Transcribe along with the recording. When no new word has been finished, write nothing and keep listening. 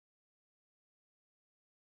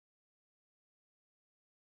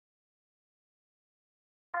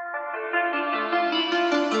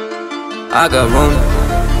I got room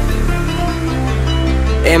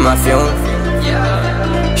in my fume.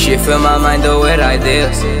 She fill my mind though with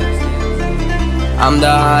ideas. I'm the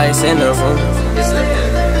highest in the room.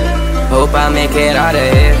 Hope I make it out of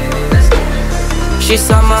here. She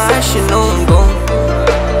saw my eyes, she knew I'm gone.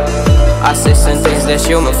 I said some things that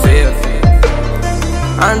she might feel.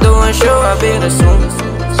 I'm doing sure I'll be the soon.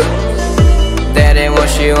 That ain't what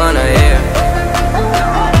she wanna hear.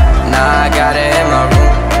 Now I got it in my room.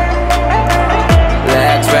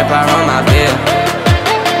 Legs wrap around my beard.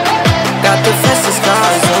 Got the fastest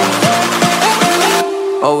cars on.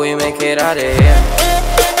 Oh, we make it out of here.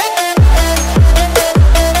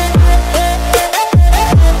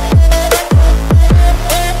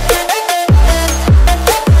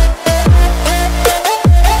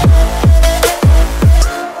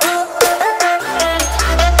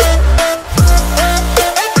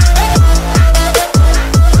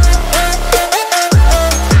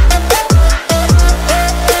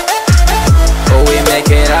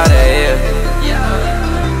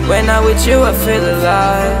 When I'm with you, I feel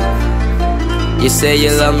alive. You say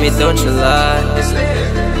you love me, don't you lie.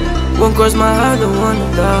 Won't cross my heart, don't wanna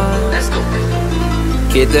die.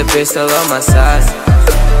 Keep the pistol on my side.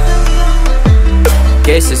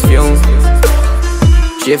 Cases fume.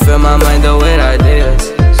 She fill my mind though with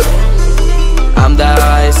ideas. I'm the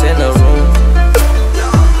highest in the room.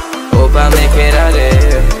 Hope I make it out of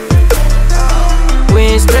here. We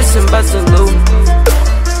ain't stressing about the loot.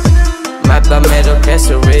 Map the middle, that's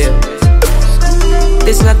the real.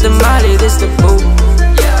 This not the molly, this the boo.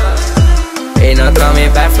 Ain't no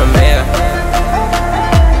coming back from here.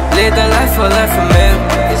 Live the life for life from here.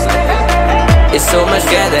 It's so much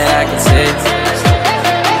gas that I can see.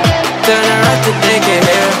 Turn around to take it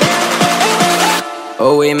here.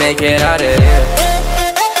 Oh, we make it out of here.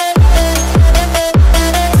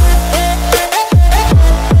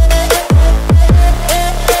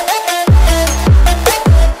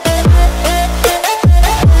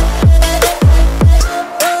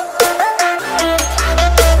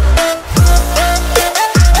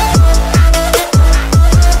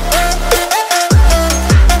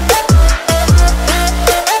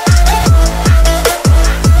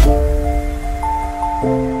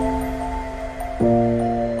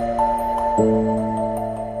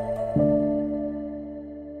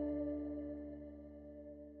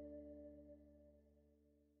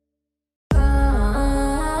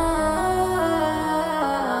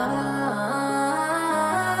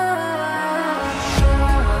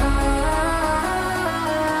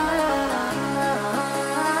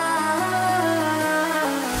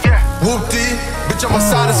 Whoopty, bitch on my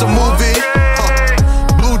side, it's a movie.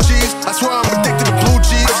 Blue cheese, I swear I'm addicted to blue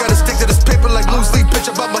cheese. I gotta stick to this paper like loose leaf. Bitch,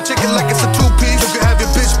 I bought my chicken like it's a two-piece. You can have your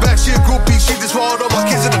bitch back, she a groupie. She just swallowed all my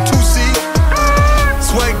kids in a 2-seat.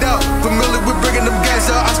 Swagged out, familiar with bringing them gas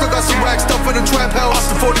out. I still got some racks stuff in the trap house. Off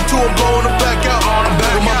the 42, I'm blowing them back out. I'm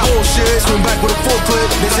back with my bullshit, swing back with a full clip.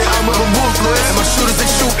 They say I'm moving ruthless, and my shooters they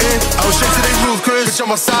shooting. I was straight to they roof, Chris. Bitch on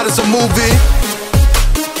my side, it's a movie.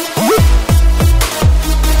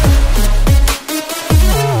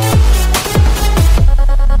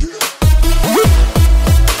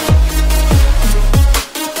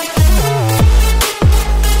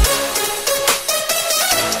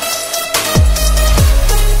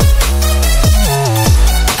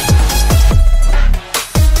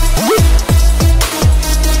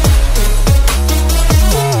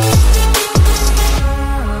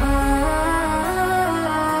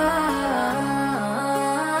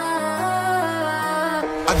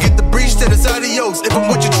 If I'm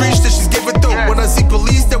with your trees, then she's giving through. When I see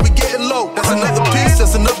police, then we getting low. That's another piece,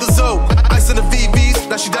 that's another zone. Ice in the VVs,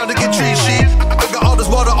 now she down to get tree sheet. I got all this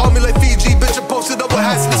water on me like Fiji. Bitch, I posted up with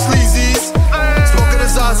hats and the sleazies. Smoking the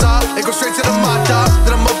Zaza, it goes straight to the Mata.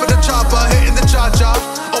 Then I'm up in the chopper, hitting the cha-cha.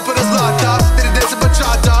 Open as Lata, then it dancing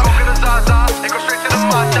bachata. Smoking the Zaza, it goes straight to the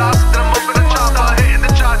Mata. Then I'm up in the chopper, hitting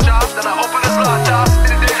the cha-cha. Then I open as Lata,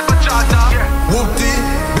 then it dancing bachata. Whoopty,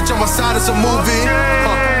 bitch on my side, it's a movie.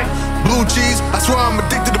 Blue cheese, I swear I'm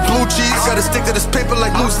addicted to blue cheese. I gotta stick to this paper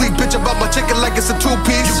like loose leaf. Bitch, I bought my chicken like it's a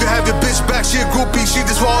 2-piece. You can have your bitch back, she a groupie. She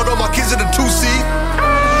just swallowed all my kids in a 2-seat.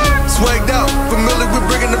 Swagged out, familiar with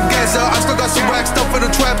bringing them gas out. I still got some racks stuff in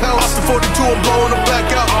the trap house. Off the 42, I'm blowing them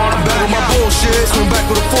back out. I'm back with my bullshit, swing back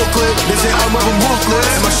with a full clip. They say I'm moving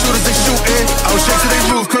ruthless, and my shooters they shooting. I was straight to they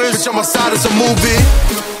roof, Chris. Bitch on my side, it's a movie.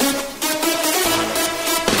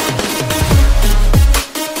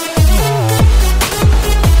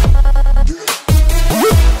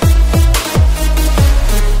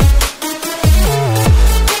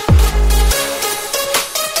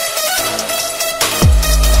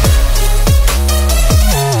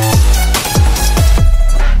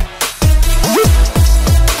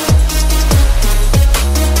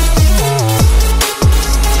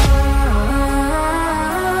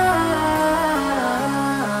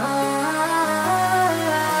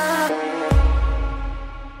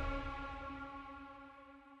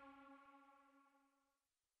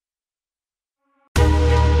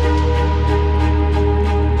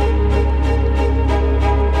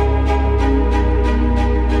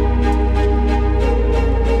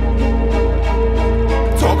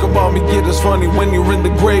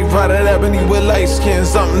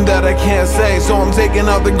 something that I can't say, so I'm taking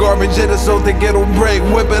out the garbage in it so think it'll break.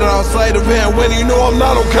 Whip it outside of it when you know I'm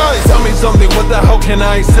not okay. Tell me something, what the hell can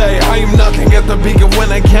I say? I am nothing at the peak of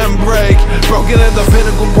when I can break. Broken at the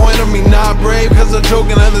pinnacle point of me not brave, cause I'm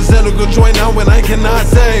choking at the cynical joint now when I cannot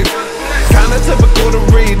save. Kinda typical to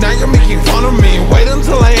read, now you're making fun of me. Wait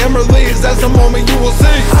until I am released, that's the moment you will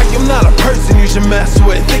see. I am not a person you should mess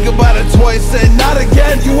with. Think about it twice and not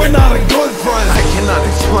again, you are not a good friend. I cannot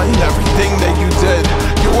explain everything that you did.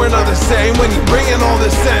 You were not the same when you bring in all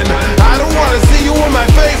this in. I don't wanna see you in my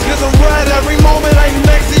face, cause I'm red every moment I am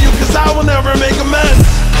next to you, cause I will never make amends.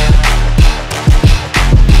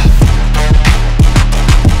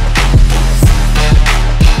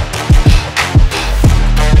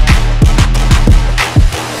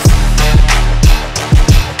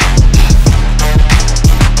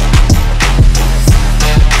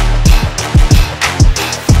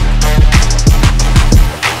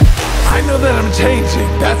 Changing,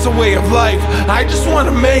 that's a way of life. I just wanna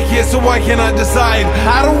make it, so why can't I decide?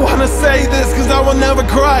 I don't wanna say this, cause I will never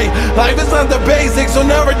cry. Life is not the basics, so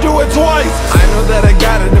never do it twice. I know that I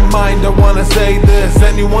got it in mind, I wanna say this.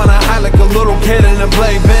 And you wanna hide like a little kid in a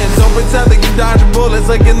playpen. Don't pretend like you dodging bullets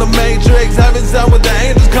like in the Matrix. Heaven sent with the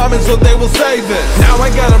angels coming, so they will save it. Now I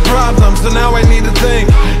got a problem, so now I need to think.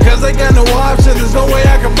 Cause I got no option, there's no way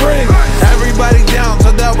I can bring everybody down, so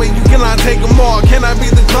that way you cannot take them all. Can I be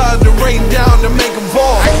the clouds that rain down to make them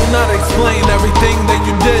fall? I cannot explain everything that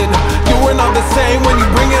you did. You were not the same when you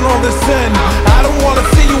bring in all this sin. I don't wanna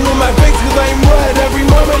see you in my face cause I am red every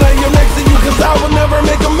moment I am next to you, cause I will never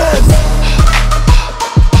make amends.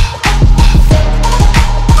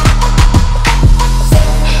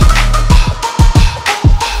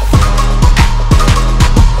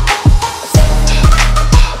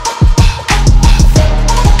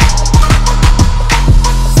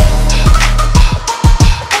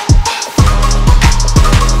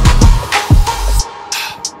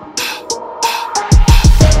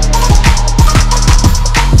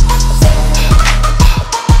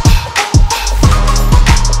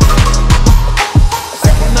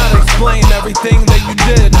 Everything that you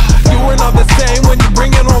did, you were not the same when you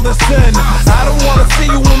bring in all the sin. I don't wanna see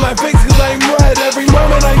you in my face cause I am red every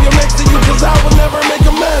moment I am next to you, cause I will never make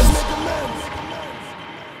amends.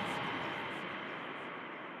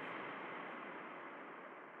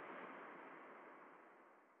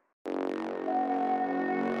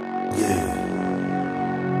 Yeah.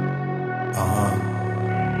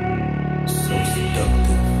 So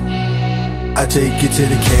seductive. I take you to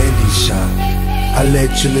the candy shop, I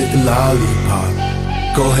let you lick the lollipop.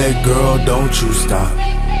 Go ahead girl, don't you stop.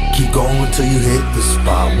 Keep going till you hit the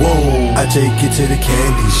spot. Whoa, I take you to the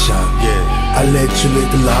candy shop. Yeah, I let you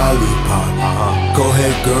lick the lollipop. Go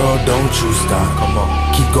ahead girl, don't you stop. Come on,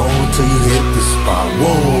 keep going till you hit the spot.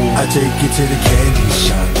 Whoa, I take you to the candy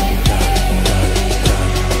shop.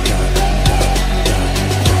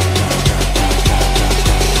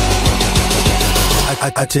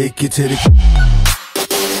 I take you to the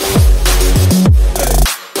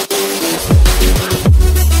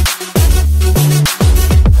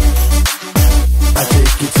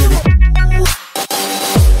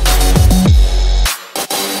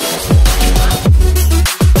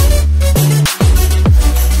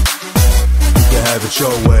your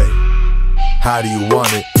way. How do you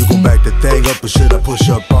want it? You gon' back the thing up or should I push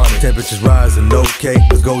up on it? Temperatures rising, okay,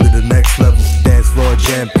 let's go to the next level. Dance floor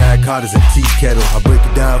jam-packed, hot as a tea kettle. I break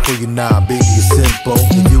it down for you now, baby, it's simple.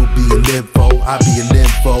 If you be an info, I be an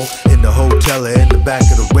info. In the hotel or in the back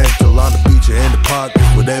of the rental, on the beach or in the park,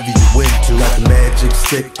 whatever you went to. Got the magic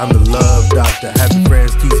stick, I'm the love doctor. Having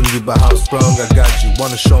friends teasing you about how strong I got you.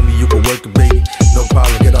 Wanna show me you can work it, baby? No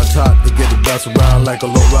problem, get on top to get it bounce around like a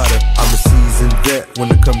low rider. I'm a seasoned vet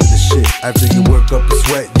when it comes to this shit. After you work up a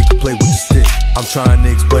sweat, you can play with the stick. I'm trying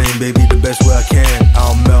to explain, baby, the best way I can.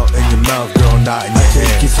 I'll melt in your mouth, girl, not in your hand.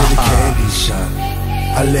 I take you to the candy shop,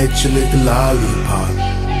 I let you lick the lollipop.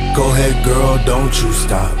 Go ahead, girl, don't you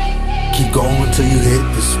stop. Keep going till you hit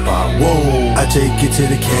the spot. Whoa, I take you to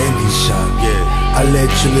the candy shop. Yeah, I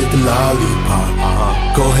let you lick the lollipop.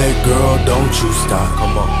 Go ahead, girl, don't you stop.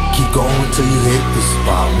 Come on, keep going till you hit the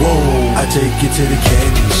spot. Whoa, I take you to the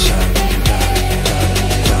candy shop.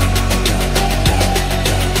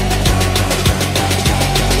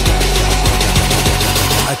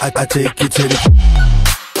 I take you to the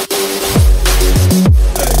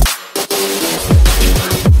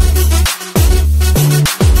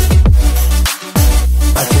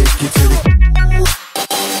I take you to the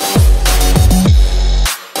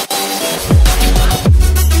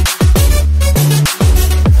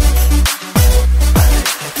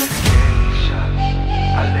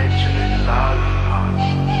I let you lick the lollipop.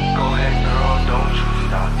 Go ahead, girl, don't you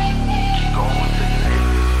stop.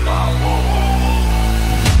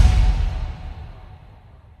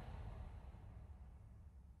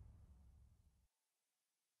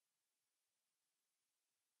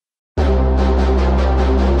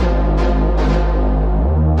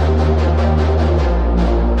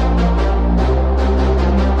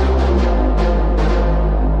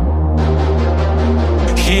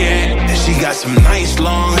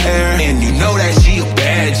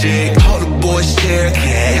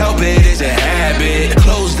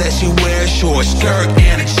 she wears short skirt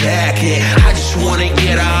and a jacket. I just wanna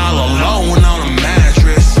get her all alone on a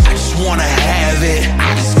mattress. I just wanna have it,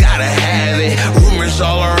 I just gotta have it. Rumors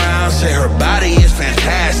all around say her body is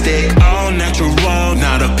fantastic. All natural,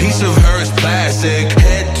 not a piece of her is plastic.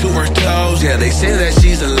 Head to her toes, yeah, they say that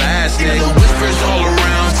she's elastic. The whispers all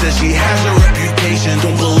around says she has a reputation.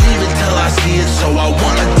 Don't believe it till I see it, so I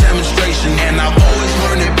want a demonstration. And I've always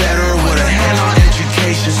learned it better with a hand-on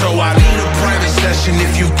education. So I need a private session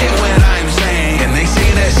if you get what I'm saying. And they say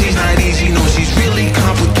that she's not easy, no, she's really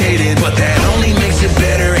complicated. But that only makes it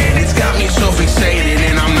better, and it's got me so fixated.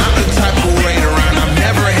 And I'm not the type to wait around, I've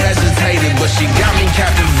never hesitated. But she got me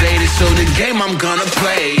captivated, so the game I'm gonna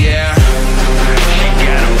play, yeah. She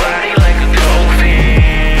got a body like a dolphin.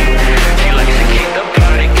 She likes to keep the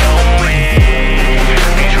party going.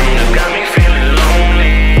 These rooms got me feeling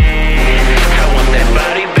lonely. I want that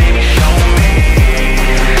body, baby, show me.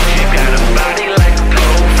 She got a body like a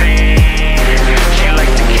dolphin. She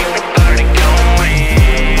likes to keep the party going.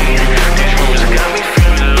 These rooms got me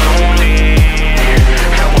feeling lonely.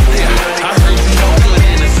 I want that body. I heard you look good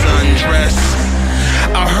in a sundress.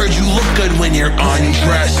 I heard you look good when you're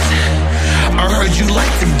undressed. I heard you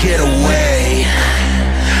like to get away.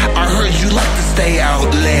 I heard you like to stay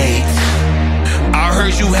out late. I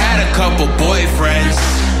heard you had a couple boyfriends.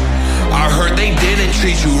 I heard they didn't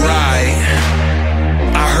treat you right.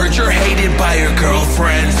 I heard you're hated by your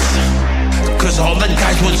girlfriends, cause all the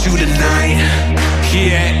guys want you tonight.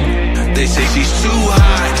 Yeah, they say she's too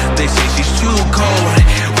hot, they say she's too cold.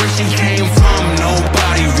 Where she came from,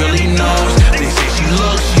 nobody really knows. They say she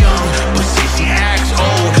looks young, but say she acts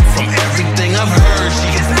old. From everything I've heard, she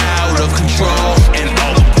is out of control. And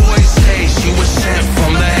all the boys say she was sent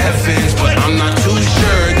from the heavens, but I'm not too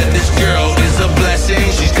sure that this girl is a blessing.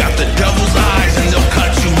 She's got the devil's eyes and they'll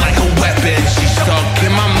cut you like a weapon. She's stuck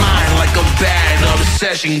in my mind like a bad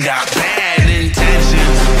obsession. Got bad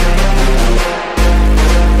intentions.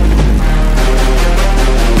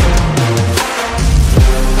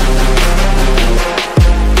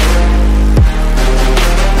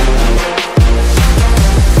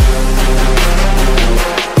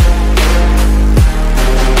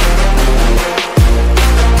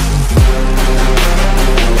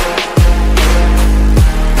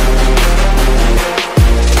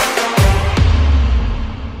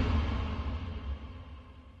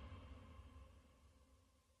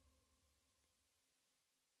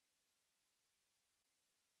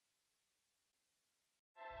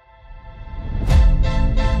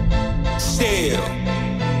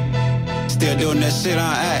 Still doing that shit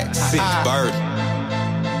on act. 6 birth.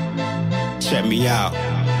 Check me out.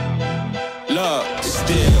 Look,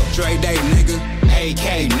 still Dre Day, nigga.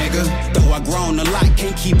 AK, nigga. Though I grown a lot,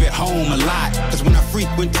 can't keep it home a lot. Cause when I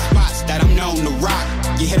frequent the spots that I'm known to rock,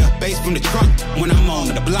 you hit a bass from the trunk when I'm on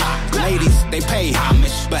the block. Ladies, they pay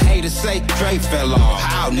homage, but haters say Dre fell off.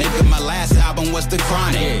 How, nigga? My last album was The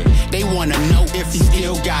Chronic. They wanna know if he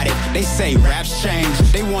still got it. They say raps change.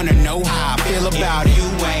 They wanna know how I feel about it. You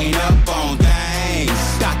ain't up on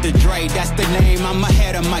things. Dr. Dre, that's the name. I'm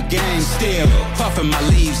ahead of my game. Still puffin' my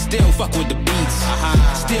leaves. Still fuck with the beats.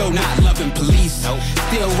 Still not loving police.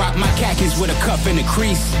 Still rock my khakis with a cuff and a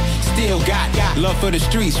crease. Still got love for the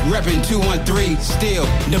streets. Reppin' 213. Still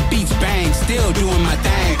the beats bang. Still doing my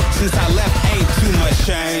thing. Since I left, ain't too much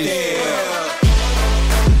change.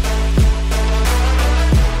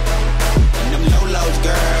 And them low-lows,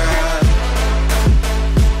 girl.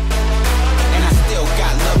 And I still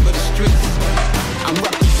got love for the streets. I'm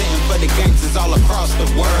representing for the gangsters all across the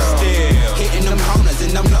world. Still hitting them corners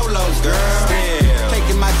and them low-lows, girl. Still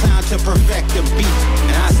taking my time to perfect the beat.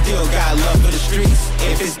 And I still got love for the streets.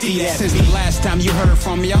 If it's D.R.E. Since the last time you heard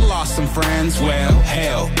from me, I lost some friends. Well,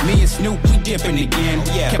 hell, me and Snoop, we dipping again.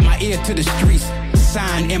 Kept my ear to the streets.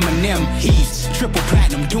 Signed Eminem, he's triple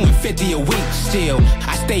platinum, doing 50 a week. Still,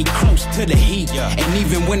 I stayed close to the heat. And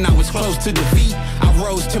even when I was close to defeat, I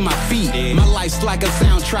rose to my feet. My life's like a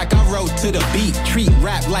soundtrack, I wrote to the beat. Treat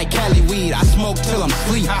rap like Cali weed, I smoke till I'm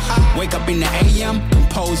sleep. Wake up in the AM,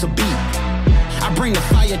 compose a beat. I bring the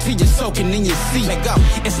fire till you're soaking in your seat. Let go.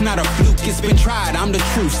 It's not a fluke, it's been tried, I'm the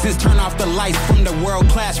truth. Since turn off the lights from the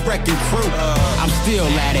world-class wrecking crew, I'm still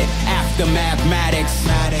at it, after mathematics.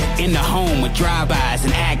 In the home with drive-bys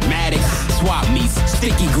and agmatics. Swap meets,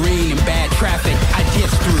 sticky green and bad traffic. I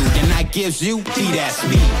dips through, then I gives you, that's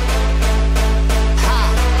me. Ha!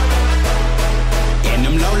 And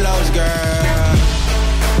them low-lows, girl.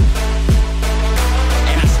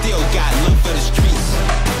 And I still got love for the streets.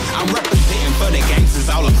 I'm representing for the gangsters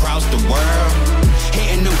all across the world.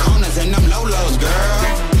 Hitting them corners and them low-lows, girl.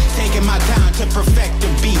 Taking my time to perfect the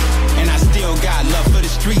beat. And I still got love for the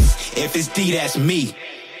streets. If it's D, that's me.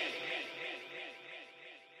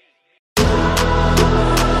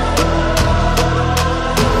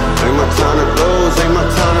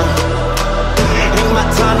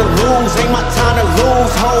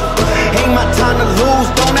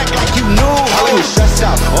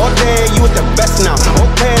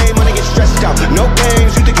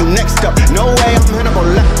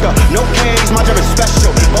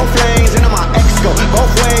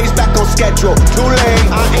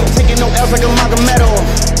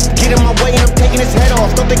 taking his head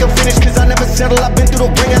off. Don't think I'm finished cause I never settle. I've been through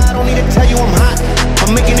the ringer, I don't need to tell you I'm hot.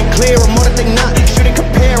 I'm making it clear, I'm more that they not. Shouldn't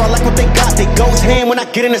compare, I like what they got. They goes hand when I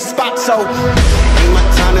get in the spot, so ain't my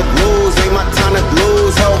time to lose, ain't my time to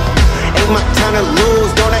lose, ho. Ain't my time to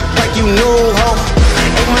lose, don't act like you knew, ho.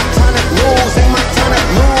 Ain't my time to lose, ain't my time to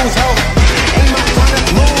lose, ho. Ain't my time to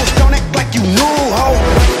lose, don't act like you knew, ho.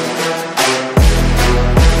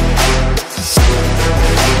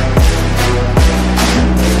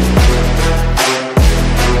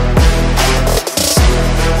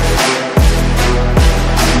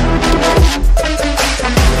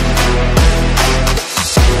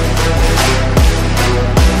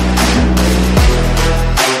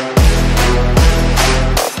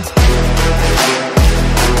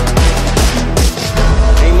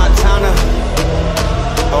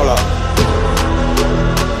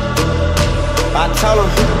 Tell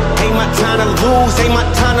them, ain't my time to lose, ain't my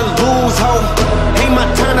time to lose, ho. Ain't my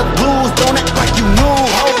time to lose, don't act like you knew,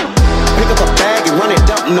 ho. Pick up a bag and run it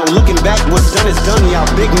up, no looking back, what's done is done. Y'all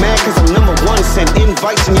big mad cause I'm number one, send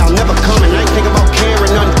invites and y'all never come. And I ain't think about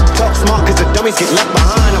caring none, talk smart cause the dummies get left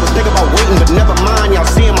behind. I was thinking about waiting but never mind, y'all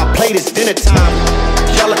seeing my plate, it's dinner time.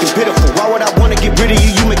 Y'all looking pitiful, why would I wanna get rid of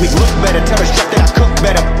you? You make me look better, tell the chef that I cook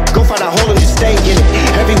better. Go find a hole and just stay in it.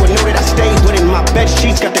 Everyone know that I stay winning, my bed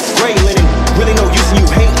sheets got the gray linen. Really no use in you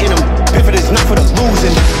hating them. Piffen is not for the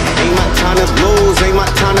losing. Ain't my time to lose, ain't my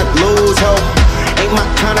time to lose, ho. Ain't my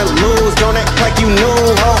time to lose, don't act like you knew,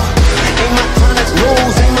 ho. Ain't my time to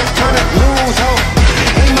lose, ain't my time to lose, ho.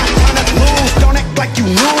 Ain't my time to lose, don't act like you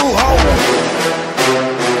knew, ho.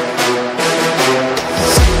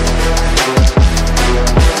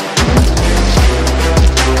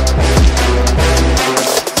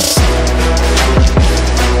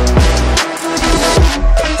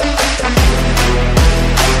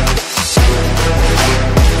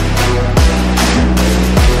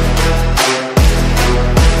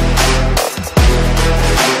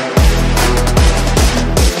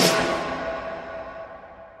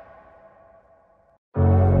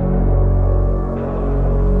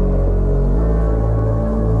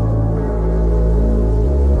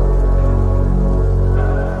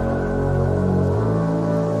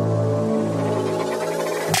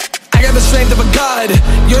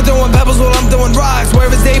 You're throwing pebbles while I'm throwing rocks. Where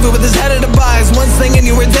is David with his head in the box? One sling and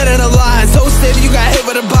you were dead in a lie. So steady you got hit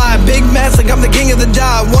with a pie. Big mess like I'm the king of the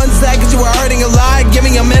job. 1 second you were hurting a lot. Give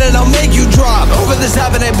me a minute I'll make you drop. Over this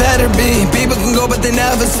happen it better be. People can go but they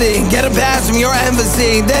never see. Get a pass from your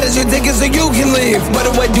embassy. That is your ticket so you can leave. Why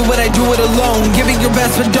do I do what I do it alone? Give it your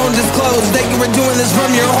best but don't disclose that you were doing this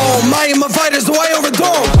from your home. I am a fighter so I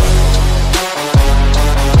overthrow.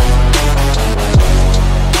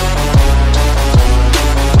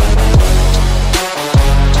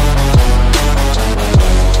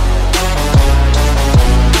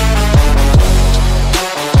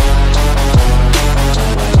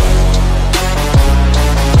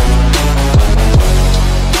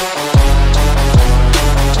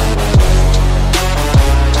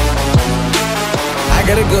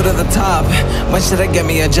 Gotta go to the top. When should I get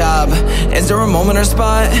me a job? Is there a moment or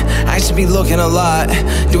spot? I should be looking a lot.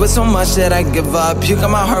 Do it so much that I give up. Puke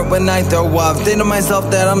on my heart when I throw up. Think to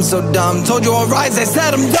myself that I'm so dumb. Told you I'll rise, I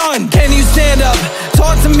said I'm done. Can you stand up?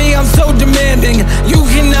 Talk to me, I'm so demanding. You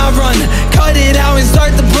cannot run. Cut it out and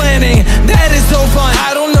start the planning. That is so fun.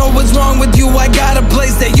 I don't know what's wrong with you. I got a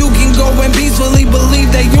place that you can go and peacefully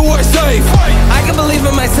believe that you are safe. I can believe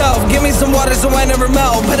in myself. Give me some water so I never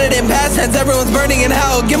melt. Put it in past tense, everyone's burning in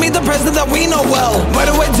hell. Give me the present that we know well. Why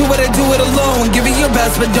do I do what I do it alone? Give it your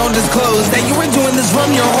best but don't disclose that you were doing this from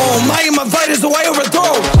your home. I am a fighter so I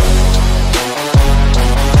overthrow.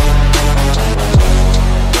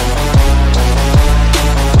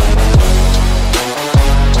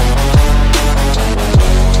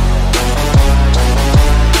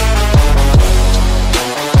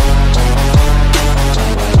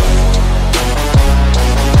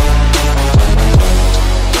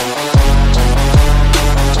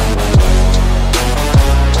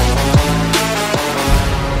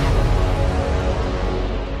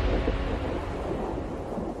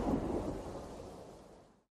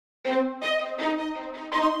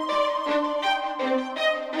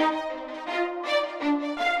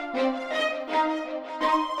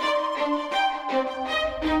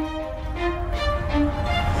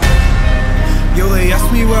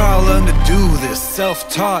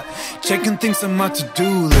 Self-taught, checking things on my to-do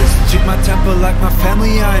list. Treat my temper like my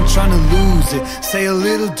family, I ain't trying to lose it. Say a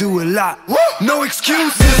little, do a lot. Woo! No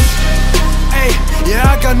excuses. Hey, yeah,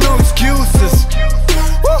 I got no excuses.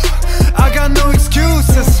 Woo! I got no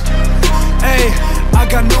excuses. Hey, I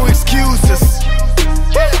got no excuses.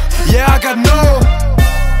 Yeah, I got no.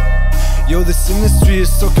 Yo, this industry is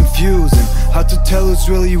so confusing. Hard to tell who's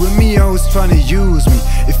really with me or who's trying to use me.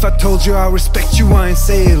 If I told you I respect you, I ain't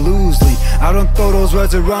say it loosely. I don't throw those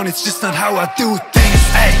words around, it's just not how I do things.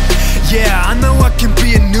 Hey, yeah, I know I can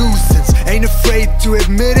be a nuisance. Ain't afraid to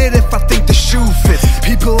admit it if I think the shoe fits.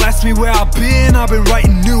 People ask me where I've been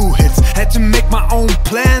writing new hits. Had to make my own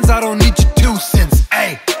plans, I don't need your 2 cents.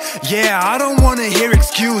 Hey, yeah, I don't wanna hear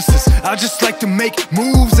excuses. I just like to make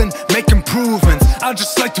moves and make improvements. I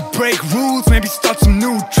just like to break rules, maybe start some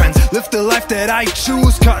new trends. Live the life that I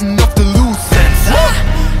choose, cutting off the loose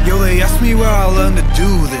ends. Yo, they ask me where I learned to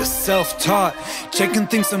do this. Self-taught, checking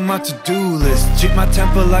things on my to-do list. Treat my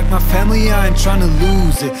temper like my family, I ain't trying to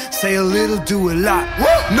lose it. Say a little, do a lot,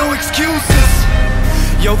 no excuses.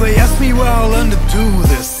 Yo, they ask me where I learned to do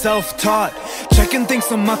this. Self-taught, checking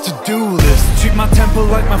things on my to-do list. Treat my temper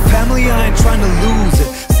like my family, I ain't trying to lose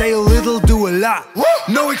it. Say a little, do a lot,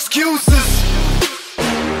 no excuses.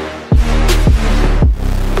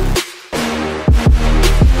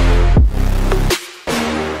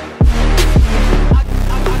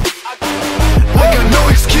 I got no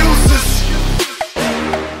excuses.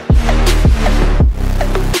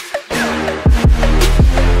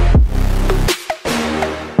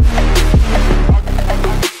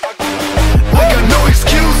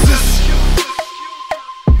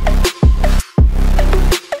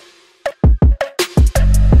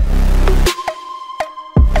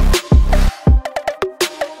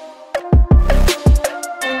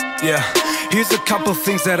 Yeah, here's a couple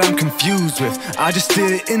things that I'm confused with. I just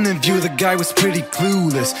did an interview, the guy was pretty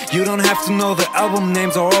clueless. You don't have to know the album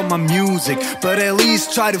names or all my music, but at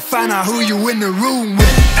least try to find out who you in the room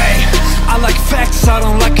with. Ay, I like facts, I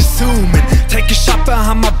don't like assuming. Take a shot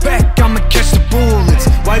behind my back, I'ma catch the bullets.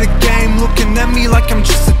 Why the game looking at me like I'm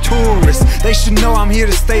just a tourist? They should know I'm here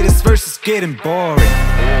to stay, this verse is getting boring.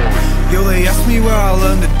 Yo, they ask me where I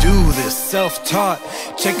learned to do this. Self-taught,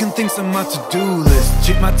 checking things on my to-do list.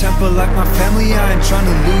 Treat my temper like my family, I ain't trying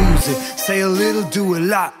to lose it. Say a little, do a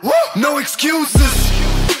lot, no excuses.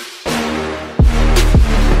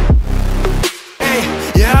 Hey,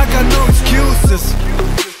 yeah, I got no excuses.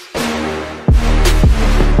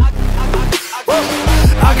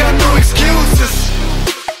 I got no excuses.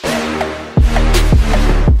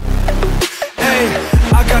 Hey,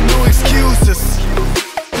 I got no excuses.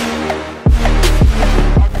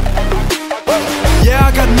 Yeah,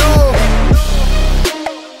 I got no.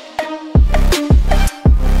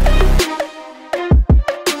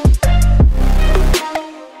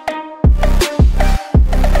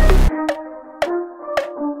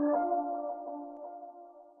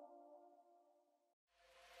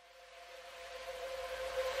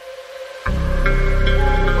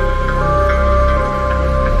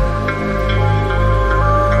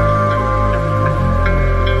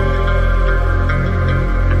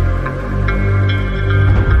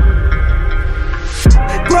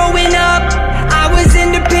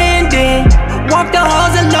 Walk the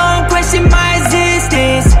halls alone, question my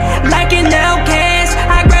existence. Like an outcast,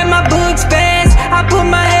 I grab my books fast. I put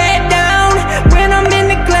my head down when I'm in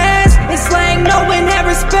the class. It's like no one had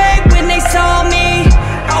respect when they saw me.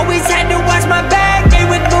 Always had to watch my back, they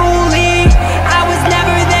would bully. I was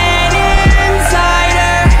never that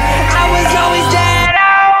insider, I was always that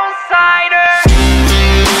outsider.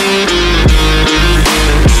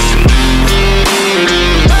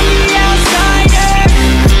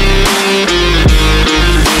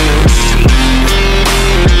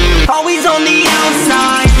 Always on the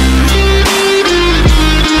outside.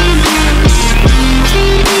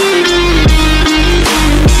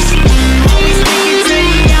 Always thinking to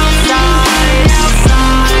the outside, yeah.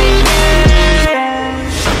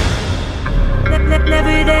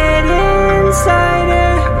 Never that insider,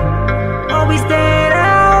 always that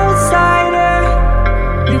outsider.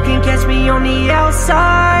 You can catch me on the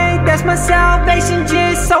outside, that's my salvation,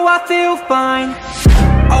 just so I feel fine.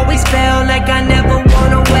 Always felt like I never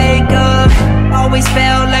wanna wake up. Always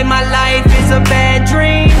felt like my life is a bad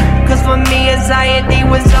dream. Cause for me anxiety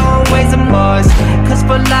was always a must. Cause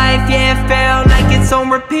for life, yeah, it felt like it's on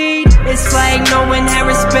repeat. It's like no one had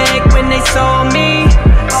respect when they saw me.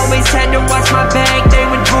 Always had to watch my back, they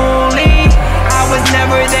would bully. I was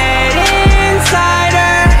never that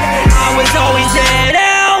insider, I was always that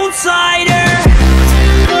outsider.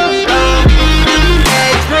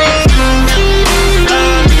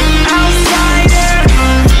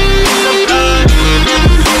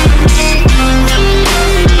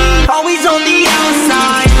 Always on the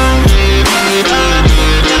outside.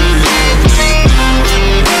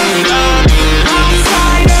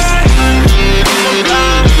 Outsider.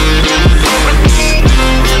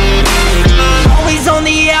 Always on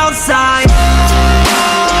the outside.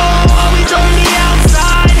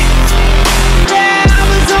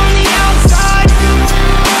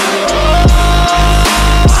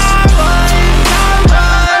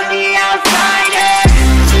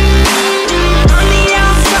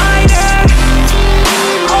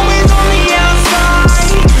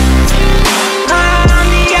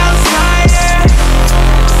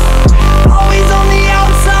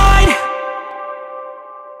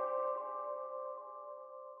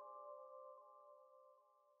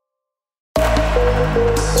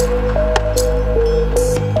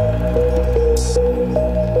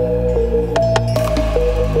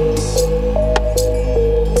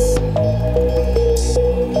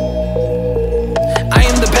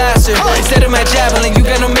 Instead of my javelin, you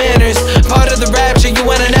got no manners. Part of the rapture, you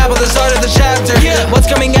want an apple, the start of the chapter. What's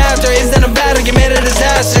coming after isn't a battle, you made a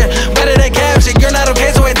disaster. Why did I capture? You're not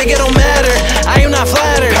okay, so I think it don't matter. I am not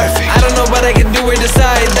flattered. I don't know what I can do or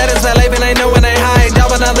decide. That is my life and I know when I hide.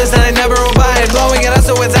 Double not listen, I never abide. Blowing it up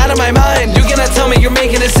so it's out of my mind. You cannot tell me you're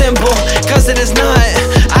making it simple, cause it is not.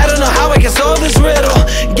 I don't know how I can solve this riddle.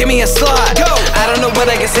 Give me a slot. Go. I don't know what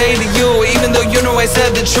I can say to you, even though you know I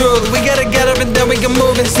said the truth. We gotta get up and then we can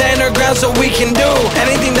move and stand our ground so we can do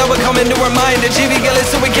anything that would come into our mind. Achieving it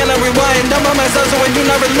so we cannot rewind. I'm on myself so I do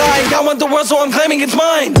not rely. I want the world so I'm claiming it's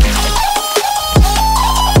mine.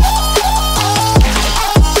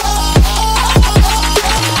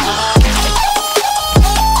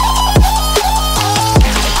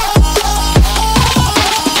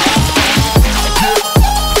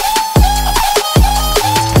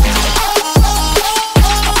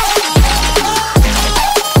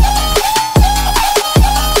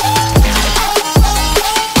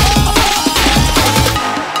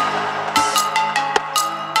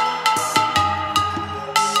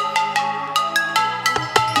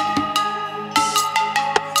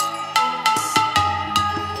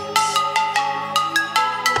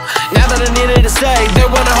 They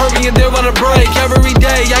wanna hurt me and they wanna break every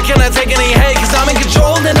day. I cannot take any hate cause I'm in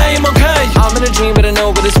control and I am okay. I'm in a dream but I know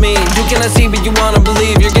what it's mean. You cannot see but you wanna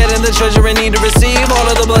believe. You're getting the treasure I need to receive. All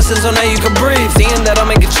of the blessings so now you can breathe. Seeing that I'm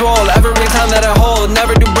in control every time that I hold.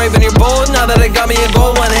 Never do brave and you're bold. Now that I got me a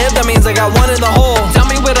goal, one hit, that means I got one in the hole. Tell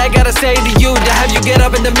me what I gotta say to you to have you get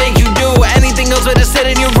up and to make you do anything else but to sit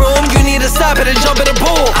in your room. You need to stop it and jump in the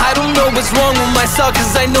pool. I don't know what's wrong with myself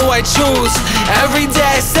cause I know I choose. Every day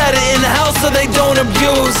I set it in the house so they don't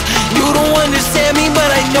abuse. You don't understand me but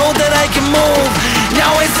I know that I can move.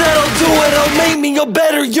 Now I said I'll do it, I'll make me a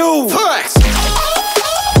better you. Flex.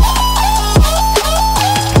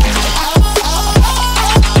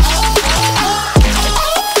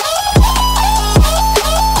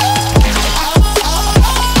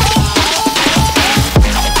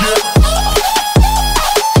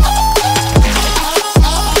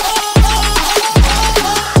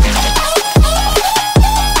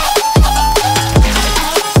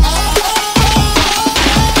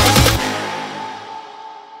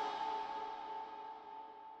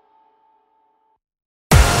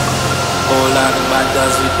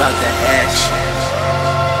 About that action.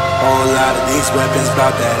 Whole lot of these weapons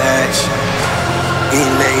about that action. He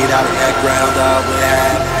laid out in that ground all what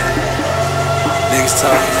happened. Niggas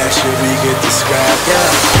talking that shit we get described, yeah.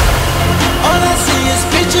 All I see is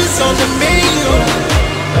bitches on the menu.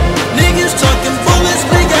 Niggas talking bullets,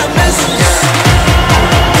 we got missiles.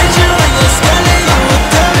 Picture on your skelly, you a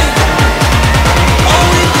dummy. All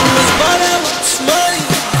we do is ball out with this money.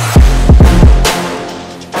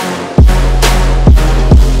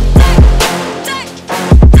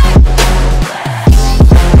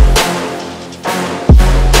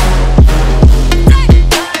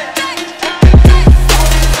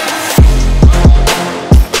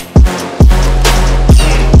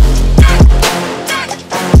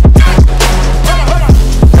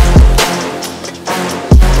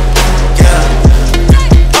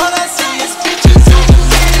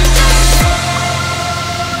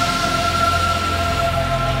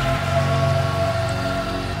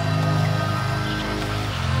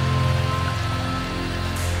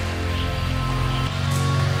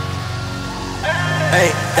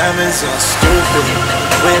 Diamonds on stupid,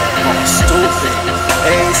 whip on stupid.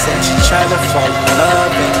 Hey, said she tryna fall in love,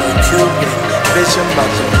 ain't no Cupid. Bitch, I'm about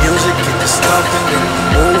the music, get the stomping and the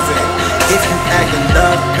moving. If you acting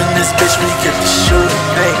up in this bitch, we get the shooting.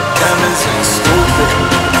 Hey, diamonds on stupid,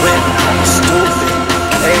 whip on stupid.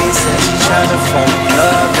 Hey, said she tryna fall in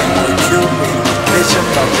love, ain't no Cupid. Bitch, I'm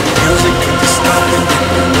about the music, get the stomping and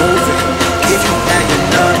the moving. If you acting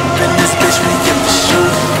up in this bitch, we get the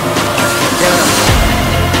shooting. Yeah.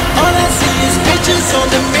 All I see is bitches on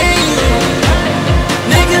the menu.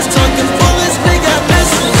 Niggas talking bullets, we got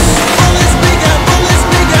missiles. Bullets, we got bullets,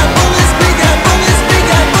 we got bullets, we got bullets, we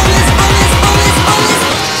got bullets.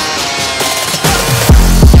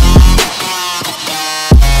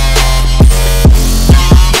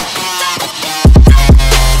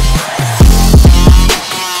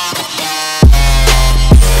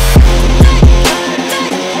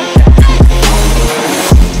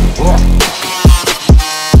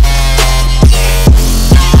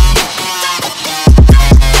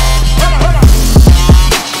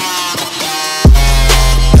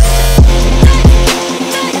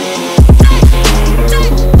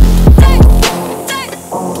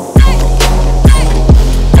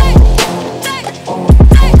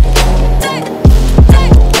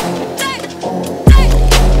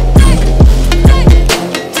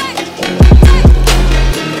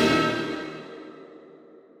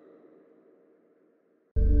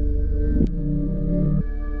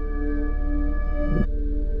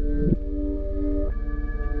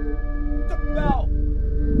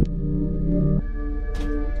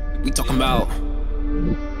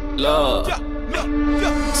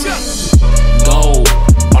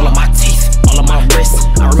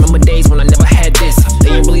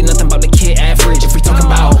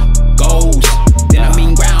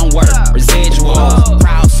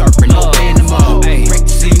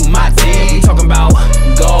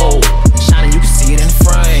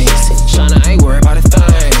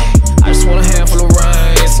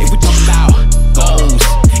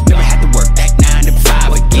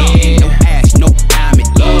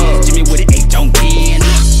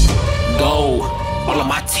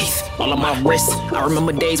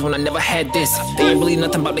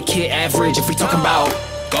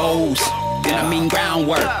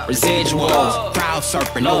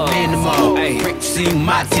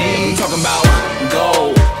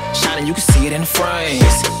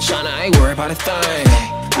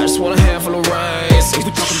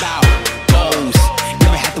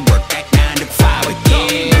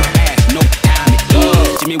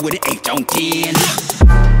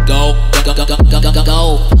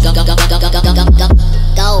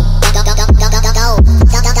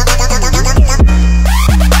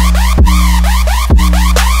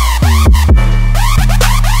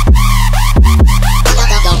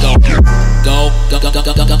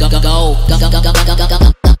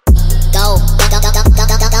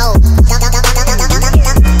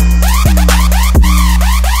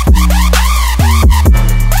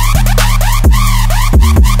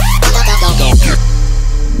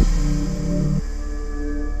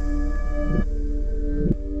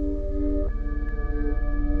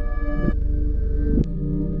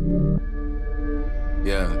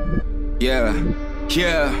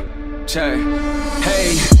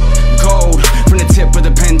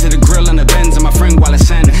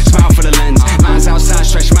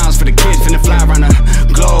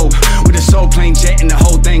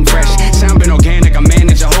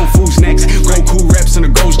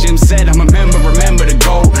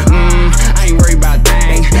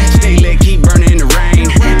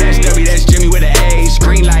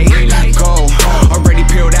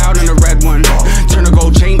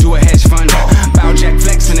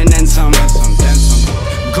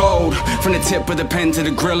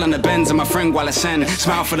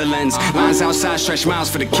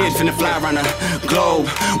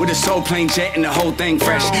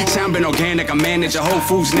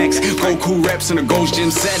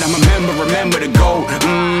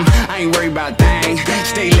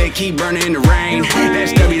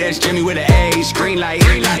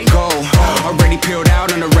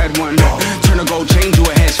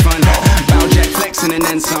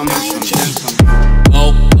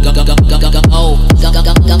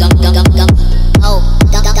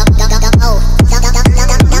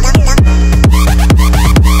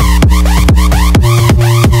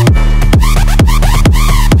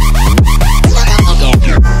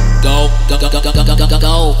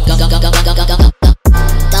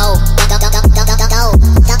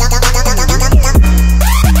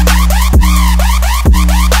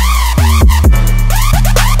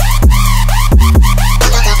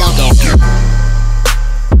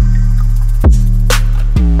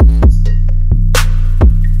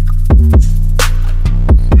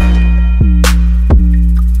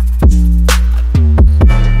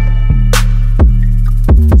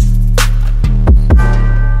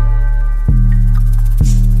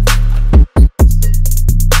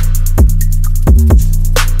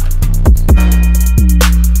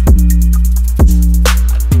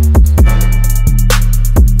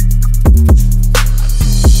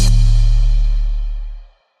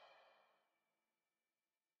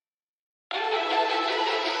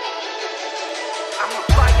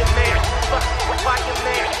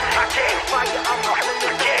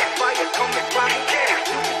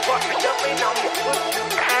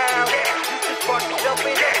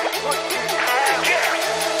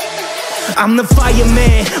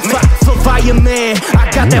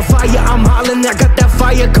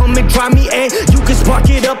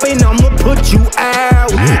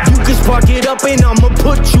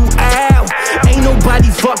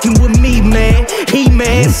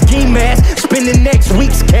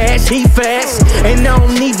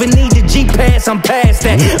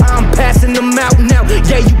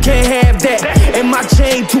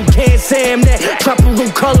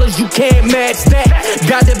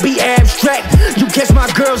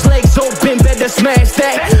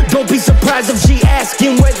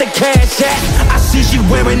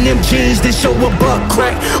 wearing them jeans that show a butt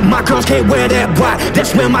crack. My girls can't wear that, why?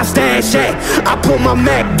 That's where my stash at. I put my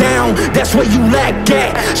Mac down, that's where you lack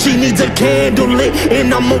at. She needs a candle lit,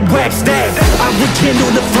 and I'ma wax that. I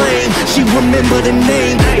rekindle the flame, she remember the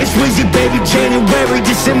name. It's Weezy, baby, January,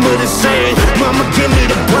 December the same. Mama, give me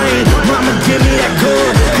the brain, mama, give me that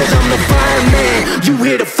gun, cause I'm the fireman, you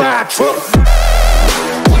hear the fire truck.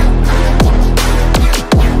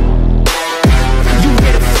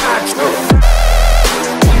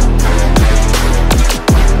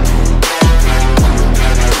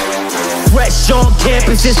 Fresh on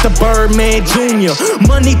campus, it's the Birdman Jr.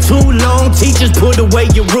 Money too long, teachers put away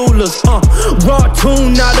your rulers. Raw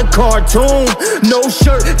tune, not a cartoon. No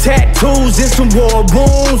shirt, tattoos, and some war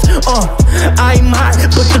wounds. I'm hot,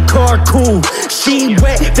 but the car cool. She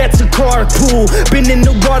wet, that's a carpool. Been in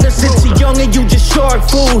the water since you're young and you just shark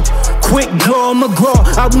food. Quick draw, McGraw,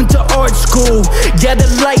 I went to art school. Yeah, the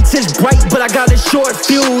lights is bright, but I got a short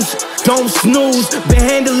fuse. Don't snooze, been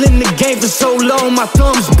handling the game for so long, my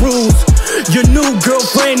thumb's bruised. Your new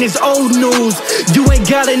girlfriend is old news. You ain't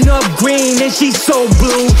got enough green and she's so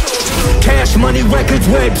blue. Cash Money Records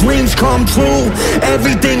where dreams come true.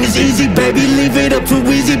 Everything is easy, baby, leave it up to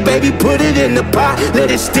Easy, baby. Put it in the pot, let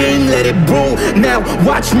it steam, let it brew. Now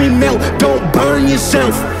watch me melt, don't burn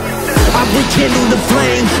yourself. I rekindle the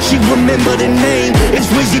flame, she remember the name. It's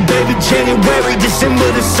Weezy, baby, January,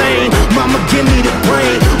 December the same. Mama, give me the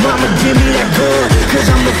brain, mama, give me that gun, cause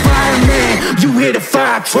I'm the fireman, you hear the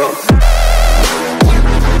fire truck.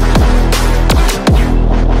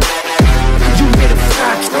 You hear the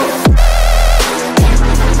fire truck.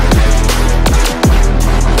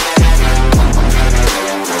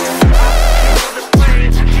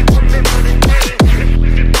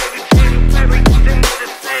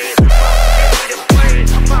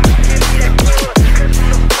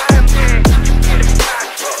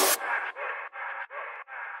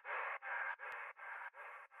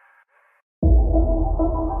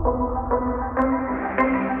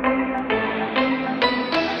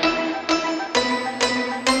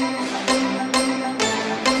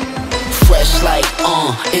 Like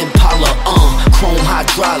Impala, chrome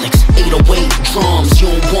hydraulics, 808 drums.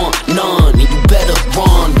 You don't want none, and you better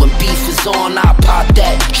run. When beef is on, I pop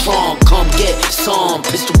that trunk. Come get some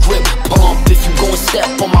pistol grip pump. If you gon' step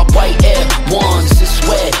on my white Air Ones, it's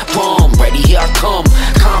wet rum. Ready, here I come.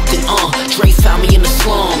 Compton, Dre found me in the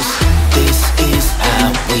slums. This is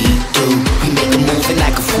how we do. We make a move and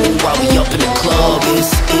act a fool while we up in the club.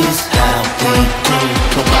 This is how we do.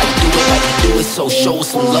 Nobody do it like we do it, so show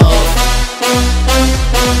us some love.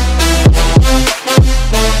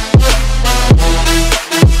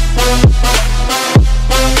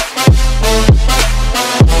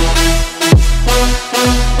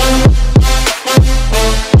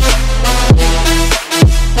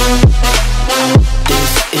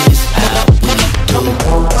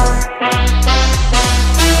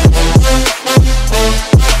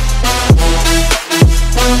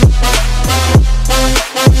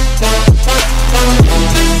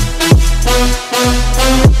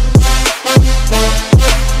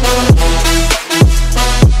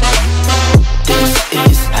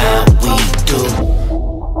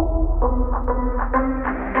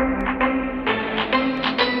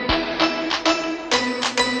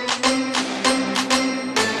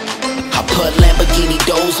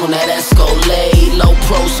 on that Escalade. Low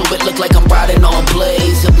pro, so it look like I'm riding on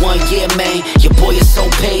blades. In 1 year, man, your boy is so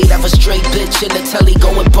paid. Have a straight bitch in the telly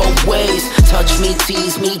going both ways. Touch me,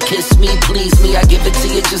 tease me, kiss me, please me. I give it to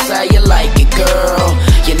you just how you like it, girl.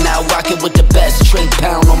 You're now rocking with the best. Straight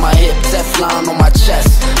pound on my hip, Teflon on my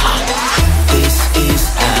chest. This is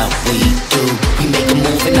how we do. We make a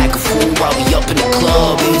move and act a fool while we up in the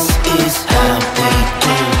club. This is how we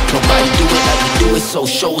do. Nobody do it like we do it, so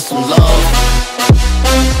show us some love.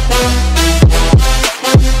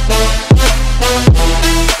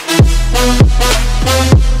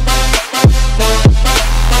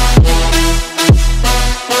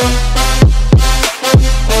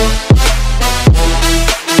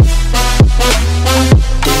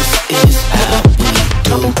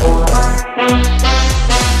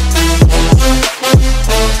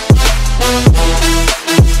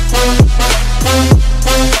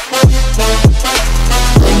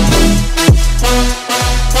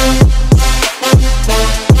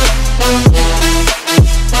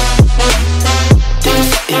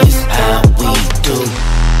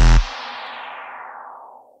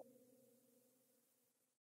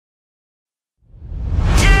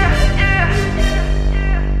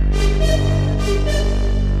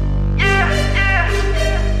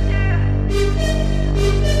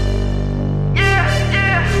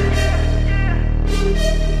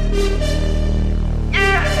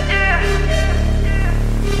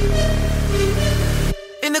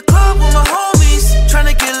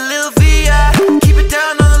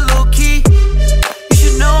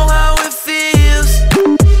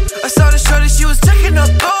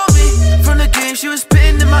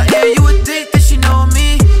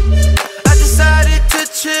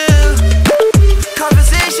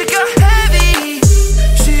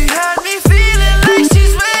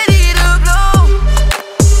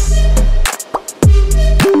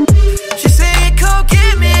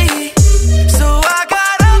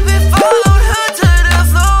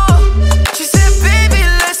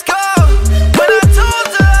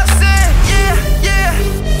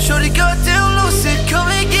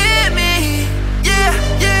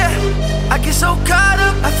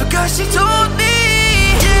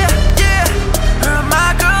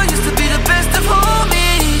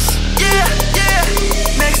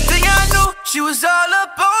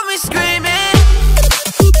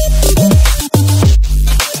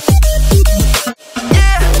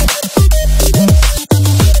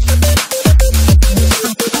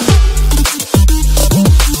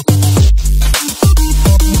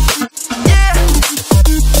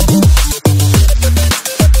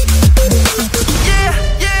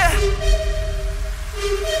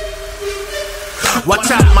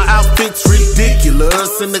 Watch out, my outfit's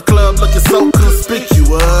ridiculous. In the club looking so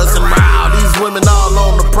conspicuous. And wow, these women all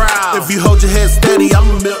on the prowl. If you hold your head steady,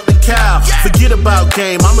 I'ma milk the cow. Forget about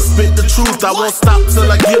game, I'ma spit the truth. I won't stop till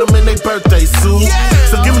I get them in their birthday suit.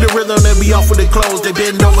 So give me the rhythm, they be off with their clothes. They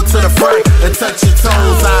bend over to the front and touch your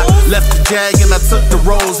toes. I left the jag and I took the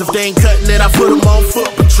rolls. If they ain't cutting it, I put them on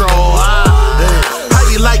foot patrol. How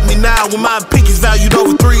you like me now when my pinky's valued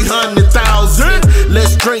over 300,000?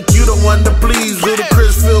 Let's drink, you the one to please.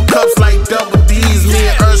 Ludacris fill cups like double D's. Me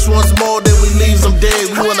and Ursh once more, then we leave them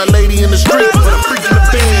dead. We want a lady in the street, but a freak in the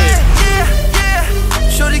bed.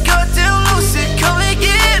 Shorty got down lucid, come and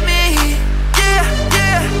get me. Yeah,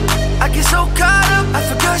 yeah. I get so caught up, I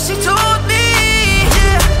forgot she told me.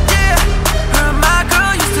 Yeah, yeah. Her and my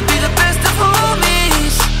girl used to be the best of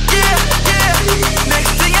homies. Yeah, yeah.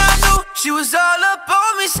 Next thing I knew, she was all up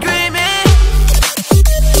on me screaming.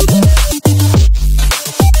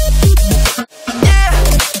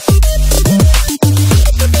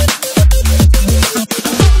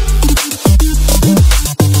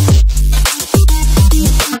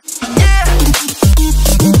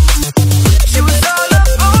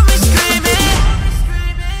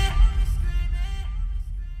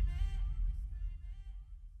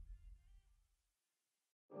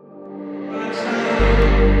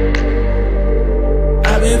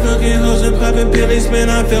 Man,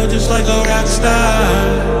 I feel just like a rock star.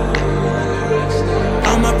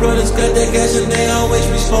 All my brothers got that gas and they always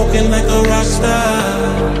be smoking like a rock star.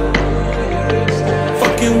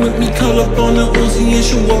 Fucking with me, call up on the Uzi and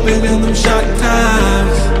shoot open in them shot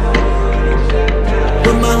ties.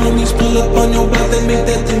 When my homies pull up on your block, they make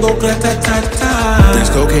that thing go grata-ta-ta. There's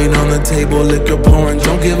cocaine on the table, liquor pouring,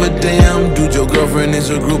 don't give a damn. Dude, your girlfriend is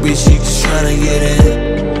a groupie, she just tryna get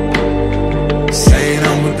in. Saying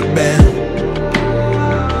I'm with the band.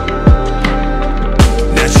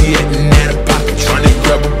 She acting out of pocket, trying to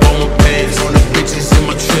grab up on my pants. On the bitches in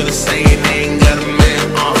my trailer saying they ain't got a man,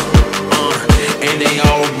 and they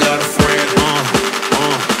all got a friend,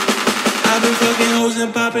 I've been fucking hoes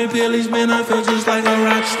and popping pillies, man, I feel just like a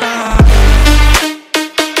rock star.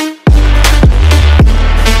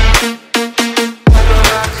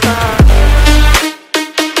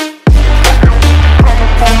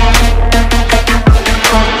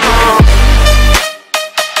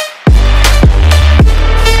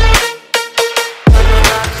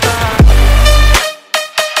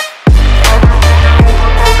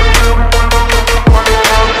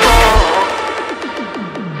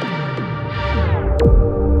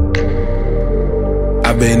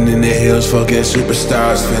 Been in the hills, fucking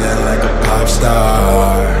superstars, feeling like a pop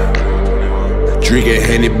star. Drinking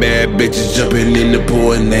Henny, bad bitches jumping in the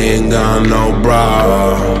pool and they ain't got no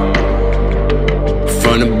bra.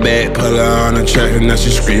 From the back, pull her on the track and now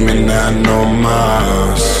she screaming, I know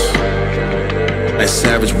Mars. That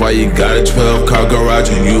savage, why you got a 12-car garage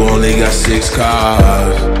and you only got 6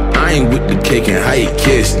 cars? I ain't with the cake and how you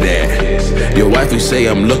kiss that? Your wife, you say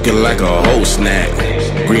I'm looking like a whole snack.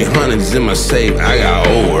 Green hundreds in my safe, I got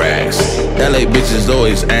old racks. LA bitches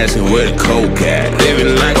always asking where the coke at.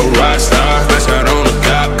 Living like a rock star, flash out on a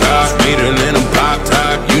cop car. Sweeter than a pop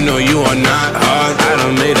top, you know you are not hard. I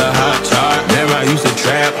done made a hot chart, never I used to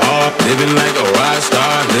trap hard. Living like a rock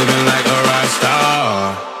star, living like a rock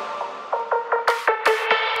star.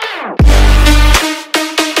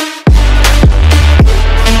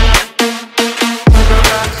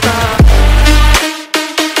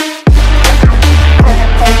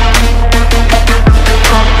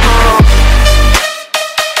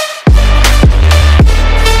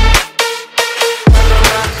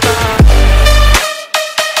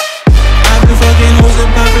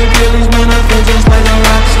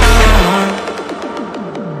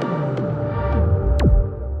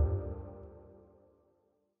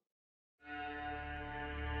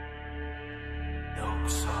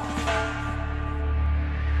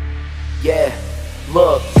 Yeah,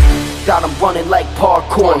 look, got 'em running like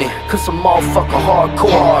parkour, cause I'm motherfucker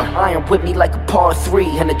hardcore. Iron with me like a par 3,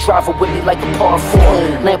 and the driver with me like a par 4.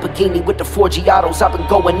 Lamborghini with the 4 Giottos, I've been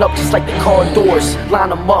going up just like the car doors.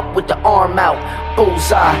 Line 'em up with the arm out,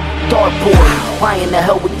 bullseye, dartboard. Why in the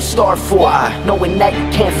hell would you start for? Knowing that you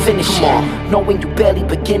can't finish it, knowing you barely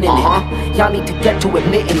beginning it. Y'all need to get to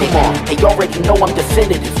admitting it. They already know I'm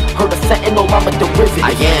definitive. Heard of fentanyl, I'm a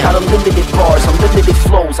derivative. Got unlimited bars, unlimited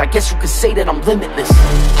flows. I guess you could say that I'm limitless.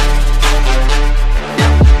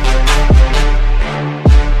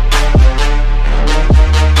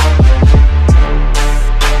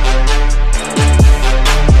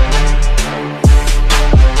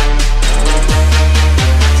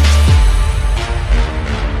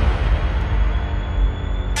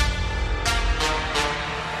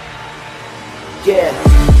 Yeah,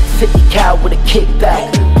 50 cal with a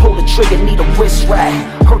kickback. Pull the trigger, need a wrist rack.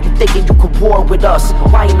 Heard you thinking you could war with us.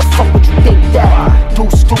 Why in the fuck would you think that?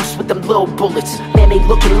 Deuce deuce with them little bullets. Man, they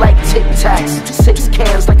looking like Tic Tacs. 6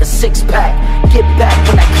 cans like a 6-pack. Get back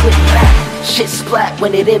when I click back. Shit splat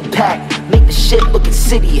when it impact. Make the shit look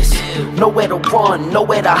insidious. Nowhere to run,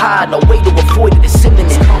 nowhere to hide. No way to avoid it, it's imminent.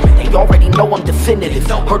 They already know I'm definitive.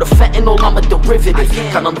 Heard of fentanyl, I'm a derivative.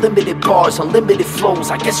 Got unlimited bars, unlimited flows.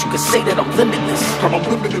 I guess you could say that I'm limitless. Got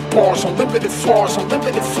unlimited bars, unlimited floors,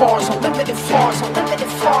 unlimited floors, unlimited floors, unlimited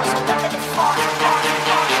floors, unlimited floors.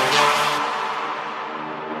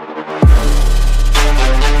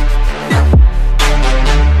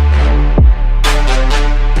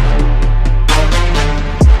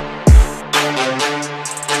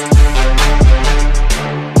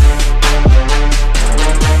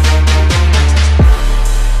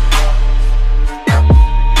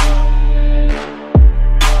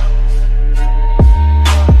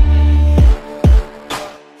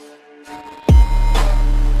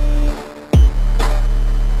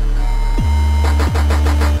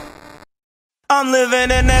 I'm living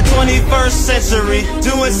in that 21st century,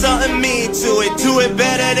 doing something mean to it. Do it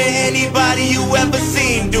better than anybody you ever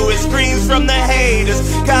seen. Do it, screams from the haters,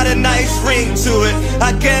 got a nice ring to it.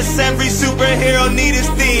 I guess every superhero need his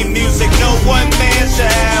theme music. No one man should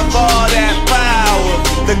have all that power.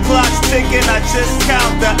 The clock's ticking, I just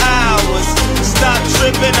count the hours. Stop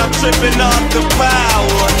tripping, I'm tripping off the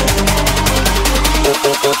power.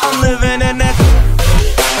 I'm living in that.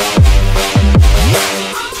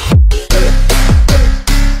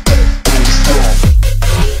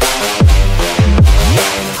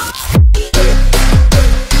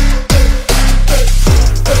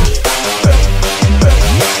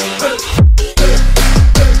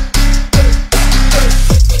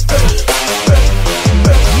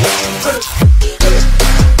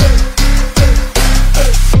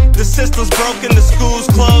 Broken, the school's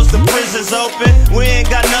closed, the prison's open. We ain't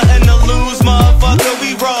got nothing to lose, motherfucker,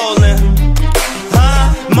 we rollin'.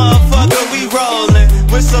 Huh? Motherfucker, we rollin'.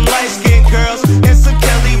 With some light-skinned girls and some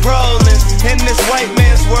Kelly Rollins. In this white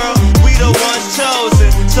man's world, we the ones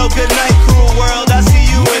chosen. So good night, cruel world, I see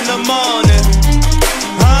you in the morning.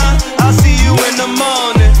 Huh? I'll see you in the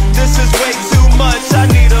morning. This is way too much, I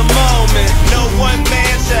need a moment. No one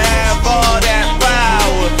man should have all that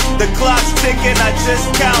power. The clock's ticking, I just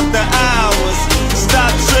count the hours.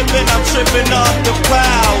 Stop tripping, I'm tripping off the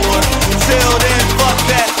power. Till then, fuck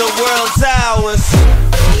that, the world's ours.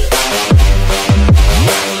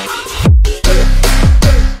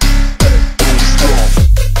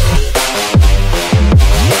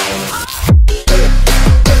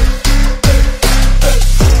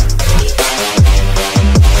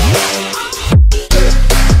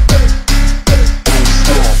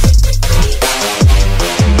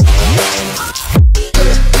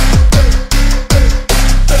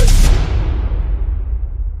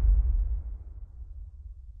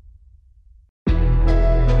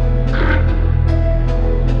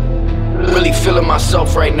 Feeling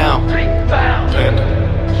myself right now. Panda.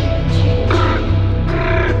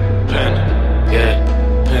 Panda. Yeah.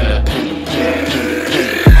 Panda.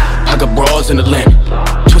 Panda. I got bras in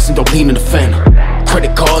Atlanta, twisting dope lean in the phantom.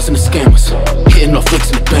 Credit cards and the scammers, hitting off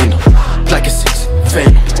flicks in the bando. Black as 6,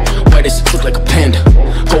 phantom. White as 6, look like a panda.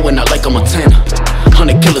 Going out like a Montana.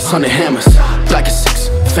 100 killers, 100 hammers. Black as 6,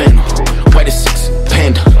 phantom. White as 6,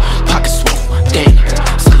 panda. Pockets swole, dandy.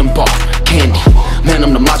 Selling bar, candy. Man,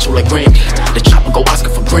 I'm the macho like Randy. The chopper go Oscar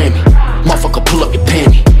for Grammy. Motherfucker, pull up your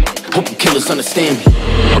panty. Hope you killers understand me.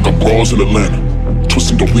 I got bras in Atlanta,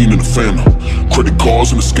 twisting dope lean in the phantom. Credit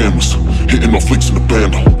cards and the scammers, hitting off flicks in the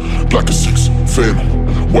bando. Black as 6, phantom.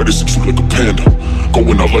 White as 6, look like a panda.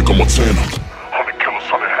 Going out like a Montana. 100 killers,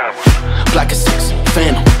 100 hammers. Black as 6,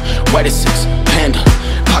 phantom. White as 6, panda.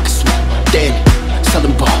 Pockets swole, dandy.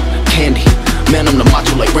 Selling bar, candy. Man, I'm the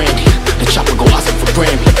macho like Randy. The chopper go Oscar for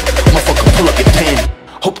Grammy. Motherfucker, pull up your panty.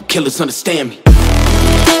 Hope you killers understand me.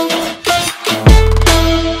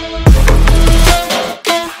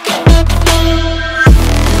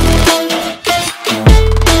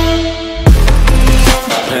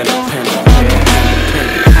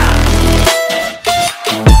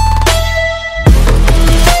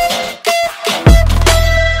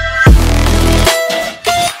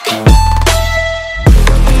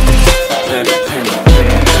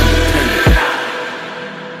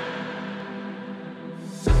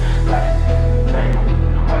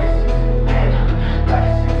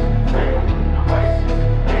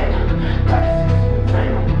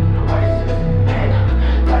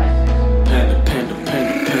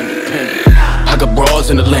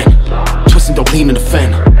 In Atlanta, twisting dope lean in the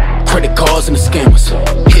phantom. Credit cards and the scammers,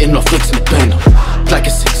 hitting off flicks in the bando.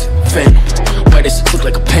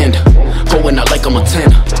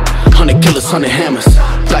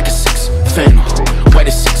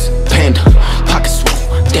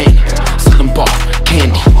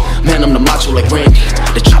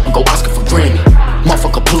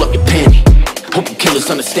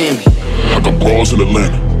 cars in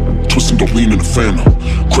Atlanta, twisting the lean in the Phantom.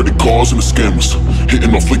 Credit cards and the scammers,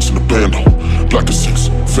 hitting off links in the bando. Black as 6,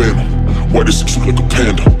 Phantom. White as 6, like a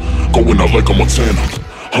panda. Going out like a Montana.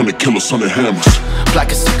 100 killers, 100 hammers.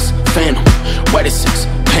 Black as 6, Phantom. White as 6,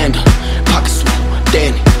 Panda. Pockets full,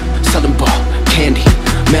 Danny. Selling ball, candy.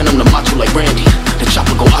 Man, I'm the macho like Randy. The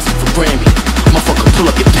chopper go Oscar for Grammy. Motherfucker, pull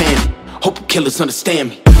up your panty. Hope the killers understand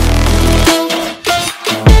me.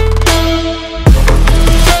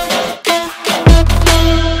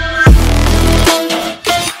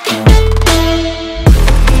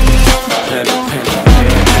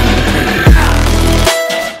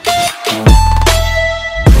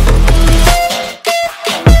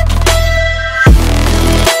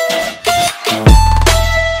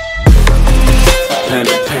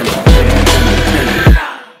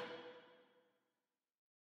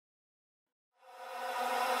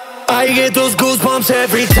 I get those goosebumps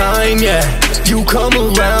every time, yeah. You come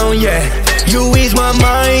around, yeah. You ease my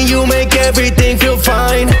mind, you make everything feel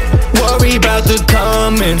fine. Worry about the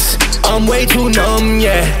comments, I'm way too numb,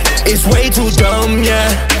 yeah. It's way too dumb, yeah.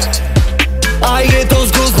 I get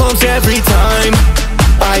those goosebumps every time.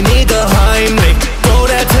 I need the Heimlich, throw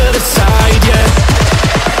that to the side,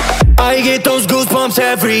 yeah. I get those goosebumps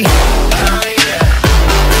every time, yeah.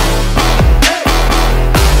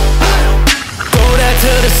 Throw that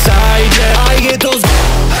to the side, yeah. I get those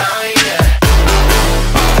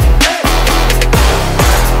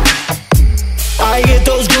I get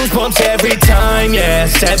those goosebumps every time, yeah.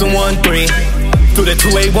 713 through the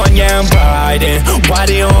 281, yeah, I'm riding. Why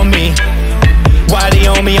they on me? Why they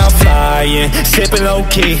on me? I'm flying, sipping low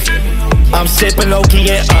key. I'm sipping low key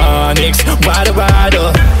in Onyx. Rider,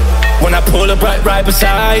 rider. When I pull up right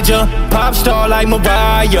beside ya, pop star like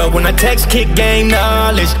Mariah. When I text, kick game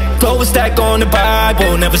knowledge. Throw a stack on the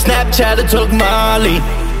Bible. Never Snapchat or took Molly.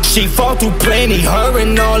 She fought through plenty, her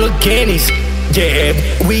and all her guineas. Yeah,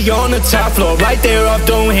 we on the top floor, right there off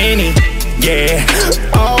the Henny. Yeah,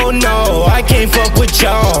 oh no, I can't fuck with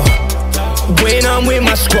y'all. When I'm with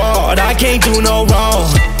my squad, I can't do no wrong.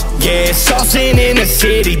 Yeah, saucing in the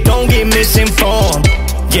city, don't get misinformed.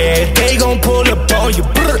 Yeah, they gon' pull up on you.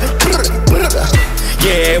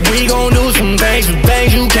 Yeah, we gon' do some things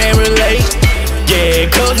you can't relate. Yeah,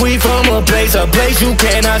 cause we from a place you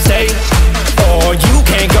cannot stay. Or you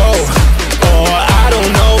can't go, or I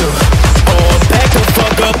don't know. Or back the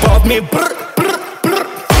fuck up off me.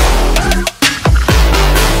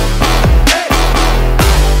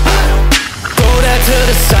 Throw that to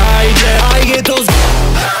the side, yeah. I get those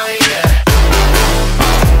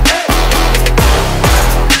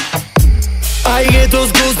I get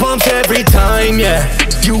those goosebumps every time, yeah.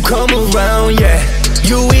 You come around, yeah.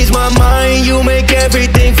 You ease my mind, you make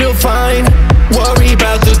everything feel fine. Worry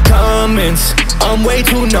about the comments, I'm way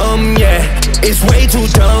too numb, yeah. It's way too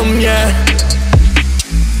dumb, yeah.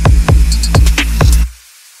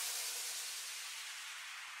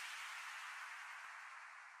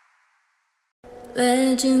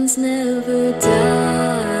 Legends never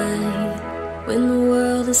die when the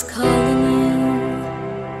world is calling you.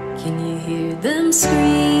 Can you hear them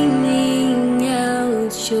screaming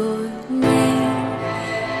out your name?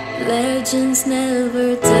 Legends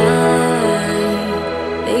never die,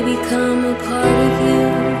 they become a part of you.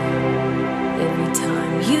 Every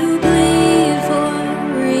time you bleed for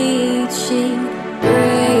reaching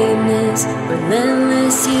greatness,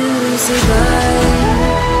 relentless you survive.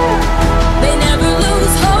 They never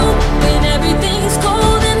lose hope when everything's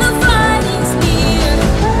cold and the fighting's near.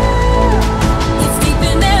 It's deep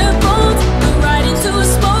in their bones, they're right into a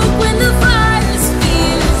smoke when the fire's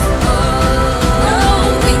fierce.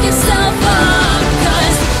 Oh, pick yourself up,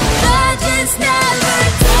 cause legends never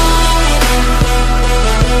die.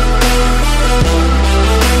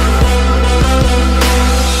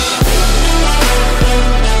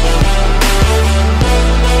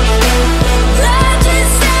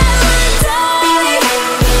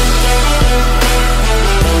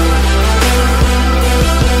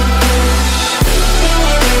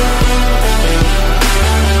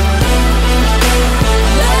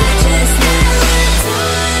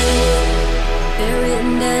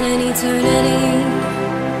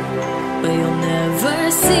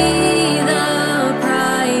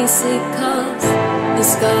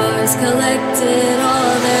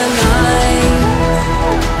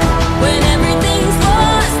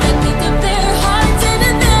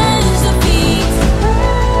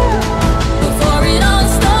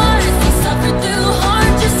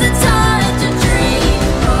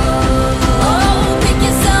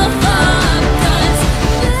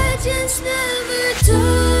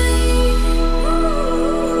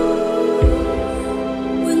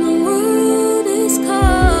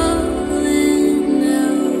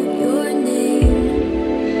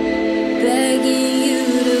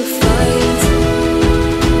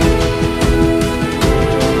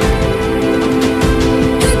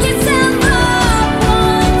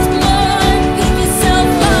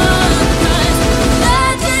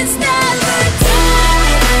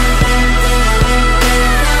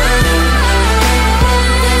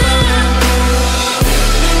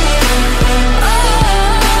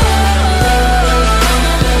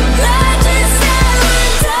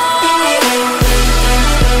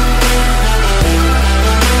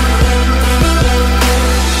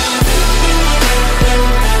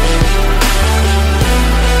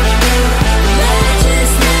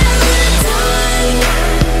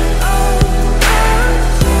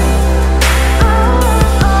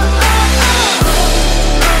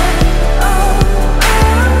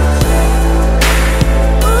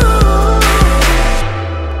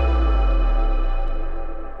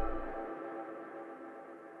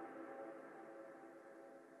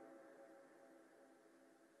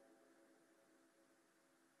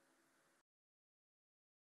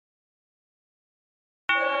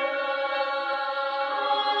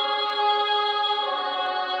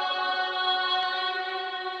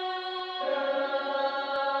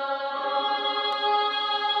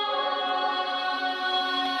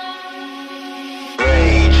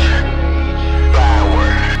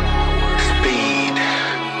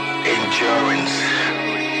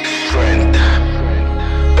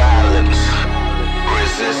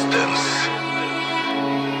 resistance,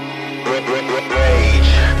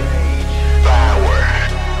 rage, power,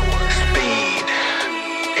 speed,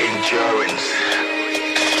 endurance,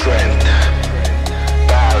 strength,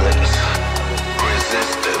 balance,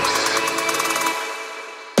 resistance.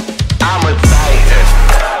 I'm a titan.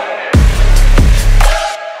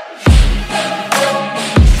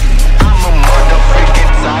 I'm a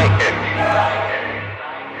motherfucking titan.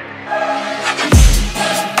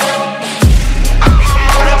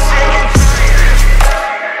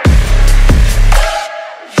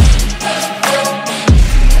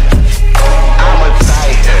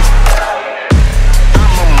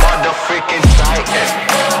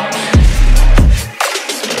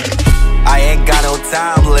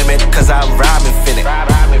 Time limit, cause I'm rhyming finna.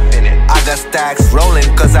 I got stacks rolling,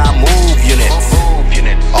 cause I move units.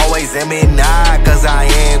 Always in me now, cause I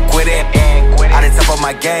ain't quitting. I done top of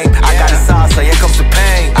my game, I got the sauce, so here comes the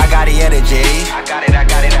pain. I got the energy, I got it. I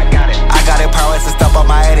got the power to stop all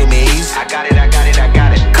my enemies. I got it.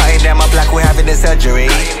 Cutting them up like we're having a surgery.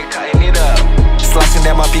 Cutting it up. Slicing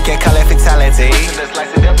them up, you can't call it fatality.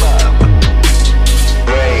 Slicing them up.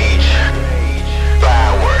 Rage,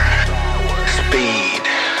 power, speed,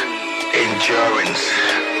 endurance,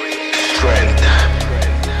 strength,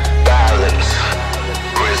 balance,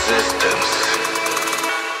 resistance,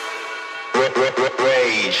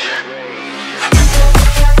 rage.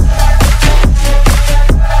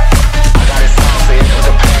 I got it song, say it comes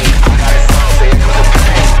to pain. I got it song, say it comes to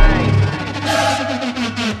pain.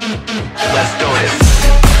 Let's do this.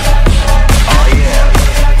 Oh yeah,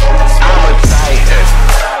 I'm a titan.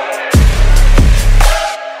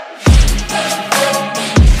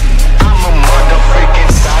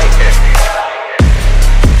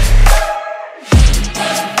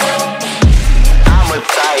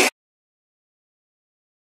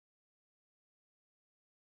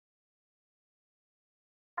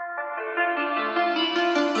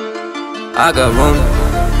 I got room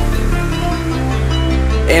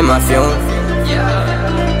in my fume.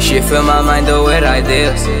 She fill my mind though with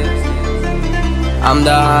ideas. I'm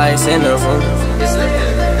the highest in the room.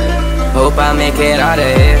 Hope I make it out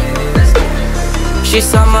of here. She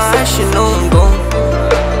saw my eyes, she knew I'm gone.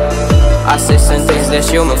 I said some things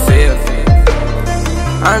that you might feel.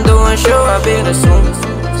 I'm doing sure I'll be the soon.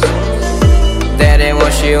 That ain't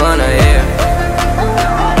what she wanna hear.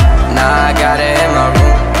 Now I got it in my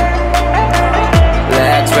room.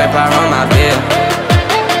 Legs wrap around my beard.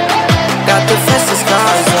 Got the fastest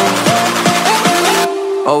cars on.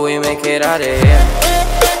 Oh, we make it out of here.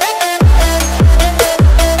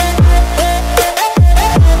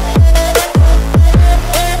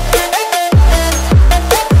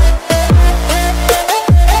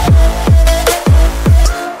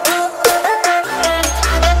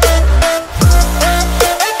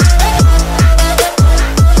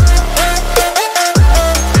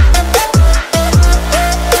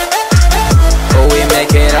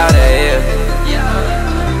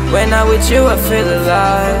 When I'm with you, I feel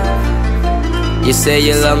alive. You say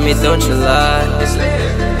you love me, don't you lie.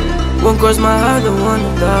 Won't cross my heart, don't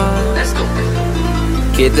wanna die.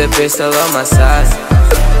 Keep the pistol on my side.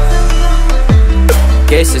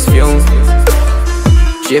 Case is fume.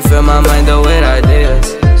 She fill my mind though with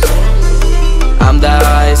ideas. I'm the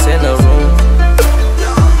highest in the room.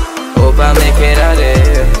 Hope I make it out of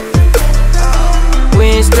here. We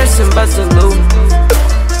ain't stressing about the loot.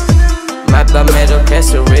 Map the middle,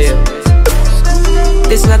 catch the real.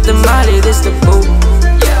 This not the molly, this the boo.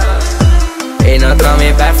 Ain't no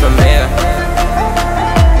coming back from here.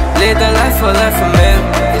 Live the life for life from here.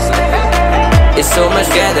 It's so much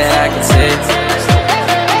gas that I can see.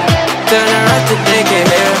 Turn around to think it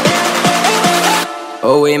here.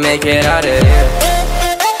 Oh, we make it out of here.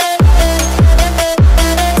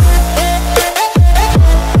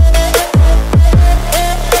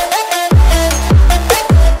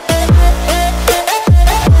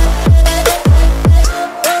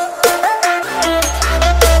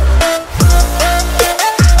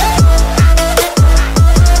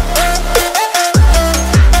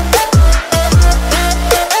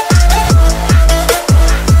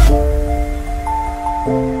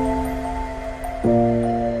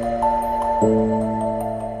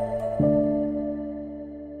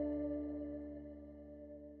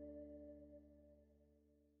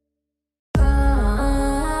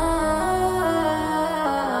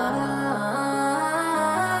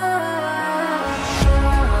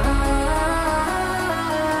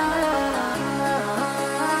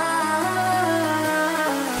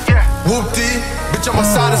 Whoopty, bitch, I'm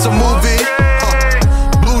outside, it's a movie.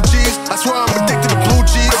 Blue cheese, I swear I'm addicted to blue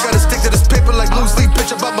cheese. I gotta stick to this paper like blue sleep,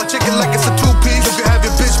 bitch. I bought my chicken like it's a two-piece. You can have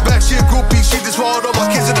your bitch back, she a groupie. She just swallowed all my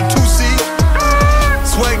kids in a 2-seat.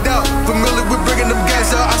 Swagged out, familiar with bringing them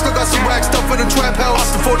gas out. I still got some rack stuff in the trap house.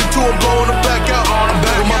 Off the 42, I'm blowing them back out. I'm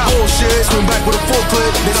back on my bullshit, swing back with a full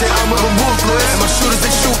clip. They say I'm moving ruthless, and my shooters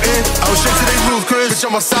they shooting. I was straight to they roof, Chris. Bitch,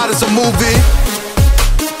 on my side, it's a movie.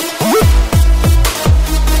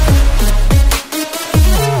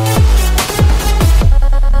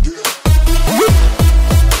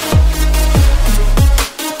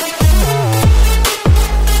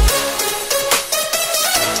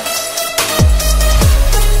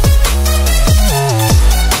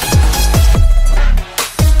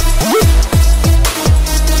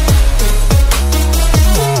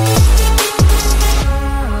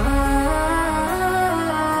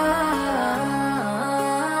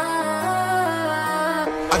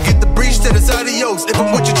 If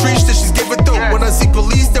I'm with your trees, then she's giving dope. When I see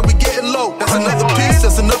police, then we getting low. That's another piece,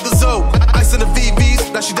 that's another zone. Ice in the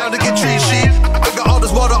VVs, now she down to get tree sheet. I got all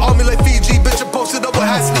this water on me like Fiji. Bitch, I posted up with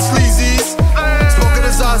hats and the sleazies. Smoking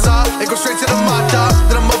a Zaza, it go straight to the Mata.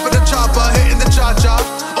 Then I'm up in the chopper, hitting the cha-cha.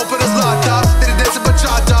 Open as Lata, then it dance in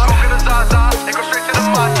bachata. Smoking a Zaza, it go straight to the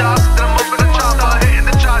Mata. Then I'm up in the chopper, hitting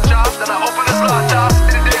the cha-cha. Then I open as Lata,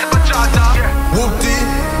 then it dance in bachata. Whoopty,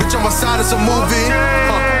 bitch, on my side, it's a movie.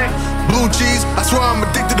 Blue cheese, I swear I'm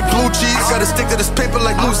addicted to blue cheese. I gotta stick to this paper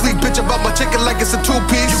like loose leaf. Bitch, about my chicken like it's a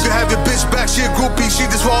 2-piece. You can have your bitch back, she a groupie. She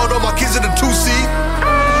just swallowed all my kids in a 2-seat.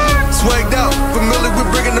 Swagged out, familiar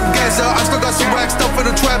with bringing them gas out. I still got some rack stuff in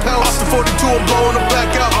the trap house. Off the 42, I'm blowing them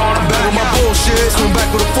back out. I'm back on my bullshit, swing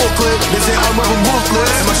back with a full clip. They say I'm moving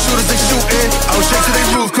ruthless, and my shooters they shooting. I was straight to they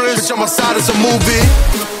roof, Chris. Bitch, on my side, it's a movie.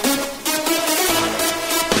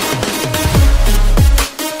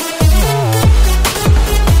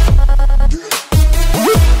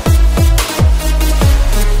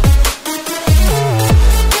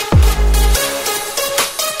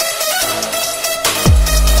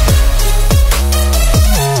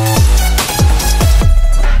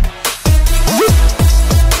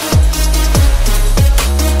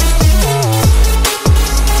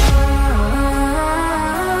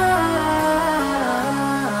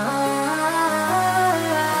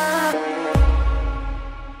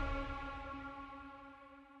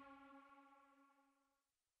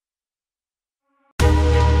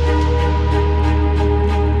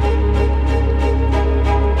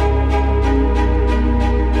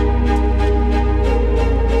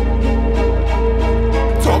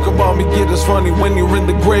 When you're in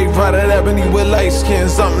the grave, right at ebony with light skin.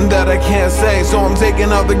 Something that I can't say, so I'm taking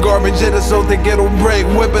out the garbage, hit it so think it'll break.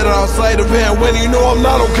 Whip it out, sleight of hand when you know I'm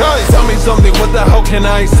not okay. Tell me something, what the hell can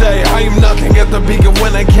I say? I am nothing at the peak of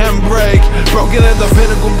when I can break. Broken at the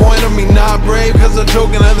pinnacle point of me not brave, cause I'm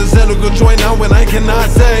choking at the cynical joint now when I cannot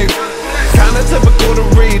save. Kinda typical to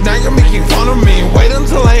read, now you're making fun of me. Wait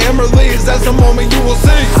until I am released, that's the moment you will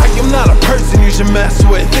see. I am not a person you should mess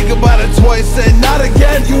with. Think about it twice, and not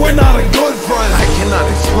again. You are not a good friend. I cannot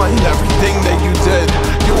explain everything that you did.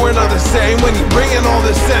 You are not the same when you bring in all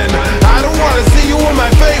this in. I don't wanna see you in my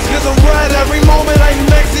face, cause I'm red every moment I'm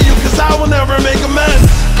next to you, cause I will never make amends.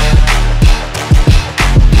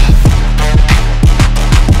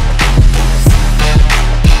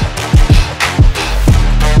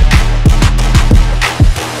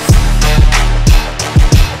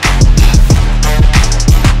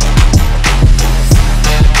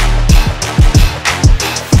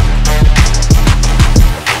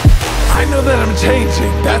 Changing,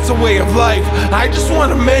 that's a way of life. I just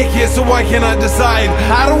wanna make it, so why can't I decide?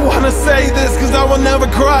 I don't wanna say this, cause I will never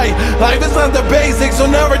cry. Life is not the basics, so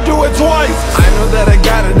never do it twice. I know that I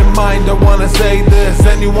got it in mind, I wanna say this.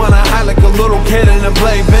 And you wanna hide like a little kid in a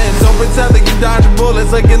playpen. Don't pretend that you dodging bullets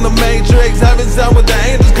like in the Matrix. Heaven sent with the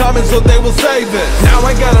angels coming, so they will save it. Now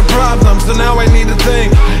I got a problem, so now I need to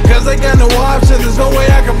think. Cause I got no option, there's no way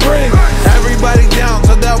I can bring everybody down,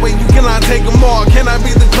 so that way you cannot take them all. Can I be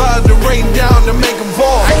the clouds that rain down to make them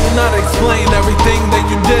fall? I cannot explain everything that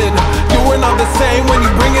you did. You were not the same when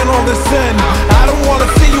you bring in all this sin. I don't wanna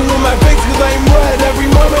see you in my face, cause I am red every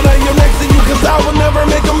moment I am next to you, cause I will never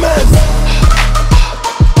make amends.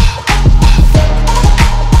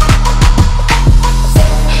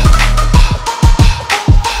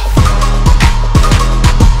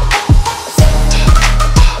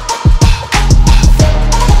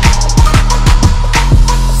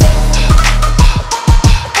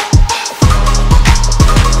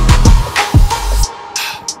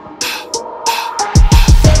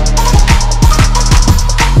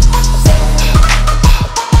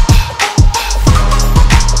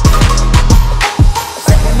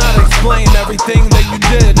 Everything that you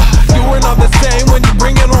did, you were not the same when you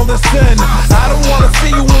bring in all this sin. I don't wanna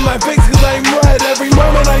see you in my face, cause I am red every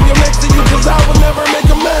moment I am next to you, cause I will never make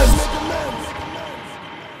amends.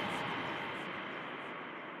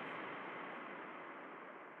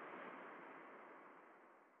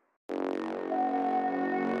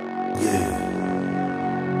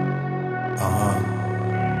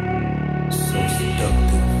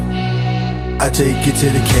 I take you to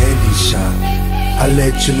the candy shop. I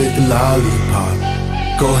let you lick the lollipop.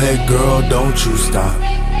 Go ahead, girl, don't you stop.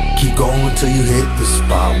 Keep going till you hit the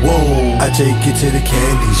spot. Whoa, I take you to the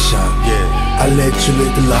candy shop. Yeah, I let you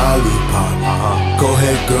lick the lollipop. Go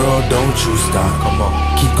ahead, girl, don't you stop. Come on,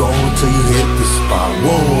 keep going till you hit the spot.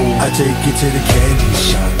 Whoa, I take you to the candy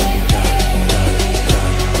shop.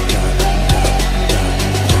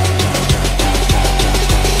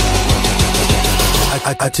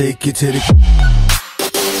 I take you to the.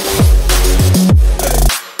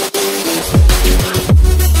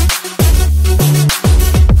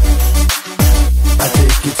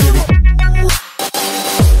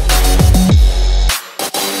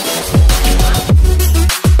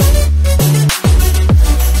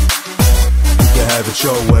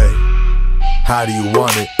 Your way. How do you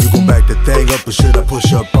want it? You gon' back the thing up or should I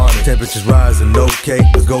push up on it? Temperatures rising, okay,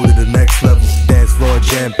 let's go to the next level. Dance floor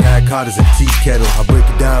jam-packed, hot as a tea kettle. I'll break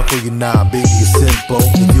it down for you now, baby, it's simple.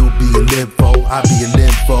 If you'll be an info, I'll be an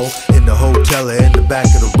info. In the hotel or in the back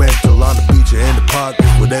of the rental, on the beach or in the park,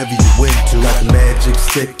 whatever you went to. Got the magic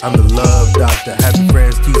stick, I'm the love doctor. Having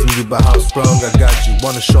friends teasing you about how strong I got you.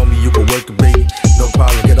 Wanna show me you can work it, baby? No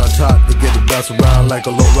problem, get on top and get it bounce around like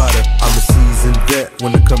a low rider. I'm a seasoned vet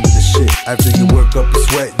when it comes to this shit. After you work up a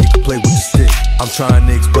sweat, you can play with the stick. I'm trying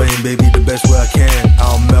to explain, baby, the best way I can.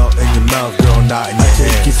 I'll melt in your mouth, girl, not in your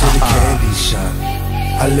hand. Take you to the candy shop.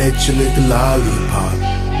 I let you lick the lollipop.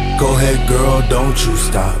 Go ahead, girl, don't you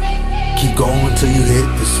stop. Keep going till you hit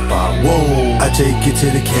the spot. Whoa, I take you to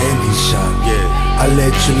the candy shop. Yeah, I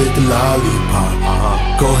let you lick the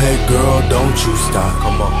lollipop. Go ahead, girl, don't you stop.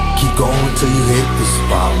 Come on, keep going till you hit the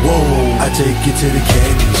spot. Whoa, I take you to the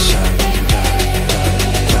candy shop.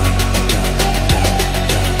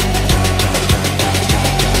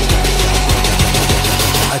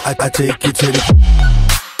 I take you to the.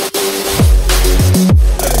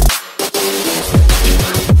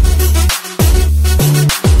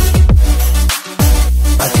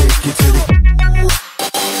 I take you to the.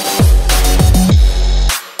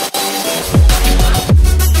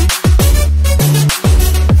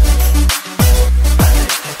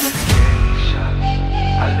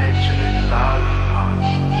 I let you lick the lollipop.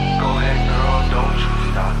 Go ahead, girl, don't you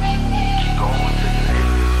stop. Keep going till you hit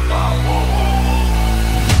the spot. Whoa.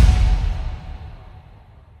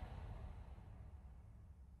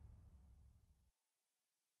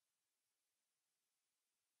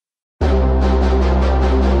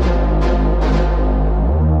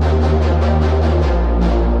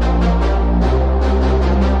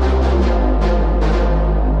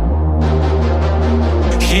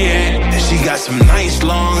 Some nice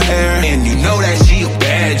long hair, and you know that she a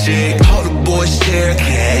bad chick. All the boys stare,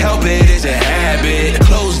 can't help it, it's a habit.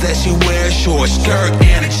 Clothes that she wears, short skirt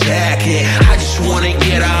and a jacket. I just wanna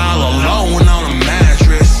get her all alone on a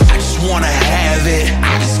mattress. I just wanna have it,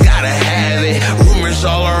 I just gotta have it. Rumors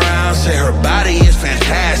all around say her body is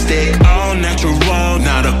fantastic. All natural,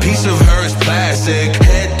 not a piece of her is plastic.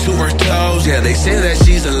 Head to her toes, yeah, they say that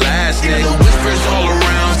she's elastic. The whispers all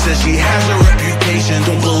around say she has a reputation.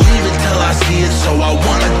 Don't believe it till I see it, so I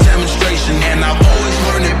want a demonstration. And I've always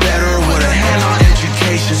learned it better with a hand-on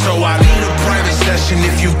education. So I need a private session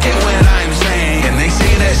if you get what I'm saying. And they say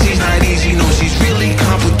that she's not easy, no, she's really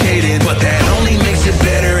complicated. But that only makes it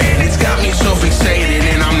better, and it's got me so fixated.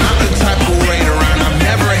 And I'm not the type to wait around, I've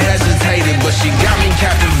never hesitated. But she got me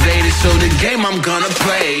captivated, so the game I'm gonna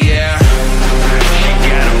play, yeah. She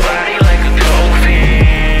got a body like a dolphin.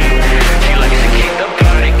 She likes to keep the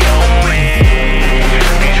party going.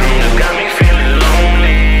 These rooms have got me feeling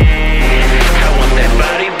lonely. I want that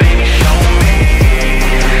body, baby, show me.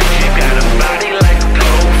 She got a body like a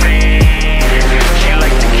dolphin. She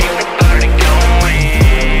likes to keep the party going.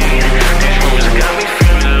 These rooms have got me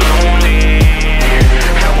feeling lonely.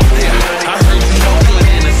 I want that body. I heard you look good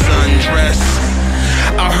in a sundress.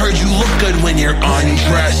 I heard you look good when you're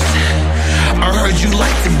undressed. I heard you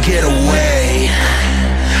like to get away.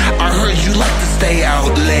 I heard you like to stay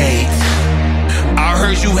out late. I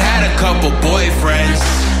heard you had a couple boyfriends.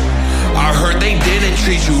 I heard they didn't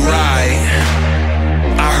treat you right.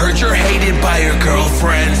 I heard you're hated by your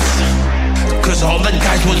girlfriends, cause all the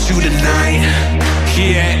guys want you tonight.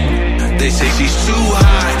 Yeah, they say she's too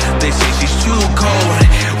hot, they say she's too cold.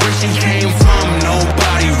 Where she came from,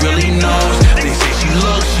 nobody really knows. They say she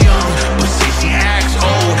looks young, but say she acts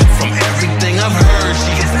old. From everything I've heard,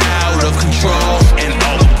 she is out of control. And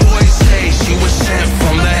all the boys say she was sent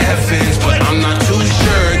from the heavens. But I'm not too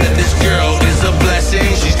sure that this girl is a blessing.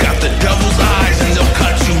 She's got the devil's eyes and they'll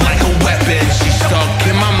cut you like a weapon. She's stuck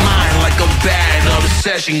in my mind like a bad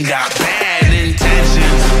obsession. Got bad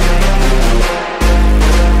intentions.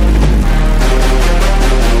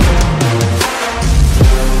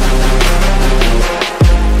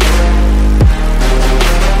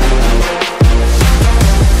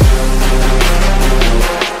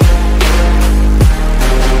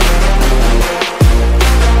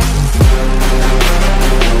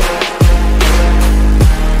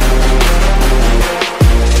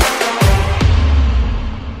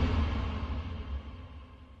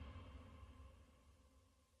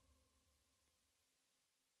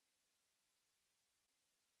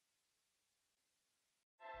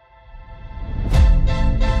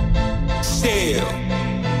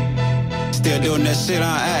 Still doing that shit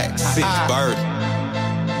on act since birth.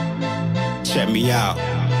 Check me out.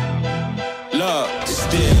 Look,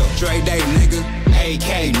 still Dre Day, nigga.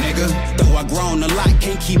 AK, nigga. Though I grown a lot,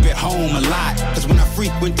 can't keep it home a lot. Cause when I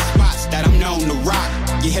frequent the spots that I'm known to rock,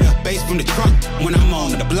 you hit a bass from the trunk when I'm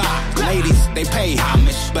on the block. Ladies, they pay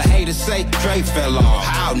homage, but haters say Dre fell off.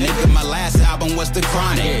 How, nigga? My last album was The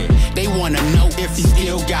Chronic. They wanna know if he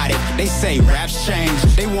still got it. They say raps change.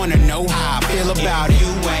 They wanna know how I feel about it.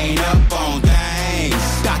 You ain't up on things.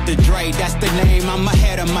 Dr. Dre, that's the name. I'm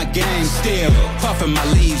ahead of my game. Still puffin' my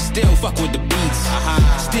leaves. Still fuck with the beats.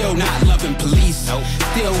 Still not loving police.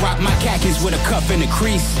 Still rock my khakis with a cuff and a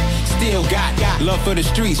crease. Still got love for the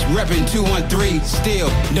streets. Reppin' 213. Still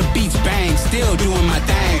the beats bang. Still doing my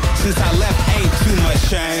thing. Since I left, ain't too much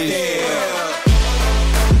change.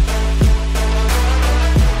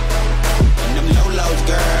 And them low-lows,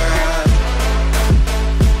 girl.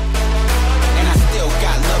 And I still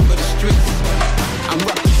got love for the streets. I'm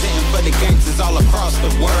representing for the gangsters all across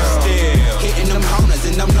the world. Still hitting them corners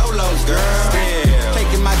and them low-lows, girl. Still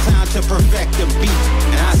taking my time to perfect the beat.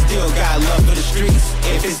 And I still got love for the streets.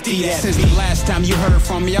 If it's D, that's since the last time you heard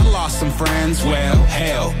from me, I lost some friends. Well,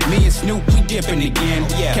 hell, me and Snoop, we dipping again.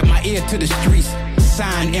 Kept my ear to the streets.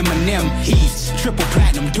 Signed Eminem, he's triple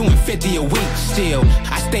platinum, doing 50 a week. Still,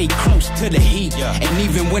 I stayed close to the heat. And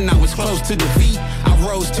even when I was close to defeat, I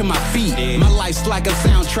rose to my feet. My life's like a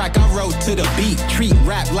soundtrack, I wrote to the beat. Treat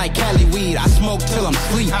rap like Cali weed, I smoke till I'm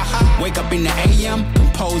sleep. Wake up in the AM,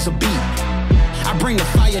 compose a beat. I bring the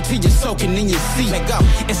fire till you're soaking in your seat. Let go.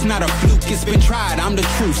 It's not a fluke, it's been tried, I'm the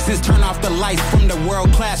truth. Since turn off the lights from the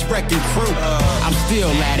world-class wrecking crew, I'm still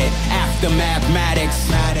at it, after mathematics.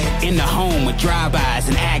 In the home with drive-bys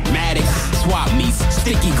and agmatics. Swap meets,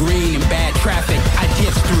 sticky green and bad traffic. I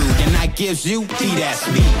get through, then I gives you, that's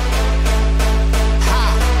me.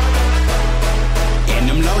 Ha! And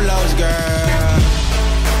them low-lows, girl.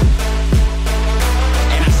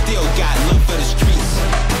 And I still got love for the streets.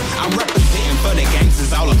 I'm representing for the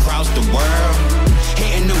gangsters all across the world.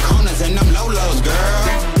 Hitting them corners and them low-lows, girl.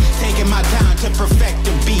 Taking my time to perfect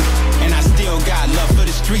the beat. And I still got love for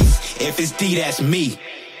the streets. If it's D, that's me.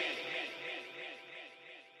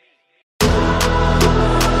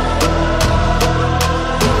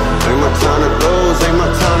 Ain't my time to lose, ain't my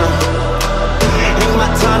time to. Ain't my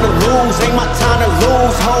time to lose, ain't my time to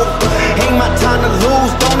lose, ho. Ain't my time to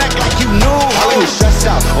lose, don't act like you knew, ho. You stressed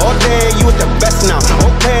out all day, you at the best now.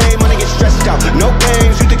 Okay, money get stressed out. No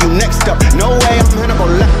games, you think you next up. No way, I'm Hannibal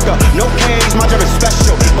Lecter. No cage, my job is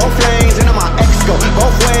special. Both lanes, and I'm my ex-go.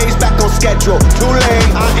 Both ways, back on schedule. Too late,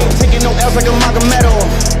 I ain't taking no L's like a Magomedo.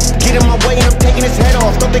 Get in my way and I'm taking his head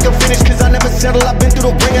off. Don't think I'm finished, cause I never settle. I've been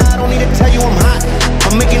through the ringer, I don't need to tell you I'm hot.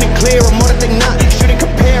 I'm making it clear, I'm more that they not. Shouldn't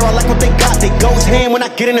compare, I like what they got. They goes hand when I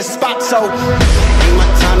get in the spot, so ain't my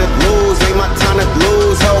time to lose, ain't my time to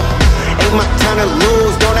lose, ho. Ain't my time to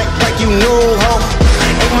lose, don't act like you knew, ho.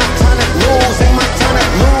 Ain't my time to lose, ain't my time to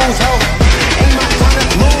lose, ho. Ain't my time to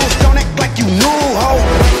lose, don't act like you knew, ho.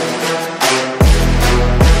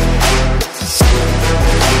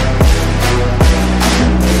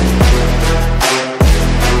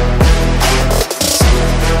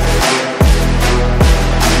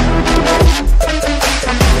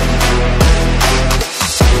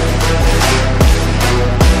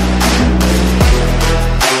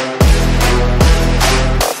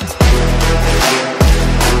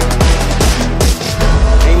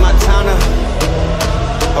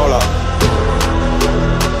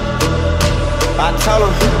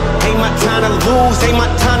 Ain't my time to lose, ain't my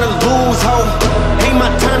time to lose, ho. Ain't my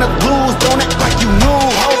time to lose, don't act like you knew,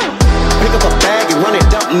 ho. Pick up a bag and run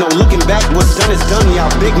it up, no looking back, what's done is done.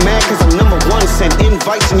 Y'all big mad cause I'm number one, send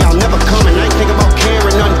invites and y'all never coming. I ain't think about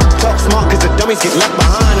caring none, talk smart cause the dummies get left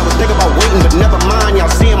behind. I was thinking about waiting but never mind,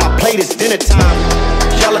 y'all seeing my plate, it's dinner time.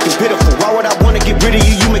 Y'all looking pitiful, why would I wanna get rid of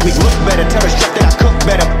you? You make me look better, tell the chef that I cook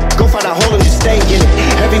better. Go find a hole and just stay in it.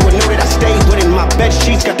 Everyone know that I stay winning, my bed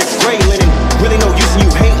sheets got the gray linen. Really no use in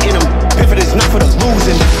you hating them. Piffen is not for the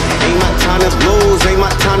losing. Ain't my time to lose, ain't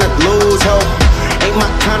my time to lose, ho. Ain't my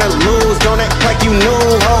time to lose, don't act like you knew,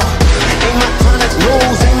 ho. Ain't my time to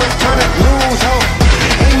lose, ain't my time to lose, ho.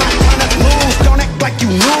 Ain't my time to lose, don't act like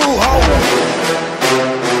you knew, ho.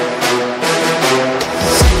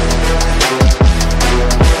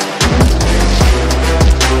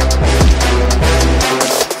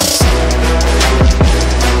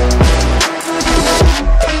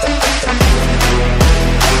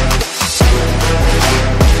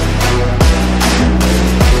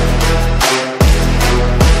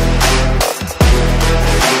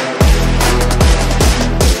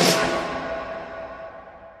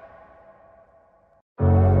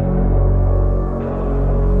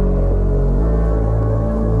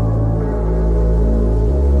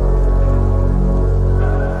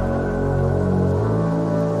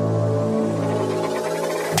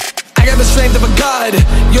 strength of a god.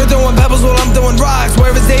 You're throwing pebbles while I'm throwing rocks. Where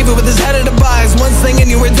is David with his head in the box? One sling and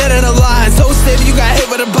you were dead in a lie. So steady you got hit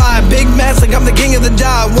with a vibe. Big mess like I'm the king of the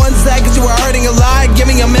job. 1 sec cause you were hurting a lot. Give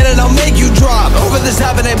me a minute, I'll make you drop. Over this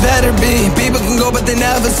top and it better be. People can go but they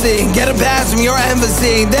never see. Get a pass from your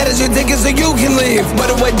embassy. That is your ticket so you can leave. What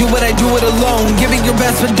do I do when I do it alone? Give it your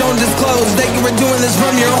best but don't disclose that you were doing this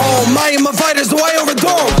from your home. I am a fighter so I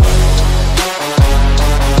overthrow.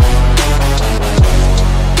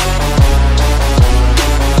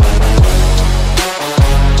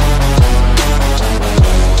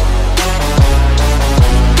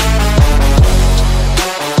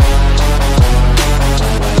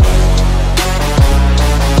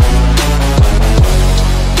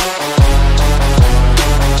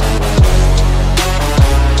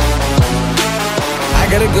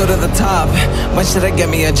 Gotta go to the top. When should I get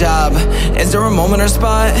me a job? Is there a moment or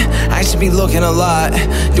spot? I should be looking a lot.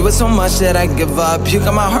 Do it so much that I give up. Puke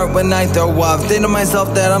on my heart when I throw up. Think to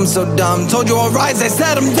myself that I'm so dumb. Told you I'll rise, I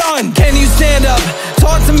said I'm done. Can you stand up?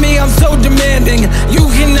 Talk to me, I'm so demanding. You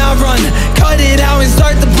cannot run. Cut it out and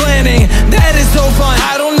start the planning. That is so fun.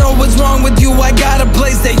 I don't know what's wrong with you. I got a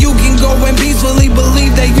place that you can go and peacefully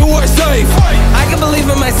believe that you are safe. I can believe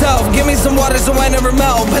in myself. Give me some water so I never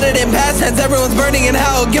melt. Put it in past tense, everyone's burning in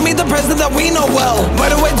hell. Give me the present that we know well. Why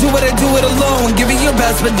do I do it? I do it alone. Give it your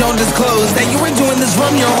best but don't disclose that you were doing this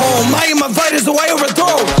from your home. I am a fighter so I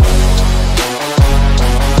overthrow.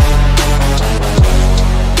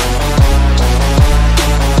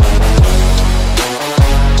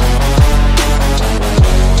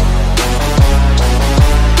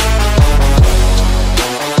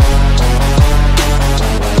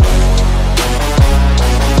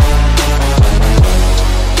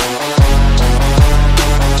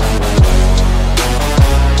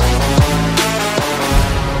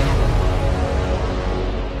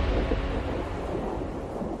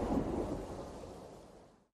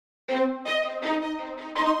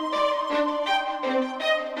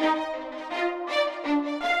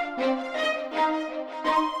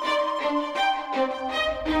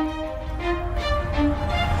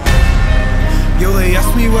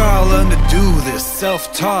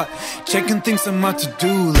 Self-taught, checking things on my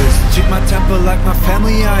to-do list. Treat my temper like my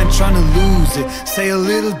family, I ain't trying to lose it. Say a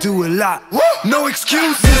little, do a lot. No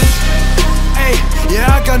excuses. Hey, yeah,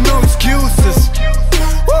 I got no excuses.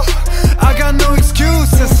 I got no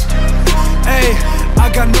excuses. Hey,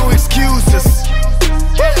 I got no excuses.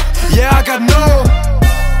 Yeah, I got no.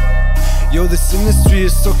 Yo, this industry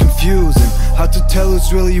is so confusing. Hard to tell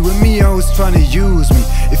who's really with me or who's trying to use me.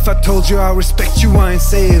 If I told you I respect you, I ain't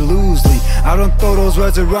say it loosely. I don't throw those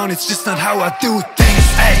words around, it's just not how I do things.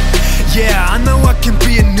 Hey, yeah, I know I can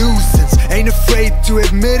be a nuisance. Ain't afraid to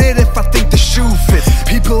admit it if I think the shoe fits.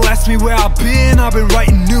 People ask me where I've been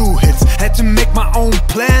writing new hits. Had to make my own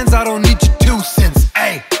plans, I don't need your 2 cents.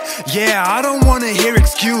 Hey, yeah, I don't wanna hear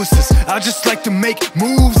excuses. I just like to make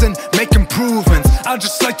moves and make improvements. I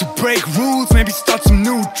just like to break rules, maybe start some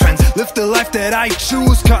new trends. Live the life that I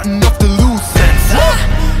choose, cutting off the loose ends.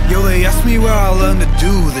 Yo, they ask me where I learned to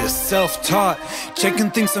do this. Self-taught,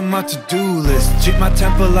 checking things on my to-do list. Treat my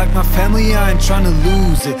temper like my family, I ain't trying to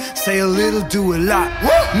lose it. Say a little, do a lot.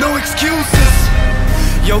 No excuses.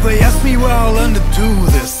 Yo, they ask me where I learned to do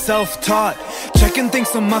this. Self-taught, checking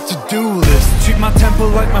things on my to-do list. Treat my temper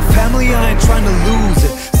like my family, I ain't trying to lose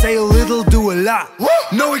it. Say a little, do a lot.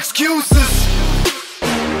 No excuses.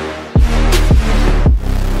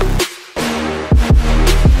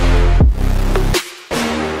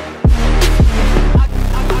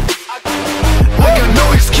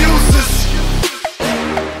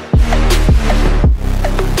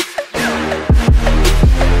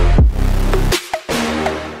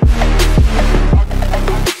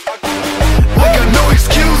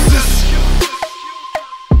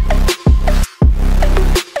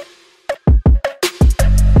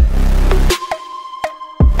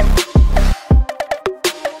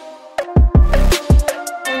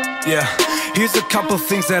 Yeah, here's a couple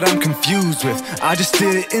things that I'm confused with. I just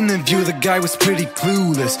did an interview, the guy was pretty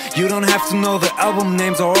clueless. You don't have to know the album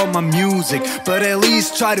names or all my music, but at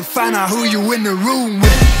least try to find out who you in the room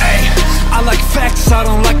with. Ay, I like facts, I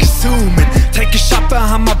don't like assuming. Take a shot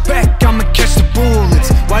behind my back, I'ma catch the bullets.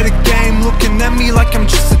 Why the game looking at me like I'm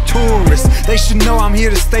just a tourist? They should know I'm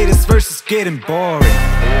here to stay, this verse is getting boring.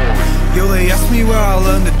 Yo, they ask me where I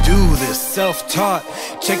learned to do this. Self-taught,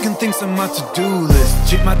 checking things on my to-do list.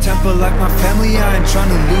 Treat my temper like my family, I ain't trying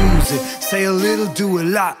to lose it. Say a little, do a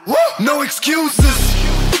lot. No excuses.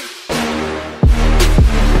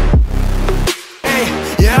 Hey,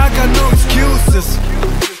 yeah, I got no excuses.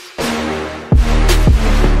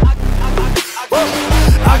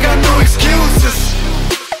 I got no excuses.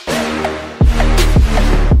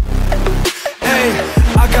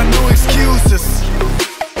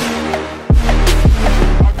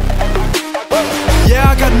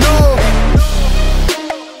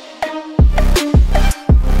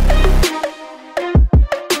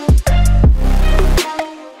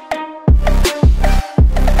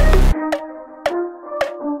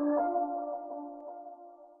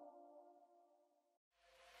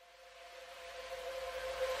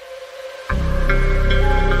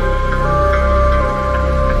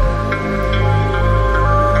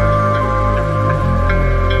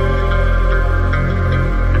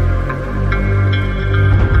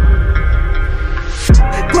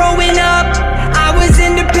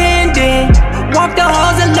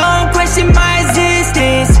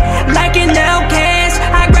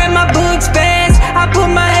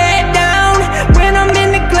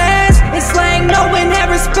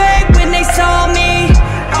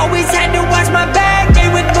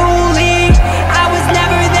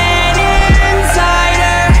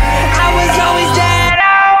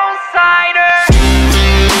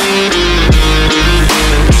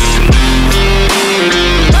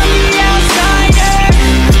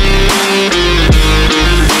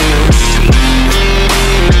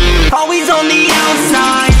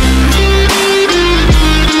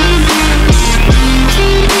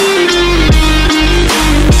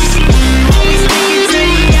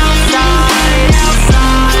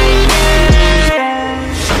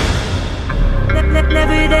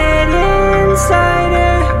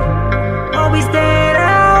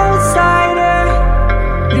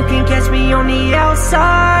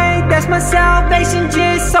 my salvation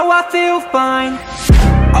just so I feel fine.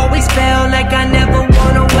 Always felt like I never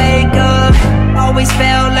wanna wake up. Always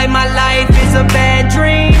felt like my life is a bad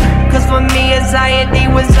dream. Cause for me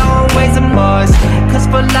anxiety was always a must. Cause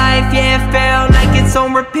for life, yeah, it felt like it's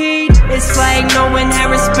on repeat. It's like no one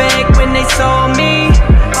had respect when they saw me.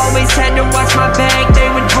 Always had to watch my back, they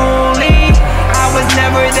would bully. I was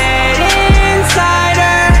never that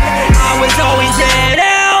insider, I was always that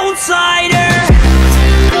outsider.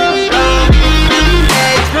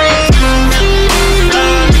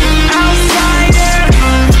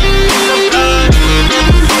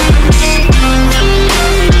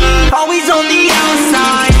 Always on the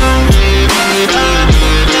outside.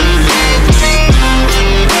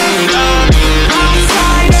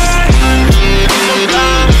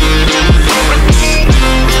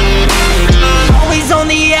 Always on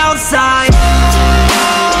the outside.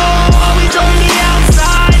 Always on the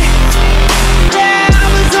outside. Yeah, I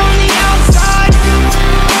was on the outside.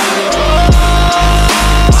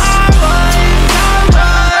 I was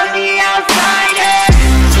the outsider.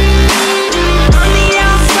 I'm the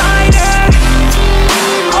outsider.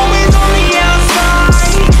 Always on the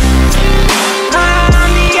outside.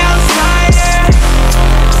 I'm the outsider.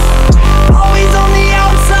 Always on the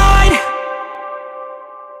outside.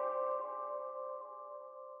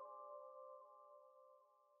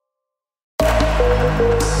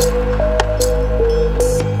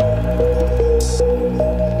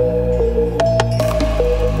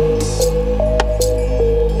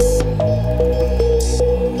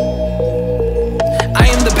 I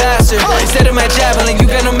am the bastard, instead of my javelin, you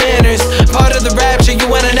got no manners. Part of the rapture, you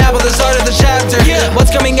want an apple, the start of the chapter.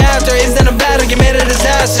 What's coming after isn't a battle, you made a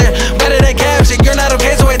disaster. What did I capture? You're not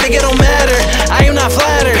okay, so I think it don't matter. I am not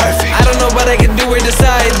flattered, I don't know what I can do or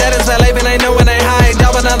decide. That is my life and I know when I hide.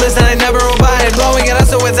 Doubt but not listen, I never abide. Blowing it up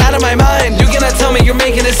so it's out of my mind. You cannot tell me you're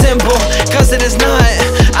making it simple, cause it is not.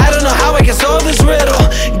 I don't know how I can solve this riddle,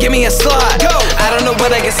 give me a slot. I don't know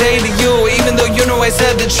what I can say to you, even though you know I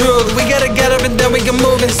said the truth. We gotta get up and then we can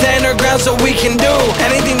move and stand our ground so we can do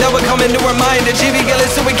anything that would come into our mind. Achieving it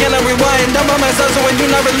so we cannot rewind. I'm by myself so I do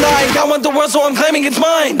not rely. I want the world so I'm claiming it's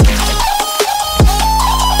mine.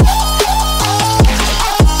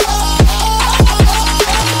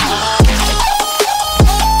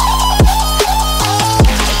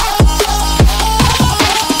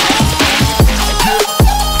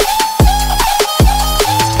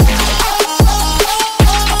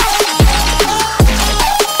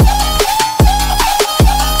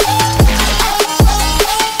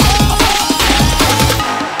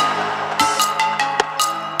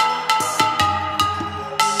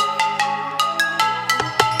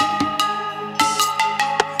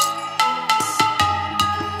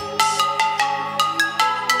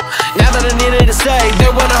 They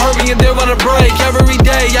wanna hurt me and they wanna break every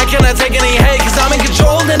day. I cannot take any hate cause I'm in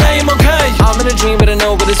control and I am okay. I'm in a dream but I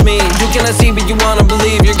know what it's mean. You cannot see but you wanna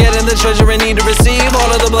believe. You're getting the treasure I need to receive. All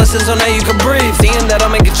of the blessings so now you can breathe. Seeing that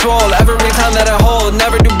I'm in control every time that I hold.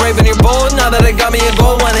 Never do brave and you're bold. Now that I got me a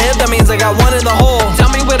goal, one hit, that means I got one in the hole. Tell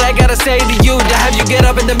me what I gotta say to you to have you get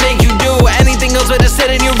up and to make you do anything else but to sit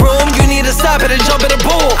in your room. You need to stop it and jump in the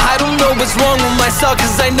pool. I don't know what's wrong with myself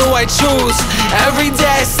cause I know I choose. Every day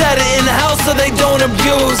I set it in the house so they don't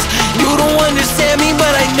abuse. You don't understand me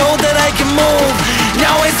but I know that I can move.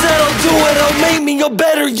 Now I said I'll do it, I'll make me a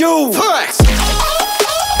better you. Flex.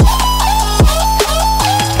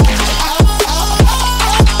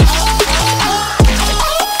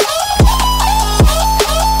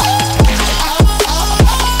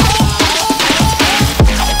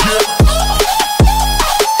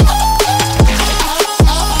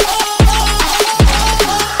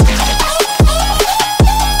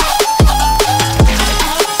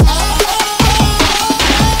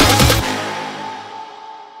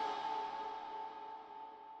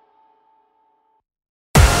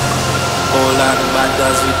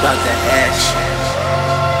 About that action.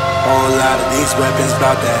 Whole lot of these weapons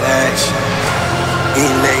about that action. He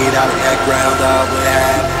laid out in that ground, all what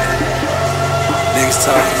happened. Niggas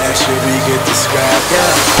talking that shit, we get to scrap, yeah.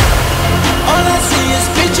 All I see is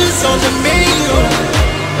pictures on the menu.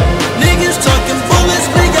 Niggas talking bullets,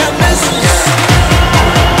 we got missiles.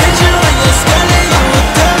 Picture on your skelly, you a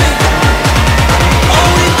dummy. All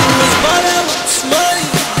we do is buy them money.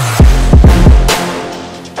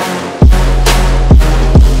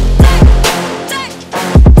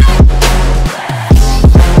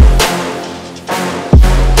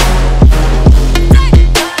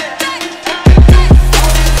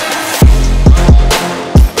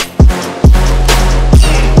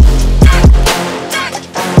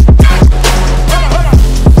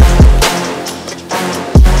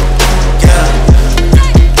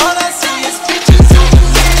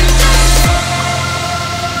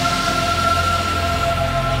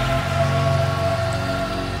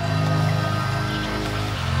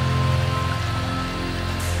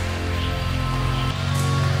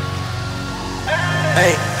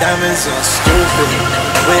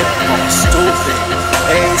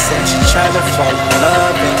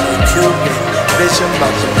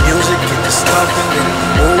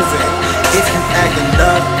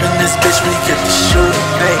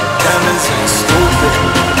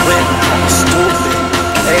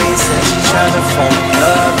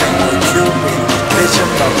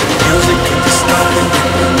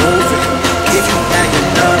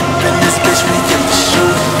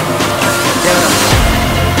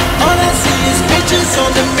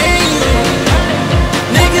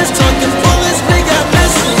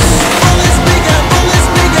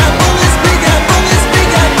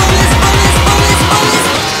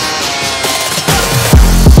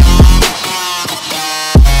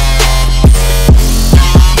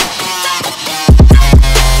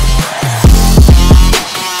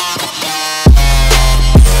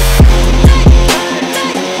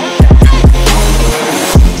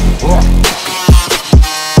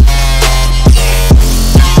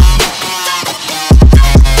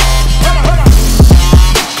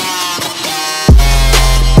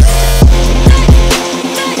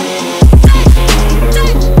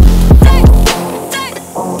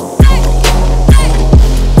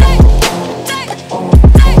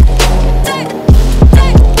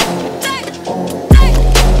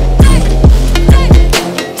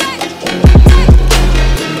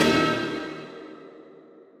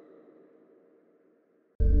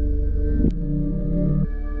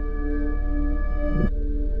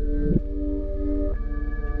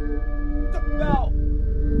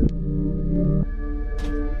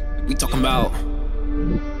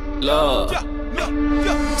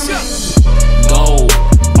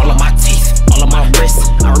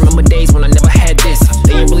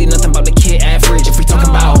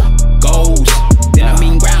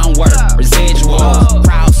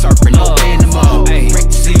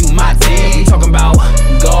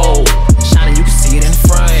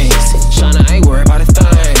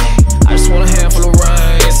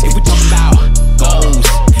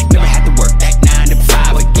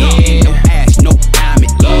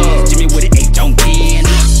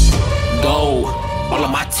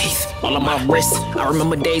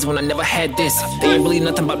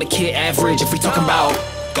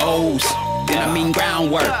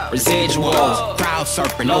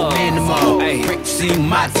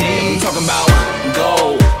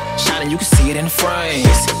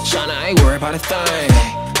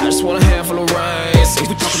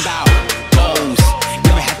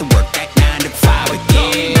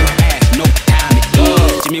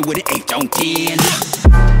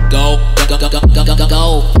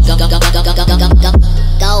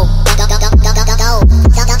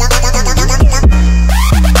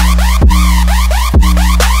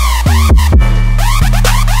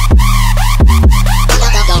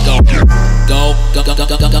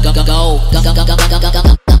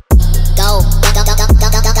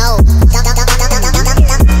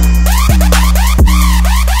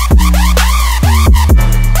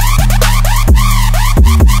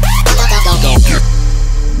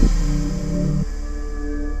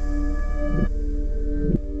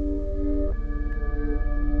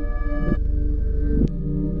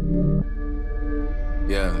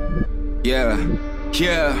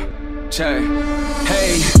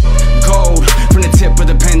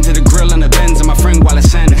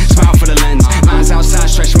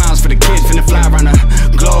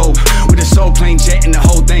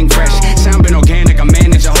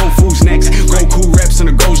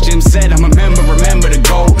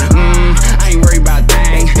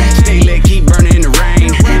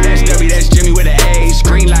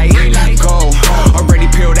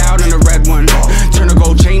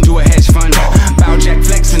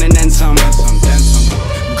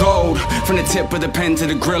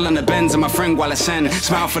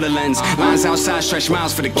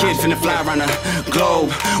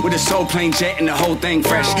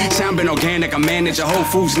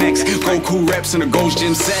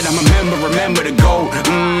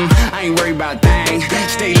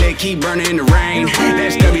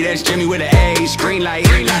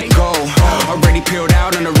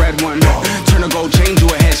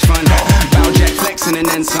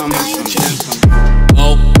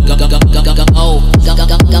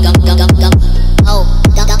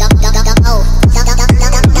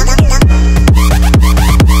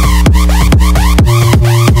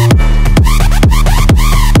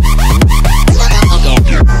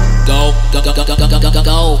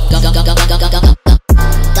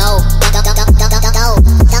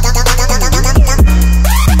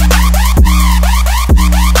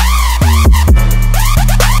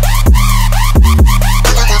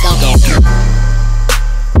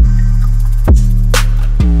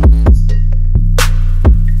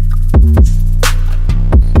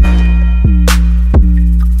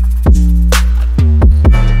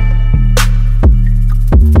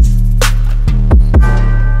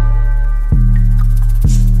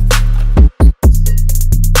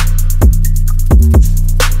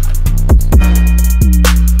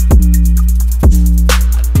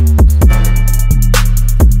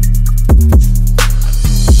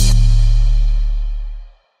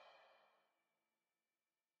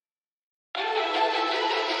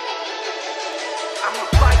 I'm a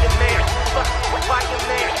fireman,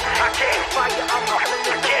 fireman. I can't fire, I'm a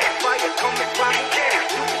fire. Come and try me,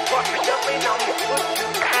 you can spark me up and I'ma put you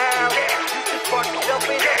out. You can spark me up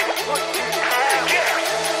and I'ma put you out.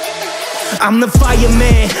 I'm the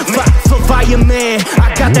fireman, fireman.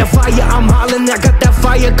 I got that fire, I'm hollering, I got that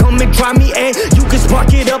fire. Come and try me, and you can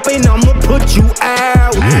spark it up and I'ma put you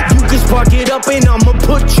out. You can spark it up and I'ma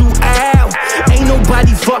put you out. Ain't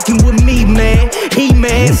nobody fucking with me, man. He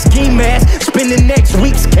man, ski mask, spending next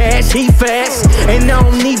week's cash, he fast. And I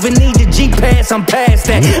don't even need the G-Pass, I'm past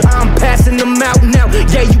that. I'm passing them out now,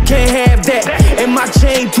 yeah, you can't have that. And my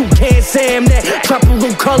chain too, can't say I'm that.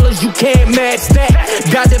 Tropical colors, you can't match that.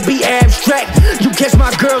 Gotta be abstract. You catch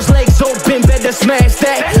my girl's legs open, better smash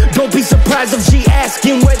that. Don't be surprised if she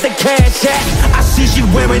asking where the cash at. I see she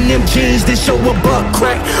wearing them jeans that show a butt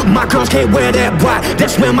crack. My girls can't wear that, why?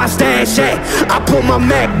 That's where my stash at. I put my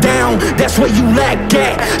Mac down, that's where you lack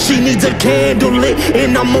at. She needs a candle lit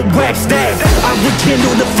and I'ma wax that. I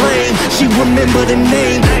rekindle the flame, she remember the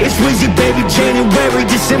name. It's Weezy, baby, January,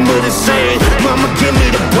 December the same. Mama give me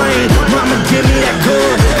the brain, mama give me that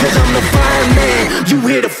gun, cause I'm the fireman, you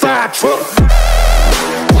hear the fire truck.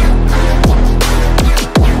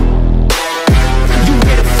 You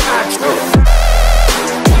hear the fire truck.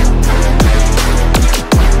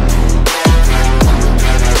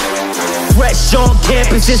 Fresh on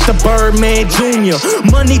campus, it's the Birdman Jr.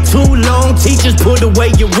 Money too long, teachers put away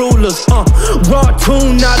your rulers. Raw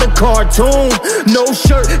tune, not a cartoon. No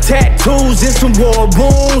shirt, tattoos, and some war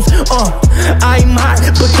wounds. I'm hot,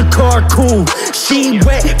 but the car cool. She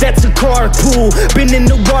wet, that's a carpool. Been in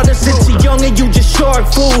the water since you're young and you just shark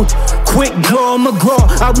food. Quick draw, McGraw,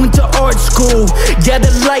 I went to art school. Yeah,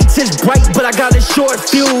 the lights is bright, but I got a short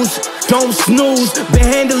fuse. Don't snooze, been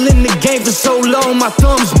handling the game for so long, my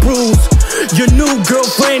thumb's bruised. Your new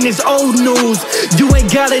girlfriend is old news. You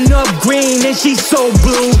ain't got enough green and she's so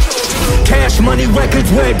blue. Cash Money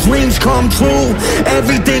Records where dreams come true.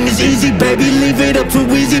 Everything is easy, baby, leave it up to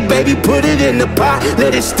Easy, baby. Put it in the pot,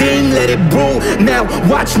 let it steam, let it brew. Now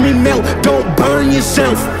watch me melt, don't burn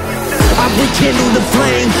yourself. I rekindle the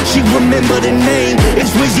flame, she remember the name.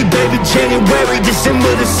 It's Weezy, baby, January,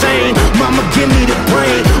 December the same. Mama give me the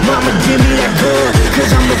brain, mama give me that gun,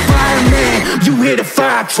 cause I'm the fireman, you hear the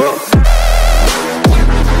fire truck.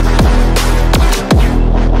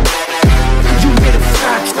 You hear the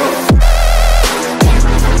fire truck.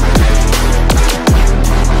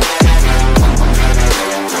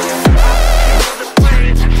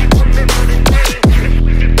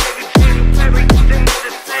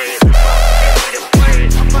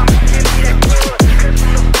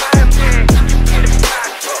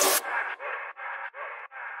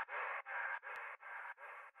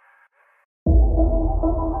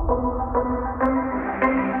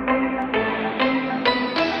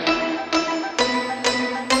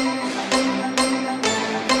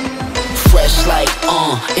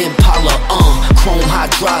 Impala, chrome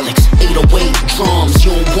hydraulics, 808 drums, you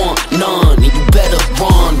don't want none, and you better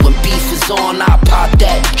run. When beef is on, I pop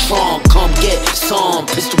that trunk, come get some,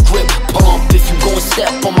 pistol grip pump, if you gon' step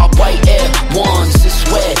on my white Air Ones, it's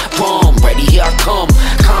wet rum, ready, here I come,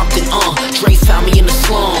 Compton, Dre found me in the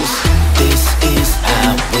slums. This is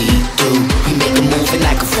how we do, we make a move and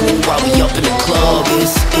act a fool while we up in the club.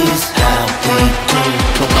 This is how we do,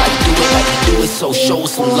 nobody do it like we do it, so show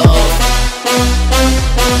us some love.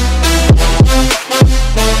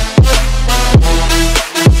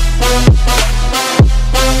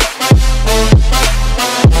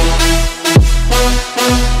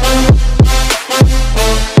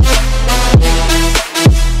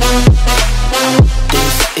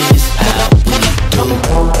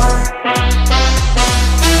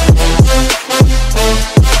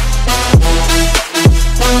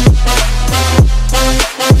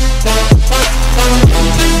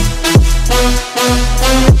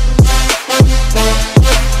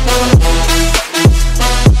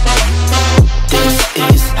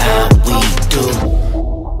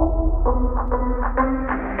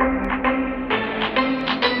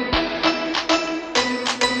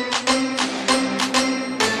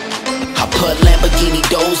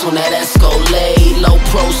 On that Escalade, low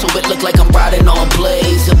pro, so it look like I'm riding on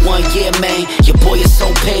blades. In 1 year, man, your boy is so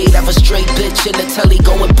paid. Have a straight bitch in the telly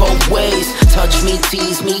going both ways. Touch me,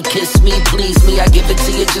 tease me, kiss me, please me. I give it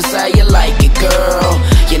to you just how you like it, girl.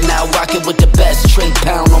 You're now rocking with the best. Straight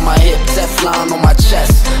pound on my hip, Teflon on my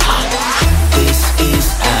chest. This is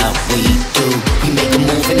how we do. We make a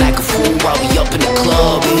move and act a fool while we up in the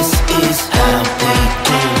club. This is how we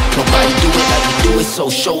do. Nobody do it like we do it, so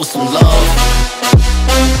show us some love.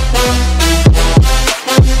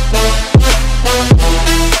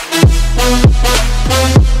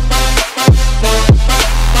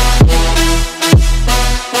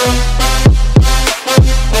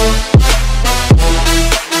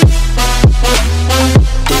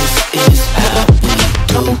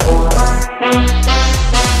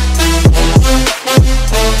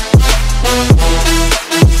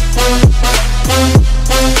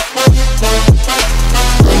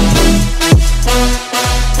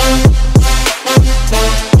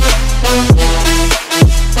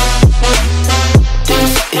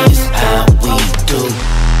 do.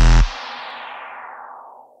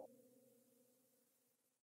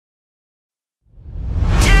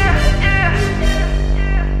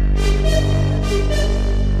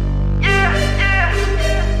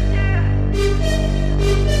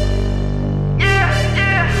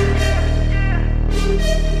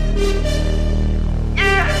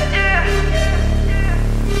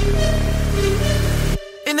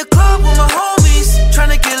 In the club with my homies,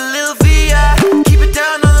 tryna get a little VI. Keep it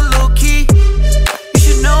down on the low key. You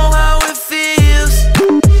should know how it feels.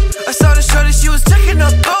 I saw the shorty, she was checking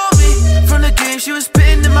up on me. From the game, she was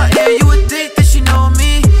spitting in my ear. You would think that she know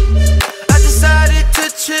me. I decided to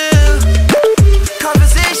chill.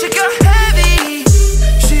 Conversation got heavy.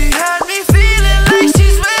 She had me feeling like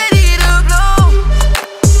she's ready to blow.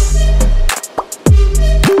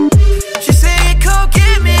 She saying, come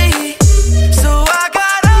get me. So I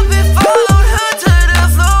got up and followed her to the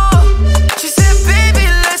floor. She said, baby,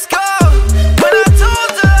 let's go. When I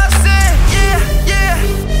told her, I said, yeah, yeah.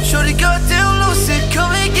 Shorty got down low, said,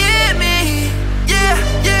 come and get me. Yeah,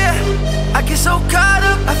 yeah. I get so caught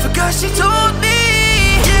up, I forgot she told me.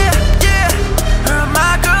 Yeah, yeah. Her and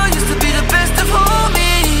my girl used to be the best of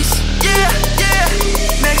homies. Yeah, yeah.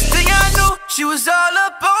 Next thing I knew, she was all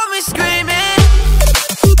up on me screaming.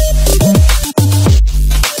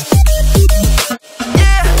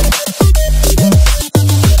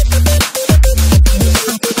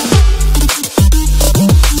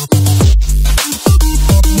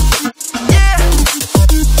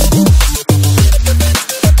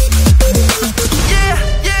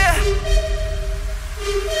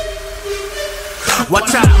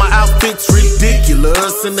 Watch out, my outfit's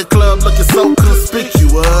ridiculous. In the club looking so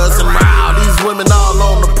conspicuous. And wow, these women all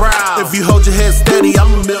on the prowl. If you hold your head steady,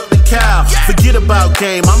 I'ma milk the cow. Forget about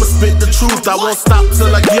game, I'ma spit the truth. I won't stop till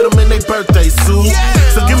I get them in their birthday suit.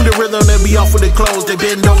 So give me the rhythm, they be off with their clothes. They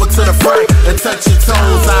bend over to the front and touch your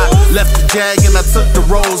toes. I left the jag and I took the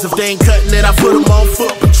rolls. If they ain't cutting it, I put them on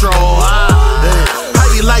foot patrol. How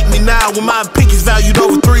you like me now when my pinky's valued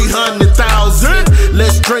over 300,000?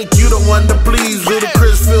 Let's drink, you the one to please.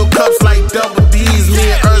 Ludacris fill cups like double D's.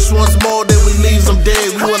 Me and Hertz once more, then we leave them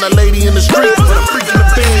dead. We want a lady in the street, but a freak in the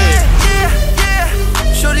bed. Yeah, yeah.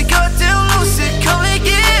 Shorty got down low, said, come and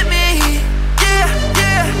get me. Yeah,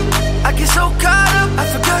 yeah. I get so caught up, I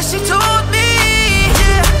forgot she told me.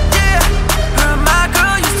 Yeah, yeah. Her and my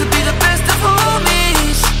girl used to be the best of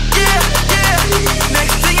homies. Yeah, yeah.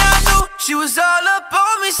 Next thing I knew, she was all up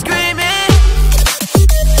on me screaming.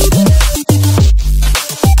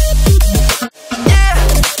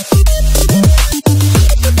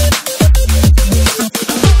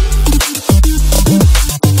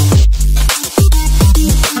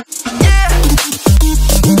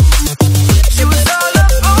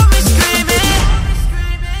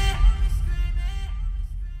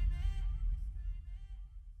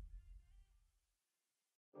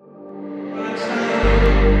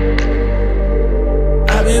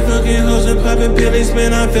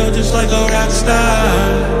 Man, I feel just like a rock star.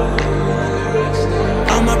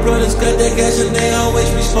 All my brothers got that gas and they always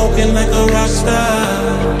be smoking like a rock star.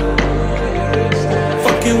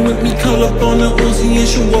 Fucking with me, call up on the Uzi and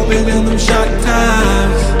shoot open in them shot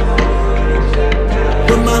ties.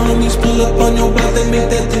 When my homies pull up on your block, they make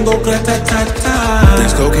that thing go grata-ta-ta.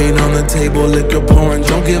 There's cocaine on the table, liquor pouring,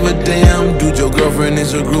 don't give a damn. Dude, your girlfriend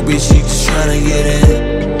is a groupie, she just tryna get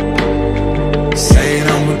in. Saying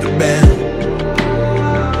I'm with the band.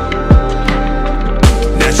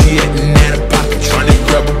 She hitting at a pocket, tryna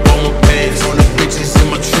grab up on my pants. On the bitches in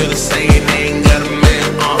my trailer saying they ain't got a man,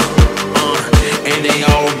 and they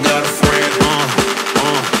all got a friend,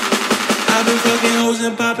 I've been fucking hoes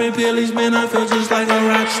and popping pillies, man, I feel just like a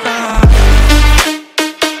rock star.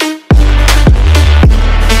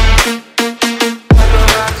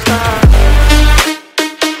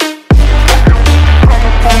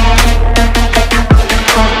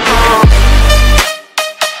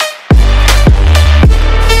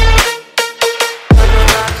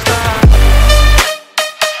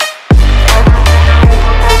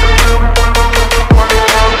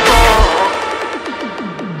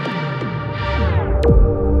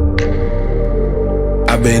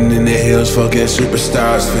 Been in the hills, fucking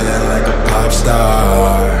superstars, feeling like a pop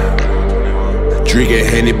star. Drinking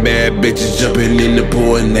Henny, bad bitches jumping in the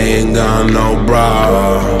pool and they ain't got no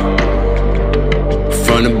bra.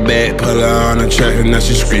 From the back, put her on the track and now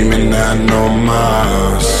she screaming, not no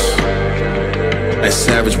mas. That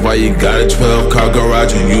savage, why you got a 12-car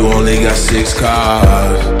garage and you only got 6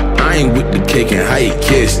 cars? I ain't with the cake and how you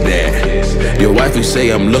kiss that. Your wife you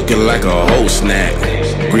say I'm looking like a whole snack.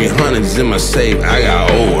 Green hundreds in my safe, I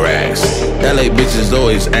got old racks. LA bitches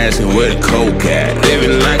always asking where the coke at.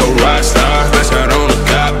 Living like a rock star, I got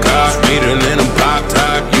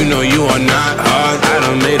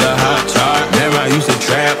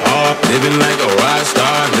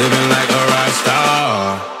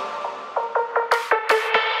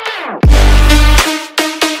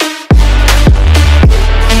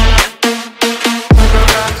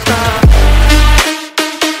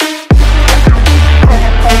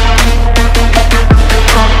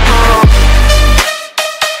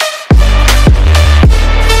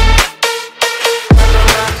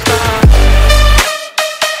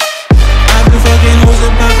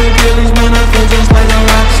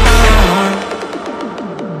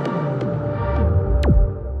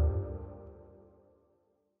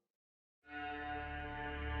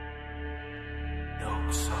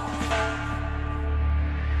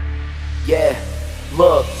Yeah,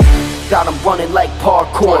 look, got them running like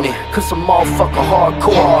parkour, cause I'm motherfucker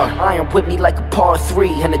hardcore. Iron with me like a par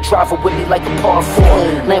 3, and the driver with me like a par 4.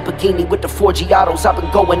 Lamborghini with the 4 Giottos, I've been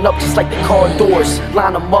going up just like the car doors.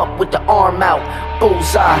 Line them up with the arm out,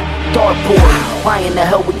 bullseye, dartboard. Why in the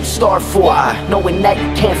hell would you start for? Knowing that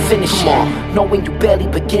you can't finish it, knowing you barely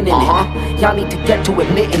beginning it. Y'all need to get to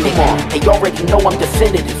admitting it. They already know I'm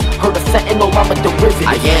definitive. Heard of fentanyl, I'm a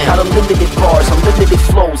derivative. Got unlimited bars, unlimited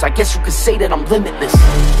flows. I guess you could say that I'm limitless.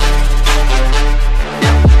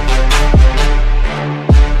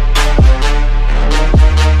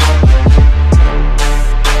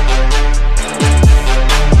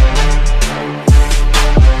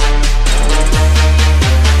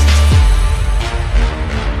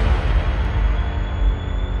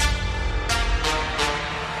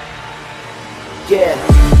 Yeah,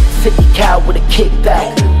 50 cal with a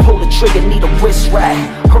kickback. Pull the trigger, need a wrist rack.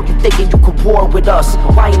 Heard you thinking you could war with us.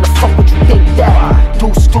 Why in the fuck would you think that?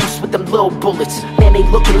 Deuce with them little bullets. Man, they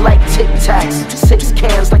looking like Tic Tacs. 6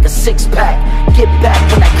 cans like a 6-pack. Get back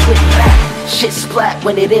when I click back. Shit splat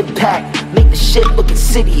when it impact. Make the shit look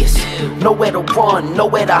insidious. Nowhere to run,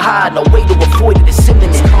 nowhere to hide, no way to avoid it, it's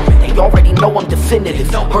imminent. They already know I'm definitive.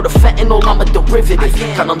 Heard of fentanyl, I'm a derivative.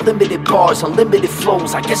 Got unlimited bars, unlimited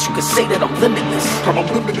flows. I guess you could say that I'm limitless. Got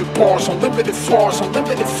unlimited bars, unlimited floors,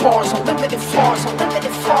 unlimited floors, unlimited floors,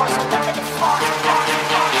 unlimited floors, unlimited floors.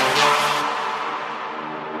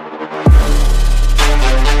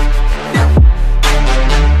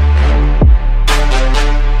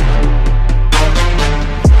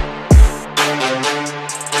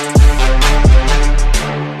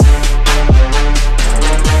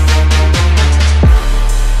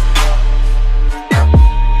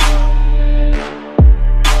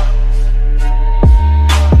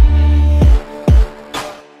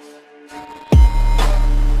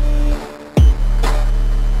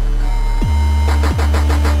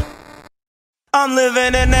 I'm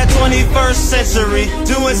living in that 21st century,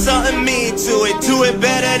 doing something mean to it. Do it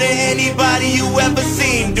better than anybody you ever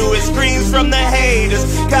seen. Do it, screams from the haters,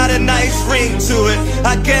 got a nice ring to it.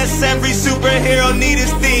 I guess every superhero need his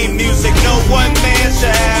theme music. No one man should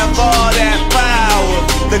have all that power.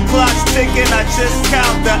 The clock's ticking, I just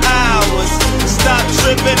count the hours. Stop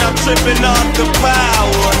tripping, I'm tripping off the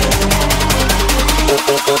power.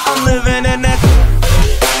 I'm living in that.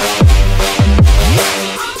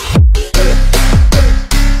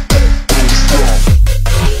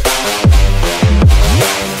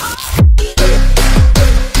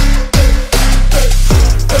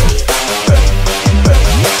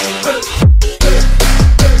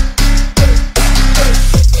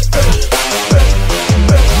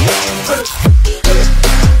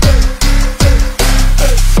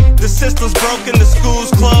 Broken, the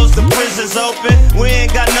school's closed, the prison's open. We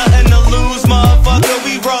ain't got nothing to lose, motherfucker,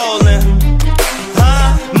 we rollin'.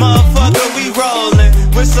 Huh? Motherfucker, we rollin'.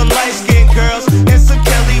 With some light-skinned girls and some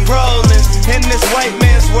Kelly rollin'. In this white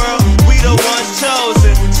man's world, we the ones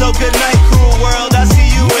chosen. So good night, cruel world, I see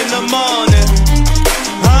you in the morning.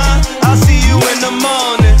 Huh? I'll see you in the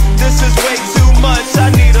morning. This is way too much, I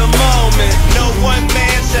need a moment. No one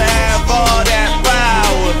man should have all that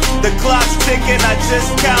power. The clock's ticking, I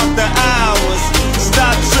just count the hours.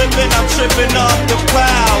 Stop tripping, I'm tripping off the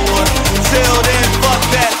power. Till then, fuck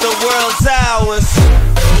that, the world's ours.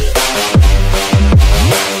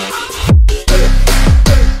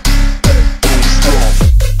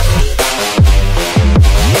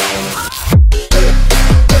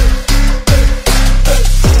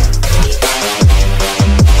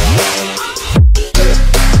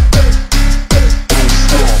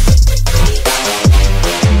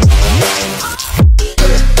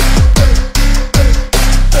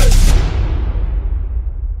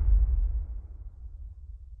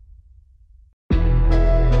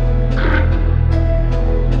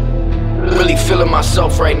 Feeling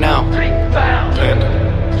myself right now. Panda.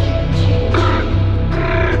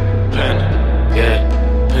 Panda. Yeah.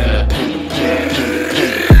 Panda.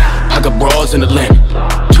 Panda. I got bras in the land,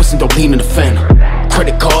 twisting dope lean in the phantom.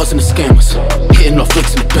 Credit cards and the scammers, hitting off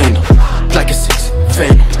flicks in the bando. Black as 6,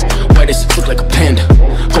 phantom. White as 6, look like a panda.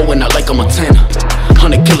 Going out like a Montana.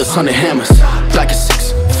 100 killers, 100 hammers. Black as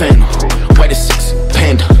 6, phantom. White as 6,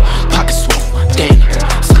 panda. Pocket swole, Danny.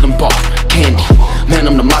 Selling bar, candy. Man,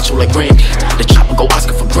 I'm the macho like Randy. The chopper go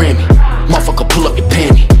Oscar for Grammy. Motherfucker, pull up your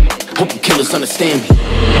panty. Hope you killers understand me.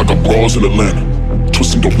 I got bras in Atlanta,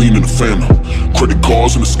 twisting dope lean in the phantom. Credit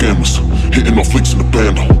cards and the scammers, hitting off flicks in the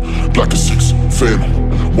bando. Black as 6, phantom.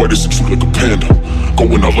 White as 6, look like a panda.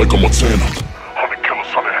 Going out like a Montana. 100 killers,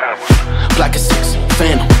 100 hammers. Black as 6,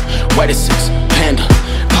 phantom. White as 6, panda.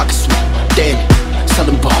 Pocket swoop, Danny.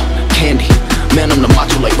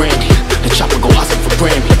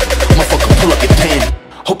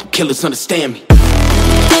 killers understand me.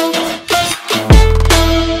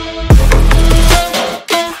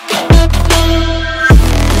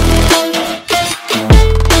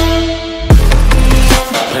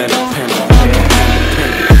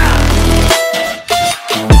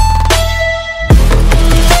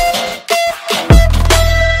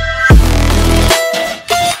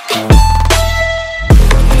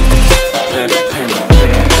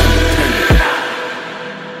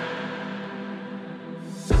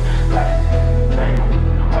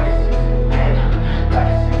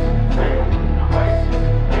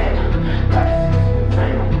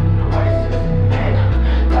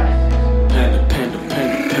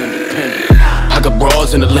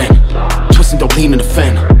 In the land, twisting the lean in the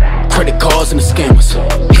fan, credit cards and the scammers,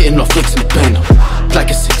 hitting off flicks in the band, black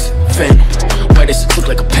as 6, phantom, white as 6 look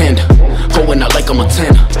like a panda, going out like a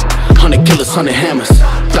Montana, 100 killers, 100 hammers,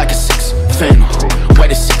 black as 6, phantom,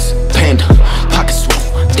 white as 6, panda, pocket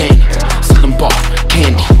swole, Danny, selling bar,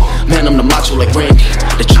 candy, man I'm the macho like Randy,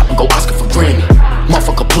 the chopper go Oscar for Grammy,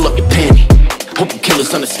 motherfucker pull up your panty, hope you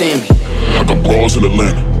killers understand me. I got bras in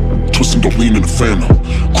Atlanta, twisting the lean in the phantom,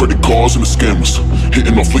 credit cards and the scammers,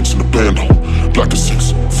 hitting off flicks in the bando, black as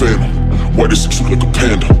 6, phantom, white as 6 look like a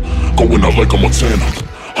panda, going out like a Montana,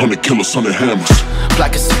 100 killers, 100 hammers,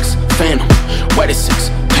 black as 6, phantom, white as 6,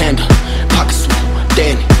 panda, pocket swole,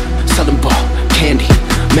 Danny, selling bar, candy,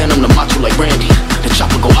 man I'm the macho like Randy, the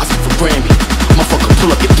chopper go Oscar for Grammy, motherfucker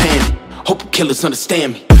pull up your panty, hope you killers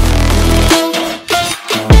understand me.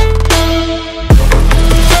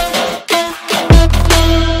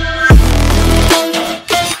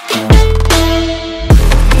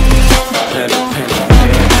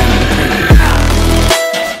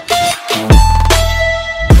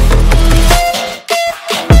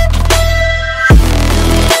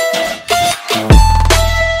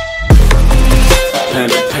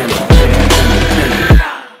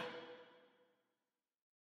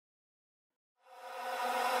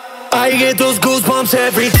 I get those goosebumps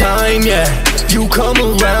every time, yeah. You come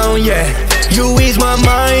around, yeah. You ease my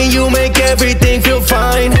mind, you make everything feel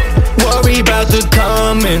fine. Worry about the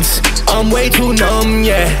comments, I'm way too numb,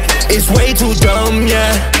 yeah. It's way too dumb,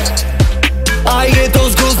 yeah. I get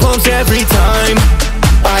those goosebumps every time.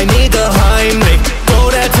 I need the Heimlich, throw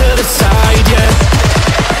that to the side,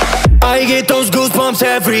 yeah. I get those goosebumps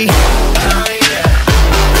every time, yeah.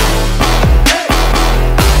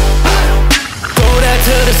 Throw that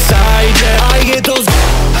to the side, yeah. I get those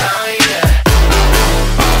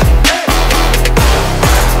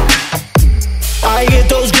I get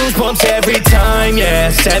those goosebumps every time, yeah.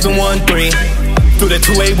 713 through the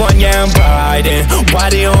 281, yeah, I'm riding. Why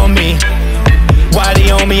they on me? Why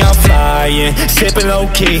they on me? I'm flying, sipping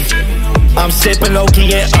low-key. I'm sipping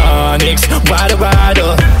low-key in Onyx. Rider,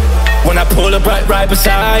 rider. When I pull up right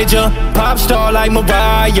beside ya, pop star like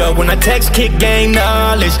Mariah. When I text, kick game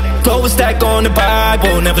knowledge, throw a stack on the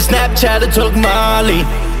Bible. Never Snapchat or took Molly.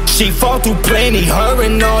 She fought through plenty, her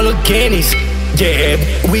and all her guineas. Yeah,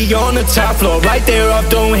 we on the top floor, right there off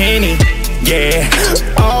the Henny. Yeah,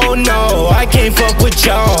 oh no, I can't fuck with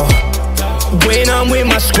y'all. When I'm with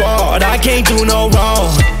my squad, I can't do no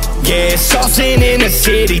wrong. Yeah, saucing in the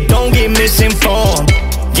city, don't get misinformed.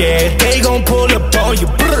 Yeah, they gon' pull up on you.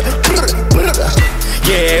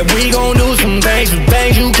 Yeah, we gon' do some things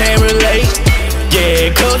you can't relate.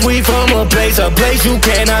 Yeah, cause we from a place you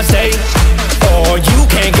cannot stay. Or you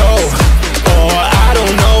can't go, or I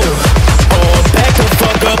don't know. Or back the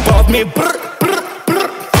fuck up off me.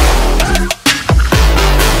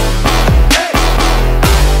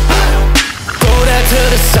 Throw that to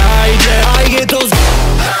the side, yeah. I get those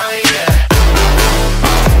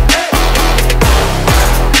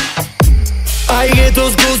I get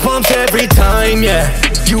those goosebumps every time, yeah.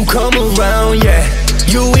 You come around, yeah.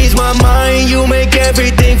 You ease my mind, you make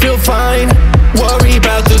everything feel fine. Worry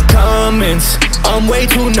about the comments, I'm way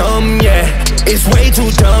too numb, yeah. It's way too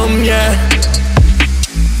dumb, yeah.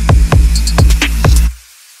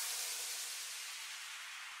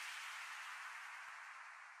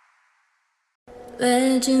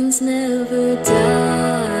 Legends never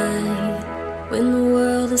die when the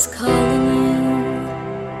world is calling you.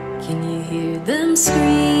 Can you hear them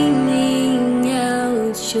screaming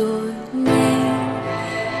out your name?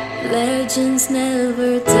 Legends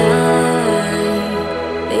never die,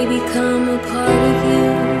 they become a part of you.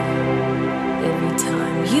 Every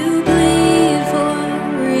time you bleed for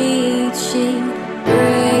reaching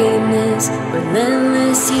greatness,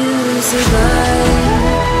 relentless you survive.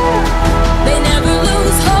 They never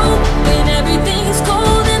lose hope when everything's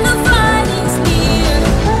cold and the fighting's near.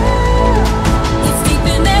 It's deep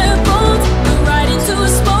in their bones, but right into a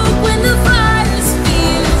smoke when the fire's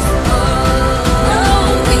fierce. Oh,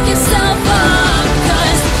 we can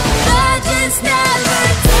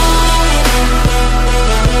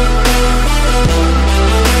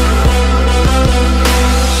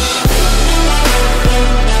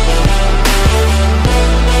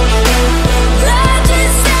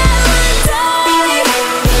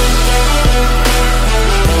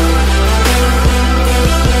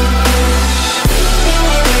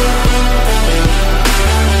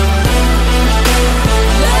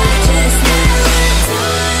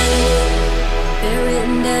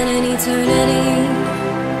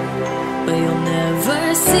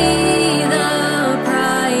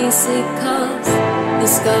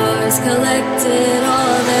scars collected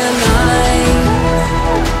all their life.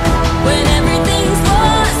 When everything's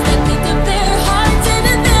lost, they pick up their hearts and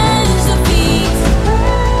avenge defeat.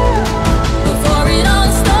 Before it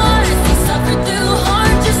all starts, they suffer through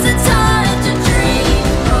harm just to touch a dream.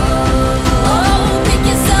 Oh, pick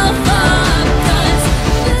yourself up, 'cause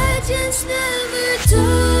legends never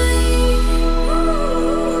die.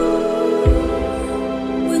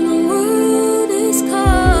 When the world is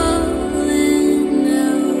calling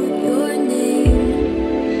out your name,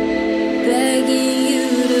 begging you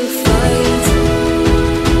to fight.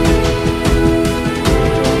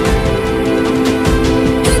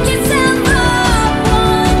 Pick yourself up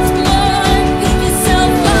once more, pick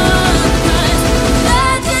yourself up, 'cause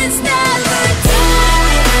legends never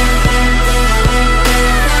die.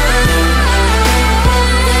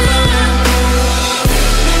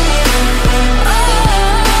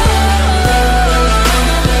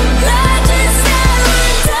 Legends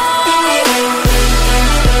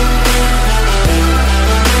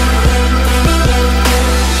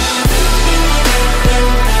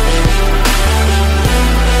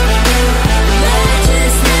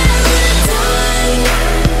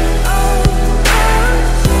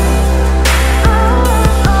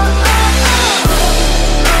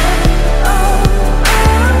never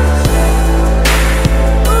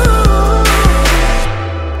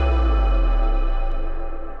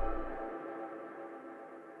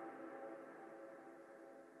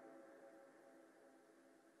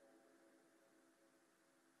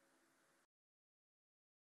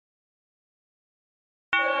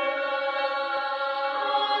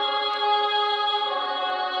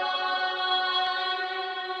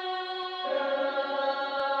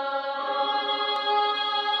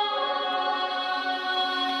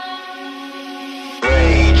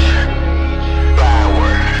Rage,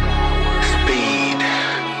 power, speed,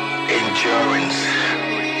 endurance,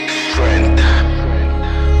 strength,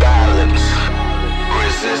 balance,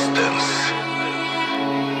 resistance.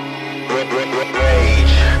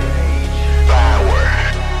 Rage, power,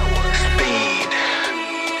 speed,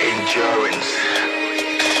 endurance,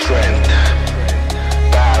 strength,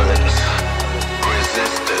 balance,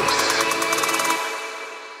 resistance.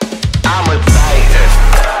 I'm a titan.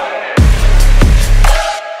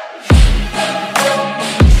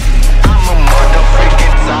 I'm a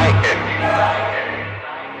motherfucking titan.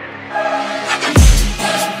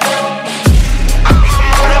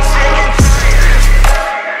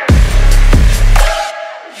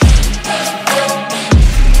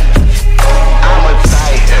 I'm a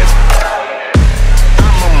titan.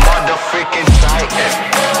 I'm a motherfucking titan.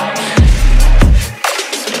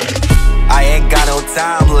 I ain't got no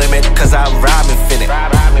time limit, cause I rhyme infinite.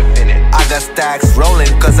 I got stacks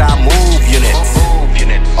rolling, cause I move units.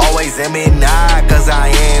 Always M.E., cause I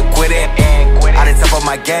ain't quitting. I done top of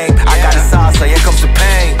my game, I got the sauce, so here comes the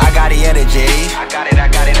pain. I got the energy, I got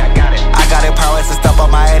the power to stop all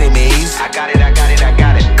my enemies.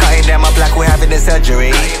 Cutting them up like we're having the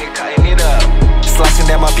surgery. Slicing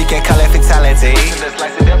them up, you can't call it fatality.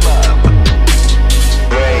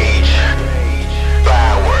 Rage,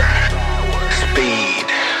 power, speed,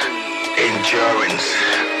 endurance,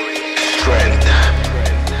 strength,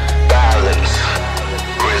 balance,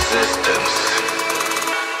 resistance.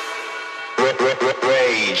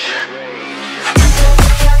 Rage. I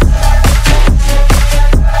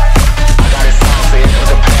got it song, so here comes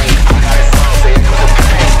the pain. I got it song, so here comes the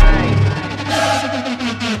pain.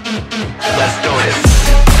 Let's do this.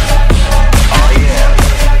 Oh yeah.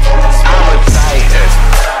 I'm a titan.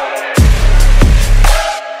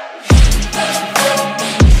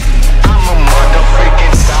 I'm a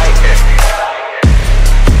motherfucking titan.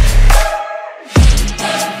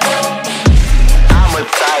 I'm a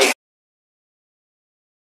titan.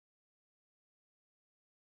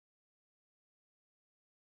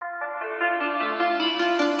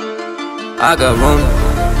 I got room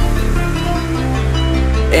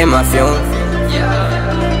in my fume.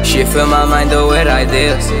 She fill my mind with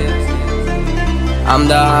ideas. I'm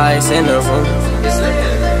the highest in the room.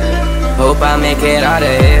 Hope I make it out of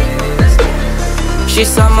here. She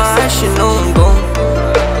saw my eyes, she knew I'm gone.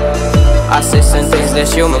 I said some things that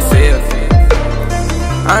she might feel.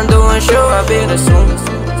 I'm doing sure I'll be the soon.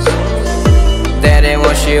 That ain't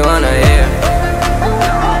what she wanna hear.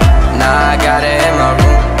 Now I got it in my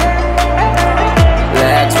room.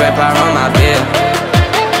 Legs wrap around my beard.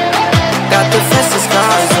 Got the fastest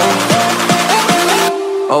cars on.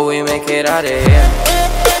 Oh, we make it out of here.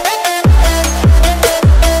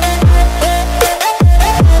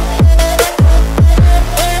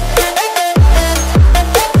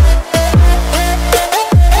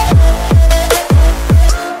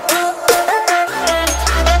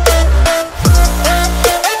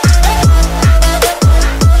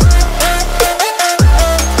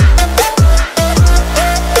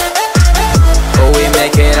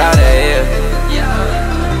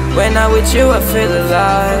 When I'm with you, I feel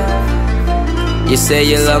alive. You say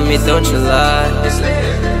you love me, don't you lie?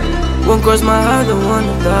 Won't cross my heart, don't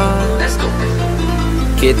wanna die.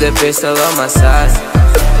 Keep the pistol on my side.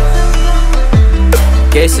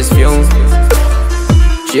 Cases fume.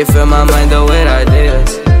 She fill my mind up with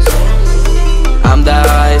ideas. I'm the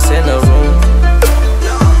highest in the room.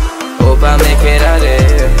 Hope I make it out of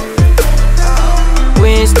here. We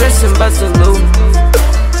ain't stressing about the loot.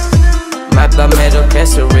 My blood metal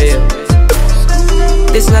cancer real.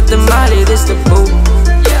 This not the molly, this the boo.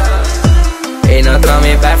 Ain't no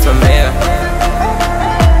coming back from here.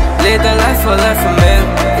 Live the life for life from here.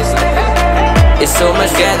 It's so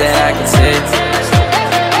much gas that I can see.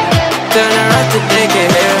 Turn around to take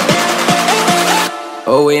it here.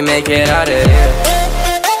 Oh, we make it out of here.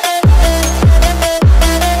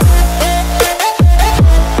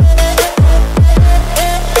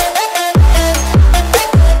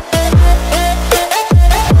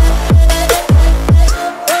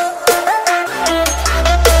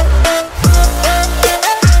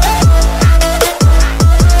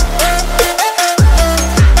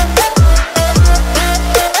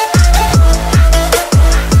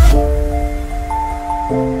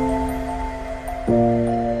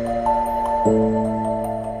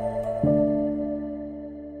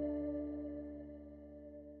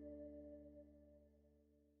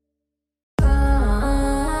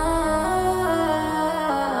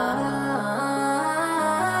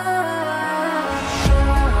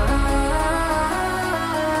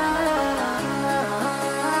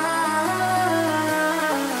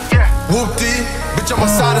 Whoopty, bitch on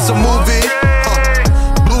my side, it's a movie.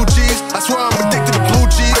 Blue cheese, I swear I'm addicted to blue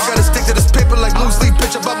cheese. I gotta stick to this paper like loose leaf.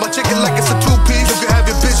 Bitch about my chicken like it's a two-piece. You can have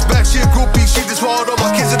your bitch back, she a groupie. She just swallowed all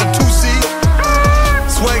my kids in a two-seat.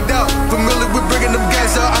 Swagged out, familiar with bringing them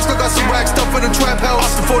gas out. I still got some rag stuff in the trap house.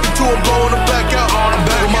 Off the 42, I'm blowing them back out. I'm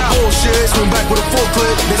back on my bullshit, swing back with a full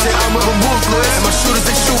clip. They say I'm moving ruthless, and my shooters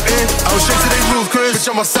they shooting. I was straight to they roof, Chris.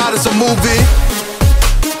 Bitch on my side, it's a movie.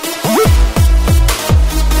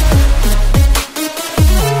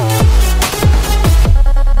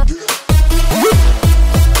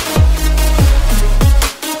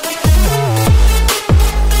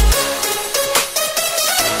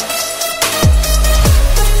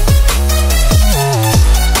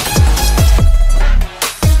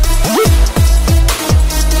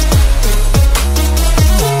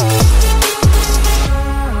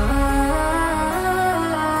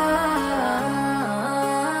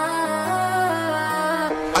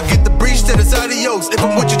 If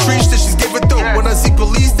I'm with your trees, then she's giving through. When I see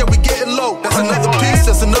police, then we getting low. That's another piece,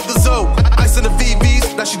 that's another zone. Ice in the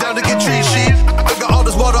VVs, now she down to get tree sheet. I got all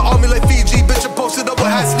this water on me like Fiji. Bitch, I posted up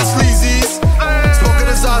with hats and the sleazies. Smoking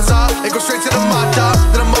a Zaza, it goes straight to the mata.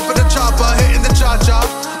 Then I'm up in the chopper, hitting the cha-cha.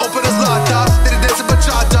 Open as lata, then it dancing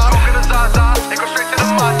bachata. Smoking a Zaza, it goes straight to the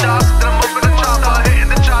mata. Then I'm up in the chopper,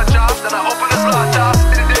 hitting the cha-cha. Then I open as lata,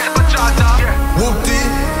 then it dancing bachata. Whoopty,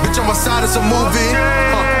 bitch on my side, it's a movie.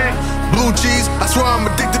 Blue cheese, I swear I'm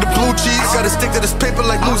addicted to blue cheese. I gotta stick to this paper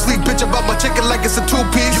like loose leaf. Bitch about my chicken like it's a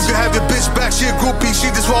two-piece. You can have your bitch back, she a groupie.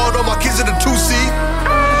 She just swallowed all my kids in a two-seat.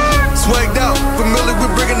 Swagged out, familiar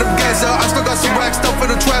with bringing them gas out. I still got some rag stuff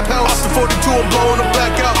in the trap house. Off the 42, I'm blowing them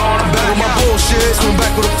back out. I'm back on my bullshit, swing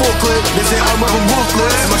back with a full clip. They say I'm moving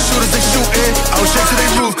ruthless, and my shooters they shooting. I was straight to they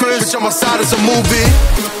roof, Chris. Bitch on my side, it's a movie.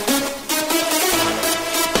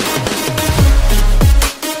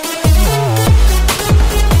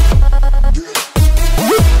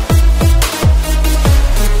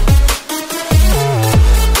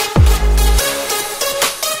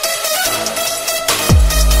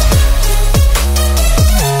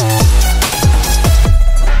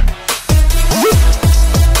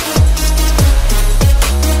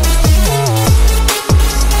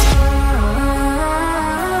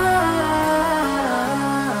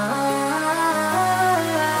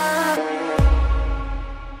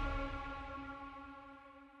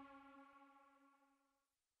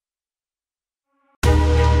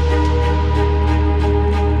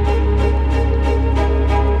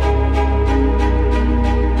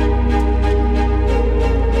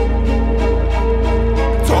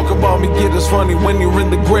 funny when you're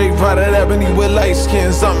in the grave, right at ebony with light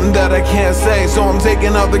skin, something that I can't say. So I'm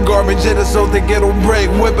taking out the garbage in it so they get a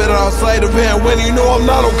break. Whip it out, sleight of hand when you know I'm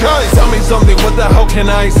not okay. Tell me something, what the hell can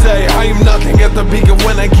I say? I am nothing at the peak of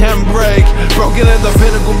when I can break. Broken at the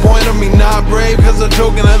pinnacle point of me not brave, cause I'm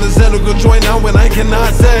choking at the cynical joint now when I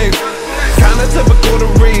cannot save. Kinda typical to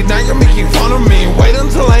read, now you're making fun of me. Wait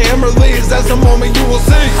until I am released, that's the moment you will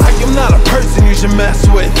see. I am not a person you should mess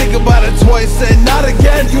with. Think about it twice and not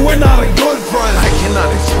again. You were not a good friend. I cannot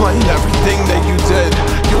explain everything that you did.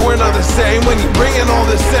 You were not the same when you bring in all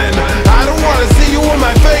this in. I don't wanna see you in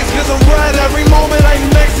my face, cause I'm red every moment I'm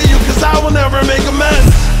next to you, cause I will never make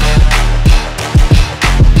amends.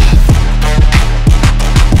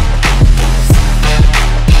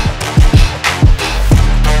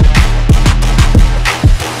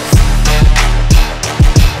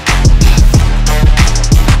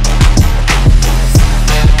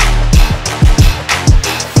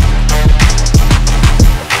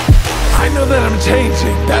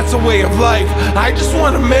 Changing, that's a way of life. I just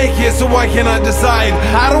wanna make it, so why can't I decide?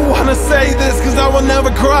 I don't wanna say this, cause I will never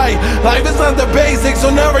cry. Life is not the basics, so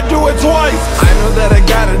never do it twice. I know that I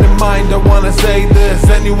got it in mind, I wanna say this.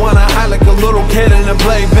 And you wanna hide like a little kid in a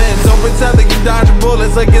playpen. Don't pretend like you're dodging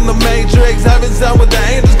bullets like in the Matrix. Heaven sent with the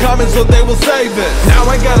angels coming, so they will save it. Now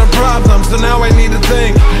I got a problem, so now I need to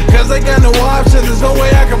think. Cause I got no option, there's no way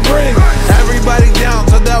I can bring everybody down,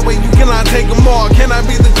 so that way you cannot take them all. Can I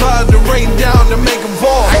be the clouds that rain down to make them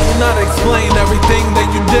fall? I cannot explain everything that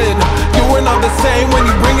you did. You were not the same when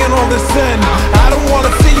you bring in all this sin. I don't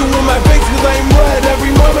wanna see you in my face, cause I'm red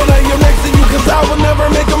every moment I am next to you, cause I will never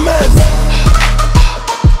make amends.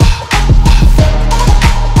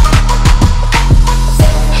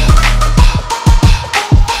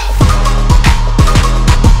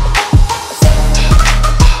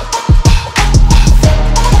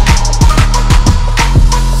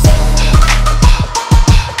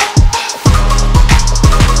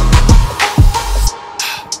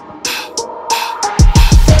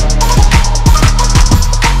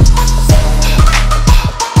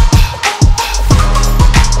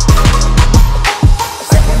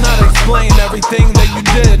 Everything that you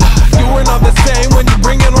did, you were not the same when you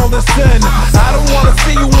bring in all this sin. I don't wanna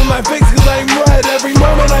see you in my face, cause I'm red every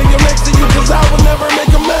moment I am next to you, cause I will never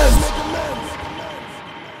make amends.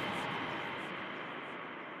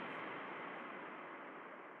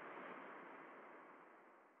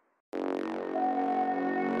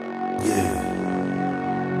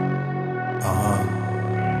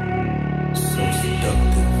 So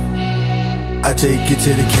seductive. I take you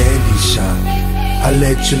to the candy shop, I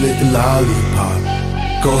let you lick the lollipop.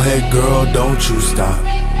 Go ahead girl, don't you stop.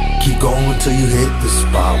 Keep going till you hit the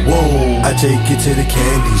spot. Whoa, I take you to the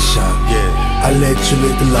candy shop. Yeah, I let you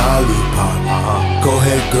lick the lollipop. Go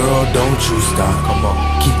ahead girl, don't you stop. Come on,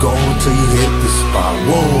 keep going till you hit the spot.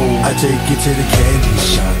 Whoa, I take you to the candy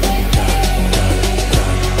shop.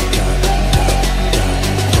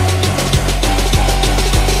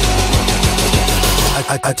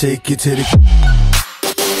 I take you to the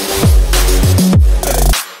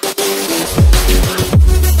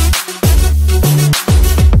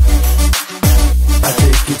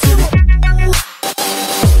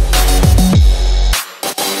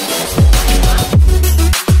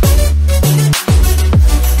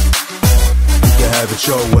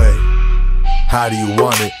your way. How do you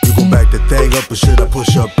want it? You gon' back the thing up or should I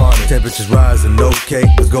push up on it? Temperatures rising, okay,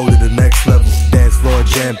 let's go to the next level. Dance floor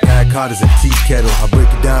jam-packed, hot as a tea kettle. I'll break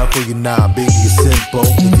it down for you now, baby, it's simple.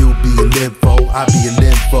 You'll be an info, I'll be an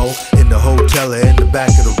info. In the hotel or in the back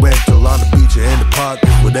of the rental, on the beach or in the park,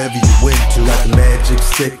 whatever you went to. Got the magic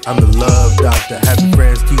stick, I'm the love doctor. Happy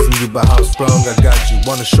friends teasing you about how strong I got you.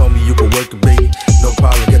 Wanna show me you can work it, baby? No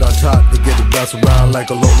problem, get on top, to get it bounce around like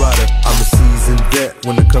a low rider. I'm a seasoned vet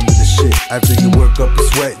when it comes to the shit. After you work up a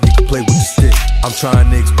sweat, you can play with the stick. I'm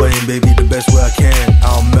trying to explain, baby, the best way I can.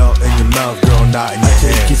 I'll melt in your mouth, girl, not in your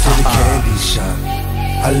hand. I take you to the candy shop,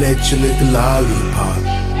 I let you lick the lollipop.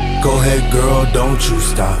 Go ahead, girl, don't you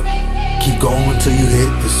stop. Keep going till you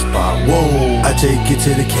hit the spot. Whoa, I take you to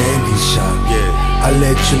the candy shop. Yeah, I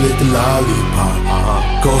let you lick the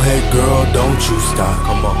lollipop. Go ahead, girl, don't you stop.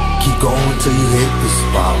 Come on, keep going till you hit the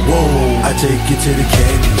spot. Whoa, I take you to the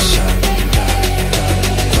candy shop.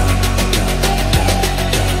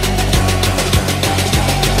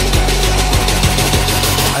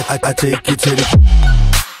 I take you to the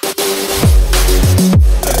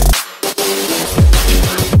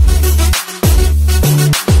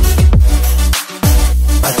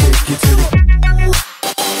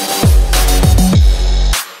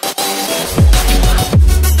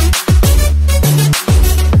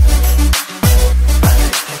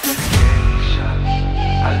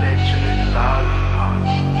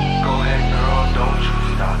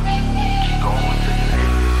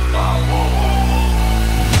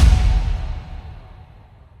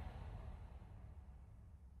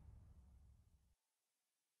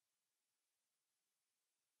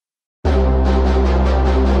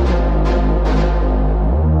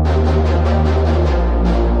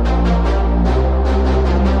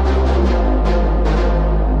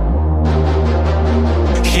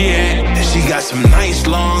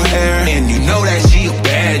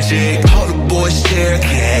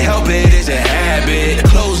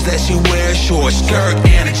that she wears short skirt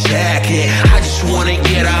and a jacket. I just wanna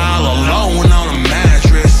get her all alone on a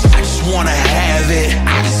mattress. I just wanna have it,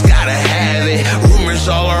 I just gotta have it.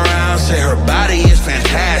 Rumors all around say her body is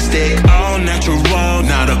fantastic, all natural,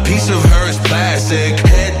 not a piece of her is plastic.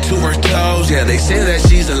 Head to her toes, yeah, they say that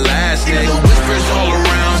she's elastic. The whispers all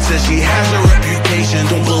around say she has a reputation.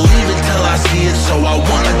 Don't believe it till I see it, so I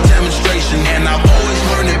want a demonstration. And I've always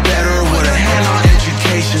learned it better with a hand on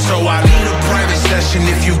education. So I need a private session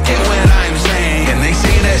if you get what I'm saying. And they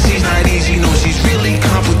say that she's not easy, no, she's really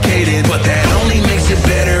complicated, but that only makes it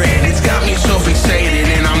better, and it's got me so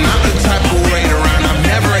fixated. And I'm not the type to wait around, I've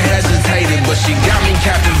never hesitated, but she got me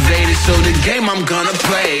captivated, so the game I'm gonna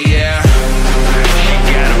play, yeah. She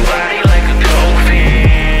got a body like a coke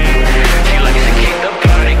fiend. She likes to keep the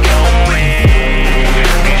party going.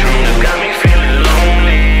 These rooms got me feeling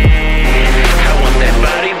lonely. I want that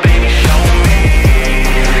body, baby, show me.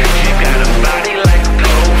 She got a body like a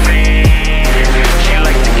coke fiend. She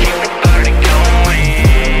likes to keep the party going.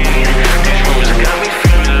 These rooms got me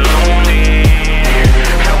feeling lonely.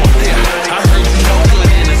 I want that. I heard you look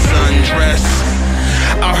good in a sundress.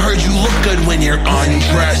 I heard you look good when you're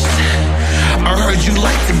undressed. I heard you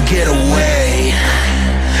like to get away.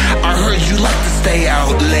 I heard you like to stay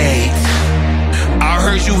out late. I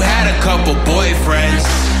heard you had a couple boyfriends.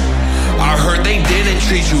 I heard they didn't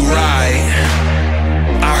treat you right.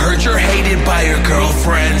 I heard you're hated by your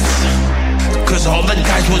girlfriends, cause all the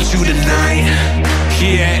guys want you tonight.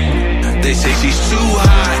 Yeah, they say she's too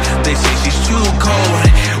hot, they say she's too cold.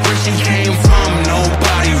 Where she came from,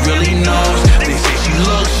 nobody really knows. They say she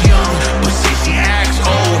looks young, but say she acts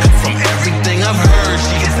old. From everything I've heard,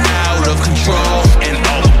 she is out of control. And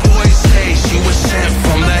all the boys say she was sent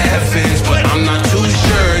from the heavens, but I'm not too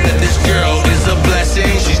sure that this girl is a blessing.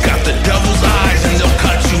 She's got the devil's eyes and they'll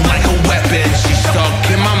cut you like a weapon. She's stuck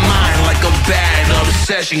in my mind like a bad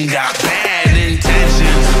obsession. Got bad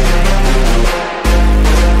intentions.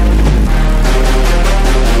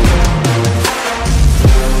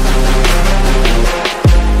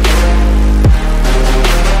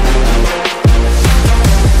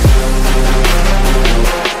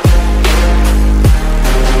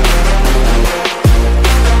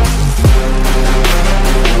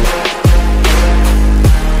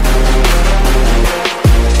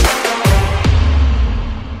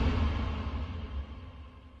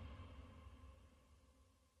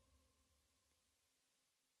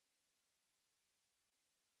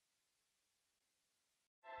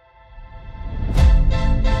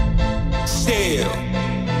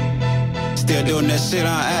 Still doing that shit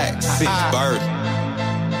on act. Birth.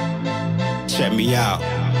 Check me out.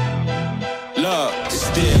 Look,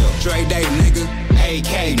 still Dre Day, nigga.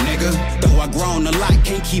 AK, nigga. Though I grown a lot,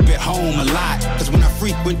 can't keep it home a lot. Cause when I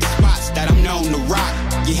frequent the spots that I'm known to rock,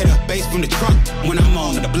 you hit a bass from the trunk when I'm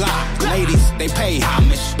on the block. Ladies, they pay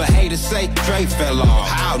homage, but haters say Dre fell off.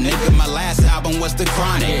 How, nigga? My last album was The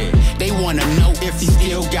Chronic. They wanna know if he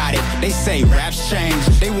still got it. They say raps change.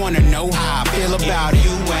 They wanna know how I feel about it.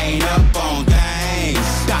 You ain't up on things.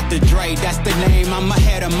 Dr. Dre, that's the name. I'm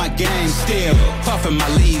ahead of my game. Still puffin' my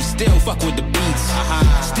leaves. Still fuck with the beats.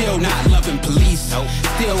 Still not loving police.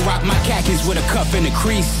 Still rock my khakis with a cuff in the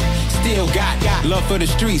crease. Still got love for the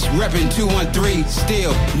streets. Reppin' 213.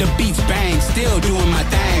 Still the beats bang. Still doing my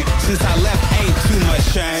thing. Since I left, ain't too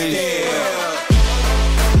much change.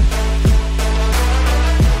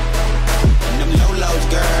 And them low-lows,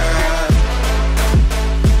 girl.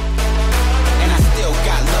 And I still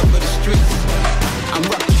got love for the streets. I'm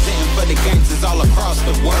representing for the gangsters all across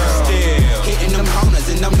the world. Still hitting them corners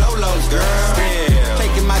and them low-lows, girl. Still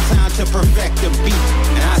taking my time to perfect the beat.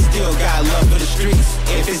 And I still got love for the streets.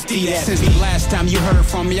 If it's D.R.E. Since the last time you heard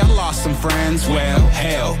from me, I lost some friends. Well,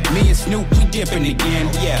 hell, me and Snoop, we dipping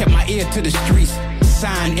again. Kept my ear to the streets.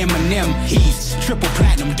 Signed Eminem, he's triple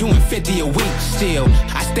platinum, doing 50 a week. Still,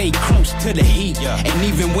 I stayed close to the heat. And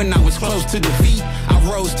even when I was close to defeat, I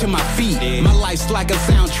rose to my feet. My life's like a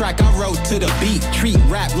soundtrack, I rose to the beat. Treat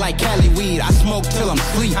rap like Cali weed, I smoke till I'm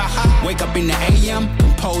sleep. Wake up in the AM,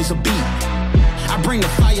 compose a beat. I bring the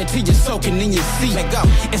fire till you're soaking in your seat. Let go.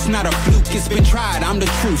 It's not a fluke, it's been tried, I'm the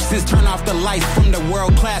truth. Since turn off the lights from the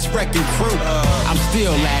world-class wrecking crew, I'm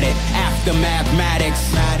still at it, after mathematics.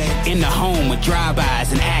 In the home with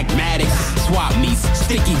drive-bys and agmatics. Swap meets,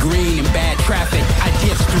 sticky green and bad traffic. I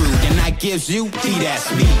dips through, then I gives you,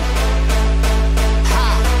 that's me.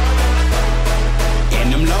 Ha.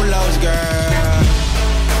 And them low-lows, girl.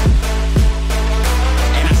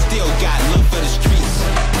 And I still got love for the streets.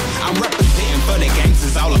 I'm representing for the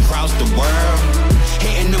gangsters all across the world.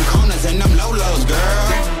 Hitting them corners and them low-lows, girl.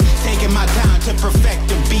 Taking my time to perfect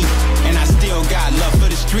the beat. And I still got love for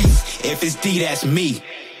the streets. If it's D, that's me.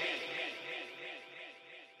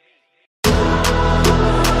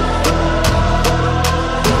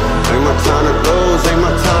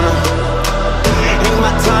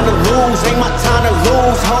 time to lose, ain't my time to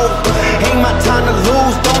lose, ho. Ain't my time to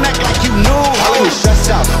lose, don't act like you knew, ho. I was stressed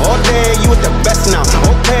out, all day, you at the best now.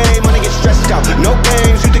 Okay, money get stressed out, no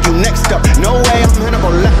games, you think you next up. No way, I'm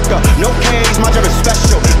Hannibal Lecter, no cage, my job is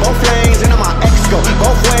special. Both lanes, into my ex-go,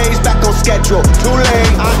 both ways, back on schedule. Too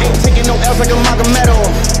late, I ain't taking no L's like a Magomedo.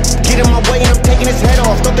 Get in my way and I'm taking his head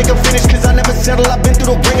off. Don't think I'm finished cause I never settle. I've been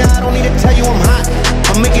through the ringer, I don't need to tell you I'm hot.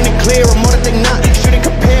 I'm making it clear, I'm more than they not. Shouldn't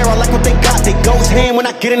compare, I like what they got. They goes hand when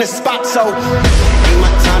I get in the spot, so ain't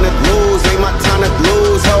my time to lose, ain't my time to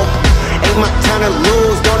lose, ho. Ain't my time to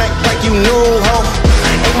lose, don't act like you knew, ho.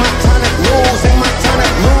 Ain't my time to lose, ain't my time to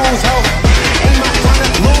lose, ho. Ain't my time to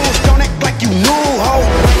lose, don't act like you knew, ho.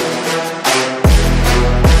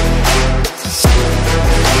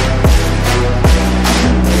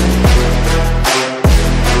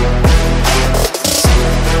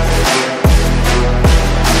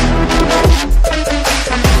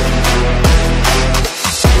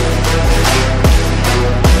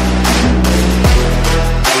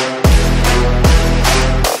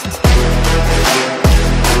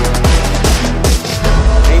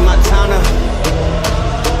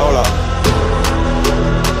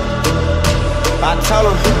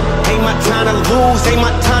 Ain't my time to lose, ain't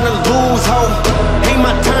my time to lose, ho. Ain't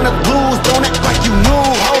my time to lose, don't act like you knew,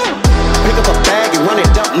 ho. Pick up a bag and run it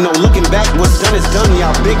up, no looking back, what's done is done.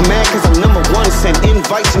 Y'all big mad cause I'm number one, send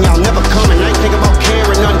invites and y'all never come. And I ain't think about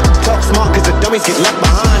caring none, talk smart cause the dummies get left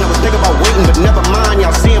behind. I was thinking about waiting but never mind,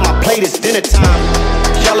 y'all seeing my plate, it's dinner time.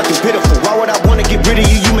 Y'all looking pitiful, why would I wanna get rid of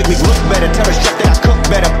you? You make me look better, tell the chef that I cook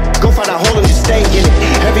better. Go find a hole and just stay in it.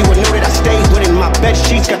 Everyone know that I stay winning, my bed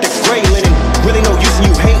sheets got the gray linen. Really no use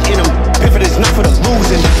in you hating them. Piffen is not for the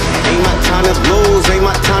losing. Ain't my time to lose, ain't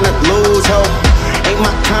my time to lose, ho. Ain't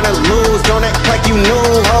my time to lose, don't act like you knew,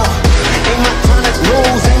 ho. Ain't my time to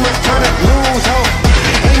lose, ain't my time to lose, ho.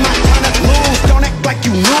 Ain't my time to lose, don't act like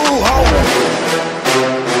you knew, ho.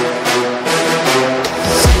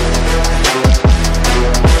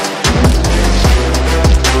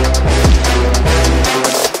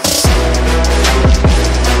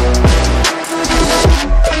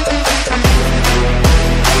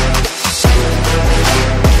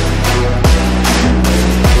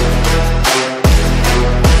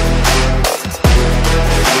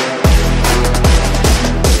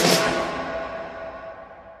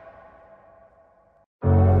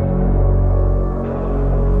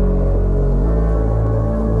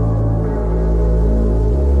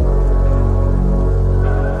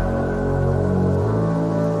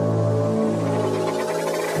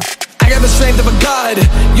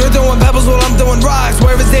 You're throwing pebbles while I'm throwing rocks.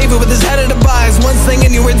 Where is David with his head in the box? One sling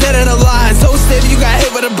and you were dead in a line. So stiff you got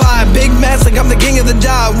hit with a vibe. Big mess like I'm the king of the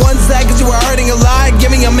job. 1 sec cause you were hurting a lot. Give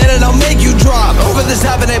me a minute, I'll make you drop. Over this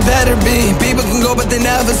top and it better be. People can go but they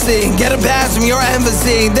never see. Get a pass from your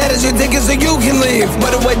embassy. That is your ticket so you can leave.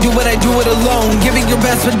 What do I do when I do it alone? Give it your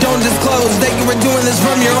best but don't disclose that you were doing this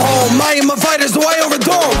from your home. I am a fighter so I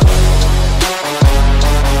overthrow.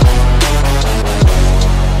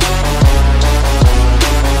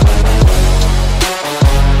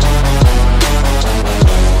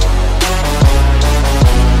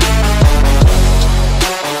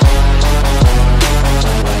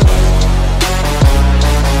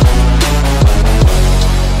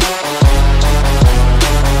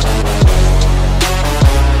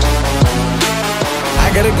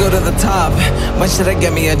 Gotta go to the top. When should I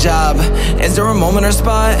get me a job? Is there a moment or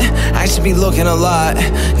spot? I should be looking a lot.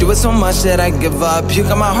 Do it so much that I give up.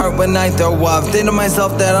 Puke on my heart when I throw up. Think to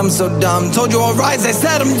myself that I'm so dumb. Told you I'll rise, I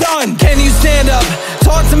said I'm done. Can you stand up?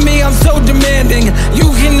 Talk to me, I'm so demanding.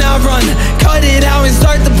 You cannot run. Cut it out and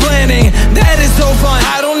start the planning. That is so fun.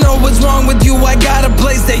 I don't know what's wrong with you. I got a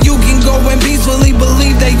place that you can go and peacefully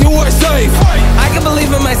believe that you are safe. I can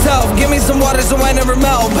believe in myself. Give me some water so I never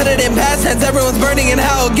melt. Put it in past tense, everyone's burning in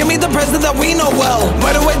hell. Give me the present that we know well.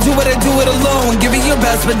 Why do I do it? I do it alone. Give it your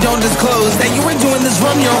best but don't disclose that you were doing this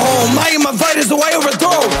from your home. I am a fighter so I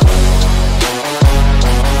overthrow.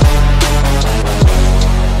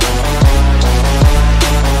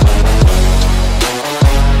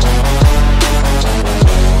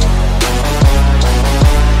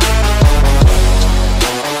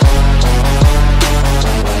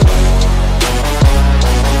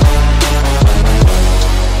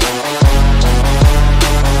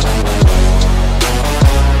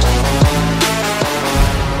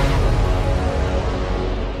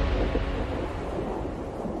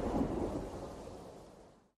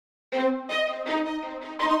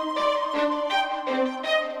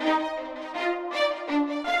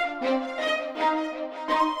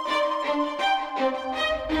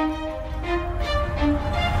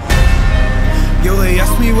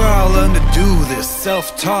 me where I learned to do this.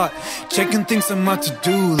 Self-taught, checking things on my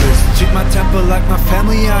to-do list. Treat my temper like my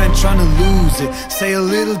family, I ain't trying to lose it. Say a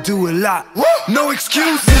little, do a lot, no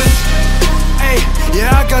excuses. Hey,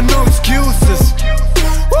 yeah, I got no excuses.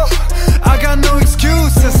 Woo, I got no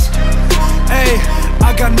excuses. Hey,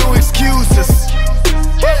 I got no excuses.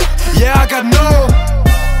 Yeah, I got no.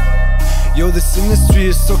 Yo, this industry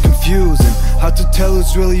is so confusing. Hard to tell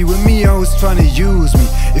who's really with me or who's trying to use me.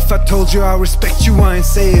 If I told you I respect you, I ain't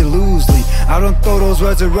say it loosely. I don't throw those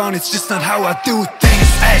words around, it's just not how I do things.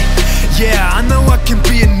 Hey, yeah, I know I can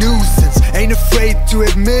be a nuisance. Ain't afraid to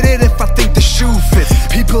admit it if I think the shoe fits.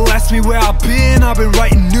 People ask me where I've been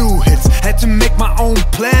writing new hits. Had to make my own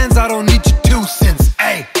plans, I don't need your 2 cents.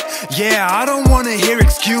 Hey, yeah, I don't wanna hear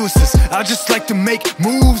excuses. I just like to make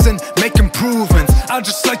moves and make improvements. I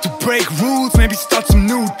just like to break rules, maybe start some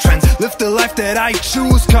new trends. Live the life that I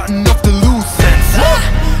choose, cutting off the loose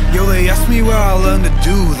ends. Yo, they ask me where I learned to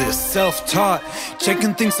do this. Self-taught,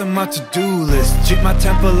 checking things on my to-do list. Treat my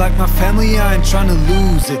temper like my family, I ain't trying to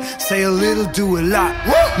lose it. Say a little, do a lot,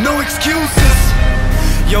 no excuses.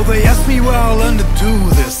 Yo, they ask me where I learned to do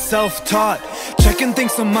this. Self-taught, checking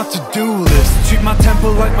things on my to-do list. Treat my temper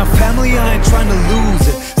like my family, I ain't trying to lose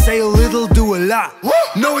it. Say a little, do a lot,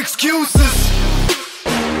 no excuses.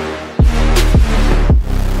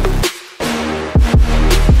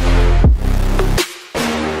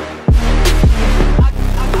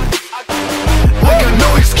 I got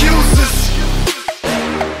no excuses.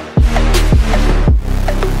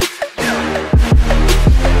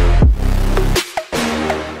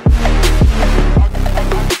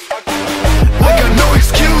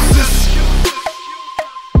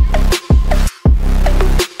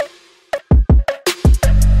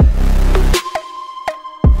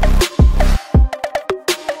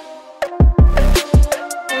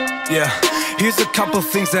 Yeah, here's a couple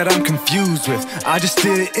things that I'm confused with. I just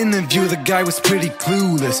did an interview, the guy was pretty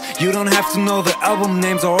clueless. You don't have to know the album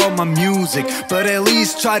names or all my music, but at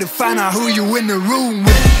least try to find out who you in the room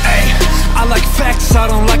with. Ay, I like facts, I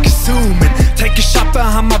don't like assuming. Take a shot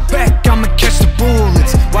behind my back, I'ma catch the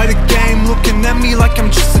bullets. Why the game looking at me like I'm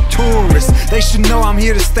just a tourist? They should know I'm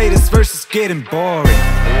here to stay, this verse is getting boring.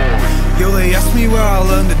 Yo, they ask me where I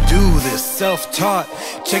learned to do this. Self-taught,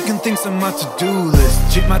 checking things on my to-do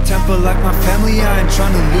list. Treat my temper like my family, I ain't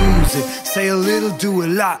trying to lose it. Say a little, do a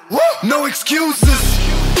lot, no excuses.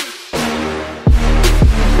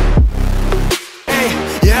 Hey,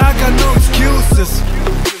 yeah, I got no excuses.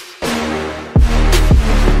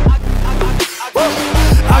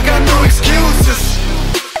 I got no excuses.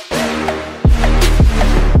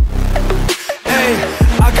 Hey,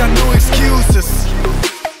 I got no excuses.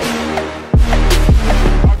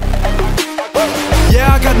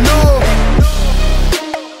 Yeah, I got no.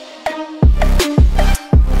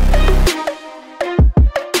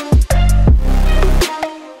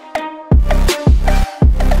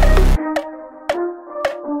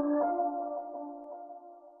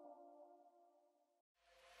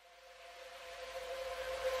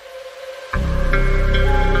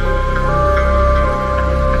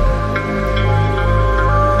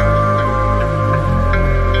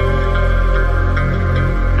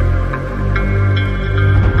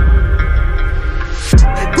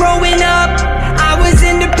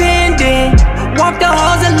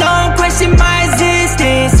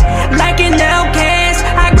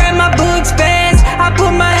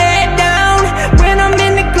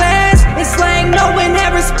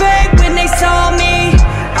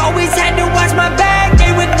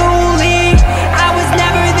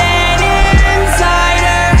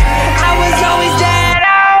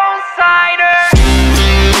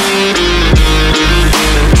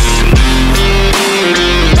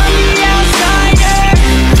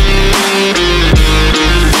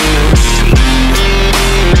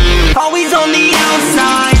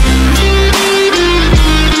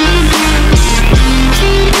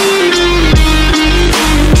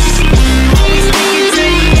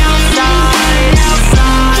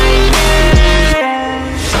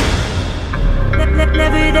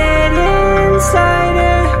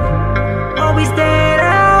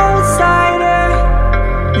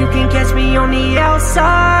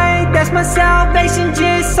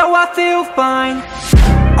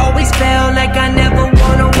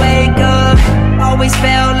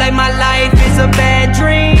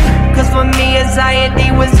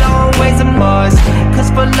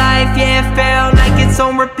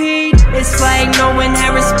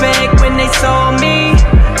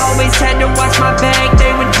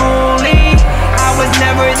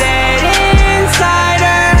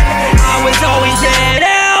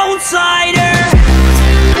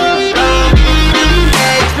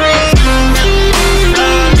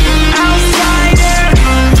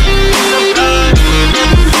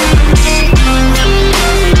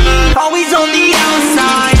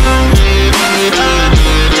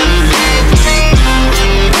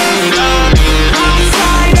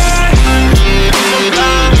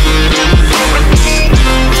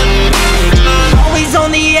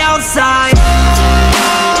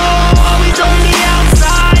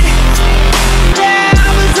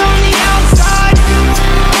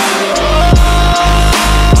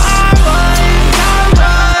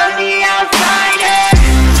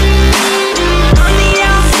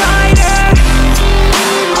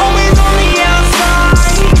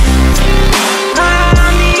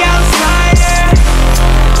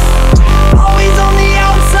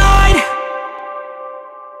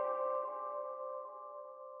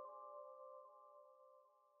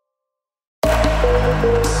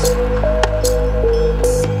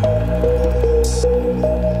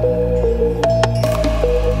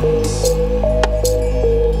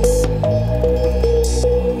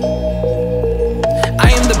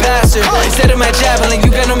 Instead of my javelin, you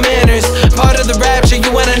got no manners. Part of the rapture, you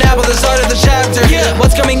want an apple, the start of the chapter.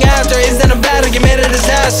 What's coming after? Is that a battle? You made a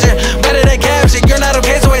disaster. Why did I capture? You're not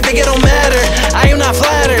okay, so I think it don't matter. I am not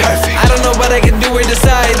flattered. I don't know what I can do or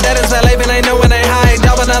decide. That is my life and I know when I hide.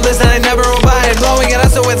 Double not listen, I never abide. Blowing it up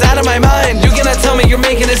so it's out of my mind. You cannot tell me you're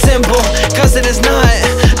making it simple, cause it is not.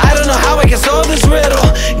 I don't know how I can solve this riddle.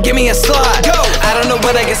 Give me a slot. Go. I don't know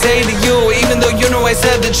what I can say to you, even though you know I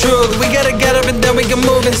said the truth. We gotta get up and then we can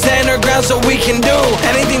move and stand our ground so we can do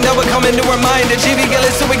anything that would come into our mind. Achieving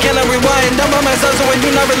it so we cannot rewind. I'm on myself so I do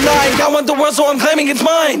not rely. I want the world so I'm claiming it's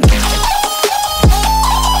mine.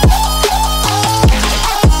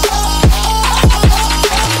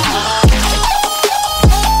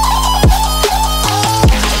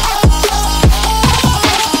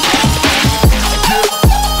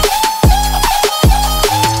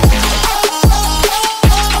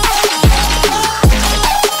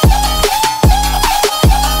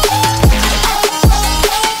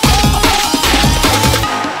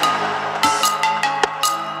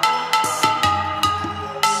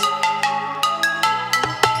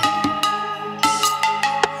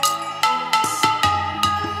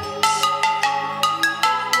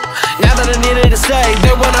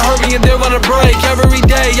 They wanna hurt me and they wanna break every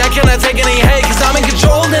day. I cannot take any hate, cause I'm in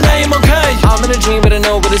control and I am okay. I'm in a dream but I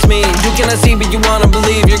know what it's mean. You cannot see but you wanna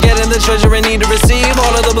believe. You're getting the treasure I need to receive.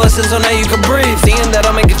 All of the blessings so now you can breathe. Seeing that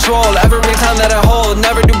I'm in control every time that I hold.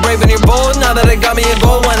 Never do brave when you're bold. Now that I got me a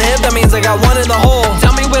goal, one hit, that means I got one in the hole.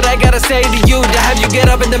 Tell me what I gotta say to you to have you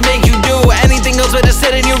get up and to make you do anything else but to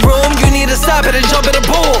sit in your room. You need to stop it and jump in the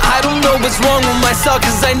pool. I don't know what's wrong with myself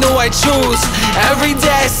cause I know I choose. Every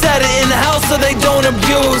day I set it in the house so they don't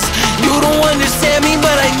abuse. You don't understand me,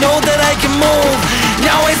 but I know that I can move.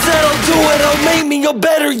 Now I said I'll do it, I'll make me a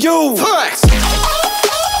better you. Flex.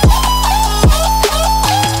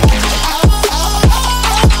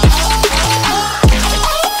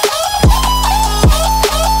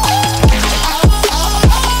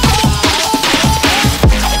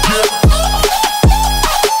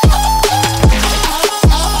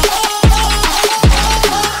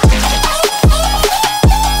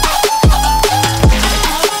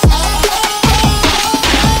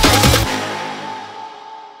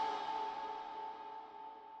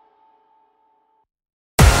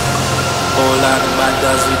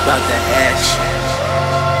 About that action.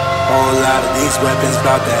 Whole lot of these weapons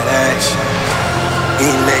about that action. He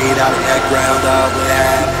laid out in that ground, all what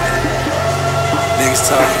happened. Niggas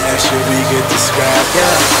talking that shit we get described,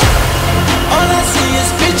 yeah. All I see is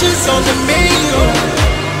bitches on the menu.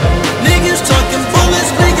 Niggas talking bullets,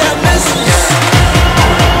 we got missiles.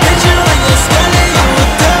 Picture on your skelly, you a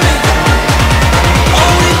dummy.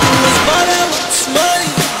 All we do is ball out with this money.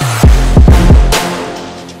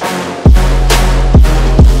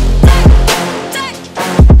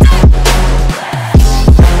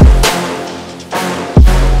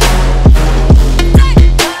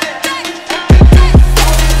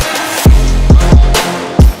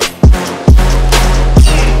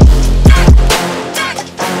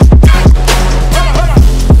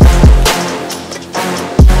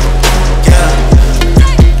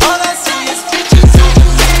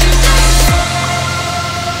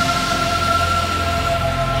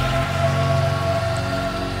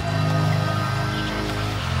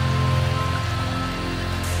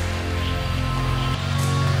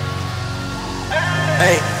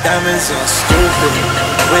 Diamonds on stupid,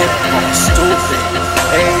 whip on stupid.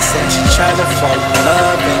 Hey, said she tryna fall in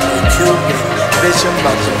love, ain't no Cupid. Bitch, I'm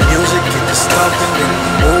about the music, get the stomping and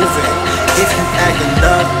the moving. If you acting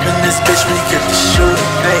up in this bitch, we get the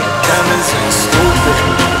shooting. Hey, diamonds on stupid,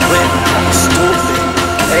 whip on stupid.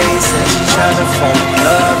 Hey, said she tryna fall in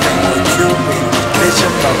love, ain't no Cupid. Bitch,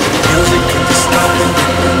 I'm about the music, get the stomping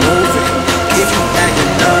and the moving. If you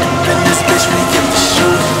acting up in this bitch, we get the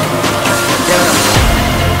shooting. Yeah.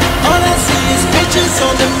 All I see is bitches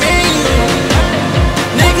on the menu.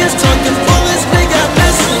 Niggas talking bullets, we got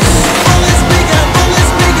missiles. Bullets, we got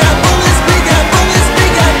bullets, we got bullets, we got bullets, we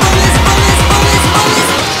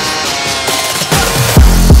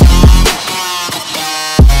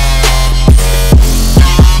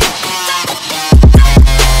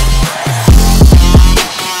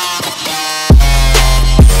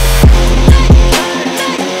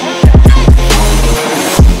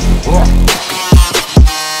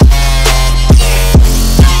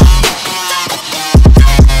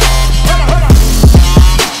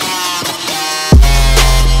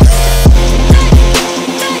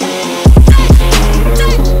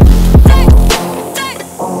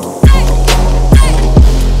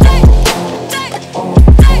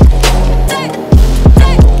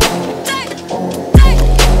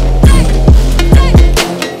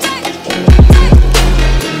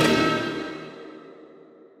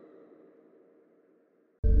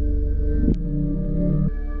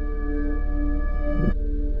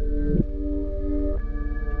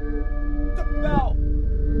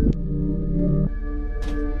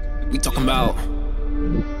We talking about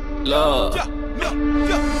love.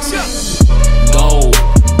 Gold,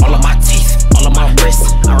 all of my teeth, all of my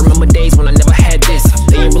wrists. I remember days when I never had this.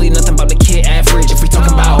 They ain't really nothing about the kid average. If we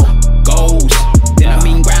talking about goals, then I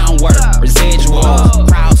mean groundwork, residual,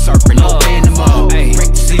 crowd surfing, no animal. Hey,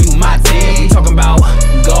 great to see you, my team. We talking about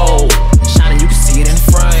gold, shining, you can see it in the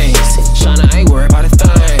frames. Shining, I ain't worried about a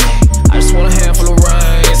thing. I just want a handful of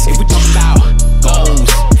rhymes. If we talking about goals,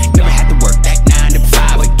 never had to work that 9 to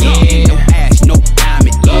 5 again. No ash, no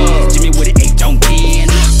diamond, yeah. Jimmy with an H on 10.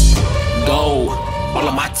 Gold, all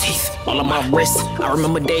of my teeth, all of my wrists. I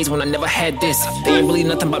remember days when I never had this. They ain't really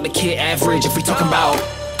nothing about the kid average. If we talking about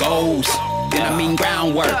goals, then I mean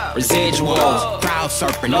groundwork, residual, crowd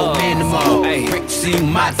surfing, no animal. Hey, great to see you,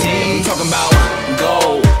 my team. We talking about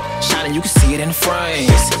gold, shining, you can see it in the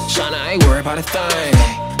frames. Shining, I ain't worried about a thing.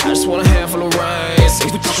 I just want a handful of rhymes.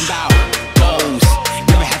 If we talking about goals,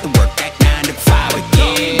 never had to work that 9 to 5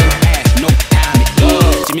 again. No time,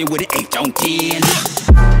 yeah. Jimmy with an H on 10.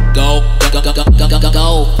 Go, go, go, go, go, go, go, go,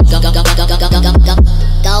 go, go, go, go, go, go, go, go, go, go,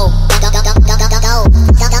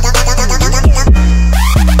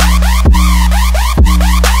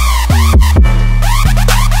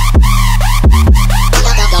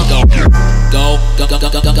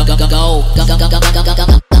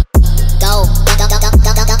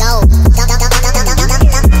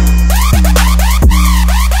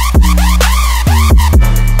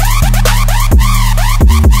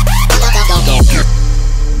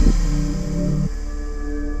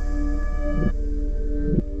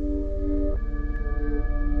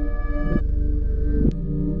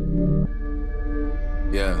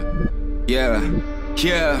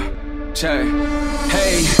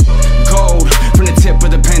 Hey, gold, from the tip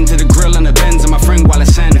of the pen to the grill and the Benz, and my friend while I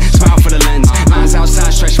send. Smile for the lens, lines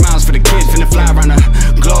outside, stretch miles for the kid, finna fly around the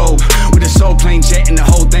globe with a soul plane jet and the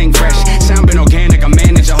whole thing fresh. Sound been organic, I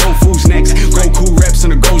manage a Whole Foods next. Goku reps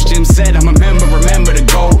on the Ghost Gym said, I'm a member, remember the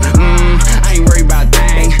goal. I ain't worried about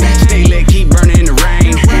thang. Stay lit, keep burning in the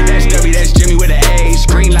rain. That's W, that's Jimmy with an H.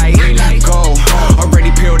 Green light, go.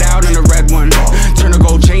 Already peeled out on the red one. Turn a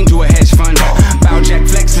gold chain to a hedge fund. BIOJECT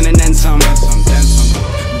flexing and then some.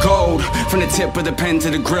 Gold, from the tip of the pen to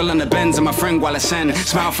the grill and the Benz, and my friend while I send.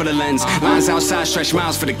 Smile for the lens, lines outside, stretch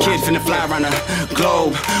miles for the kid, finna fly around the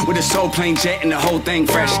globe with a soul plane jet and the whole thing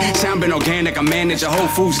fresh. Sound been organic, I manage a Whole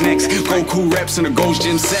Foods next. Goku reps on the Ghost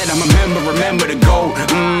Gym said, I'm a member, remember the goal.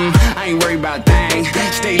 I ain't worried about thang.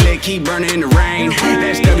 Stay lit, keep burning in the rain.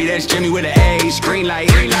 That's W, that's Jimmy with an H. Green light,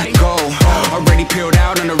 go. Already peeled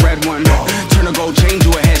out on the red one. Turn a gold chain to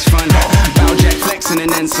a hedge fund. BIOJECT flexing and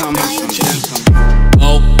then some.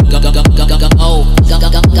 Oh, go go go go go go oh, go go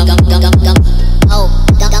go go go go go go oh,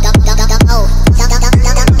 go go go go go go oh, go go go go go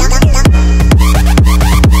go go go.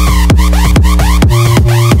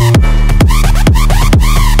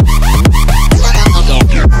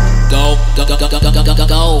 Go go go go go go go go go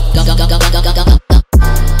go go go go go go go go go go.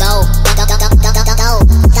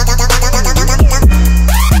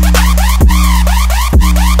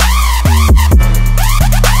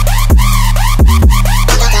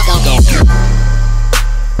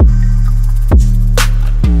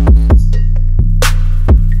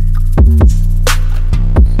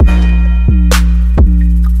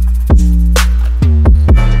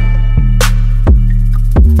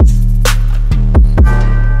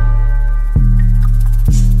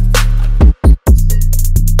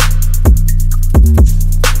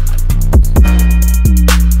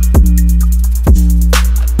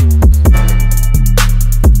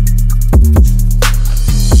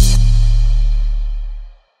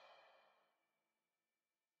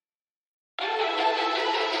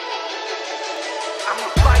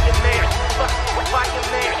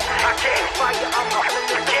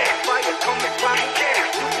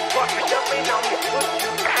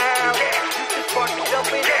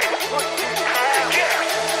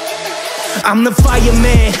 I'm the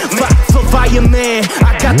fireman, fireman.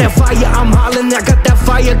 I got that fire, I'm hollering, I got that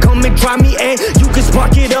fire, come and try me, and you can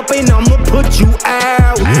spark it up and I'ma put you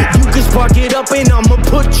out. You can spark it up and I'ma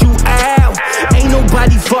put you out. Ain't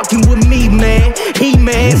nobody fucking with me, man. He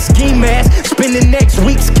man, ski mask, spending next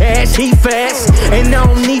week's cash, he fast. And I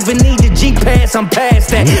don't even need the G-Pass, I'm past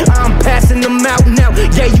that. I'm passing them out now,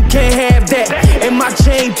 yeah, you can't have that. And my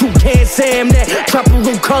chain too, can't say I'm that.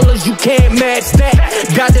 Tropical colors, you can't match that.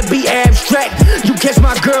 Gotta be abstract. You catch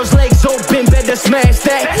my girl's legs open, better smash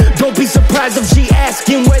that. Don't be surprised if she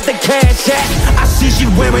asking where the cash at. I see she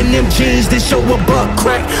wearing them jeans that show a butt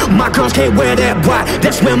crack. My girls can't wear that, why?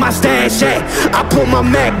 That's where my stash at. I put my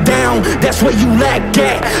Mac down, that's where you lack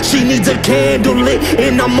at. She needs a candle lit,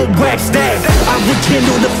 and I'ma wax that. I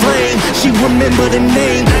rekindle the flame, she remember the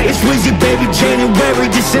name. It's Weezy, baby,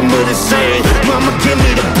 January, December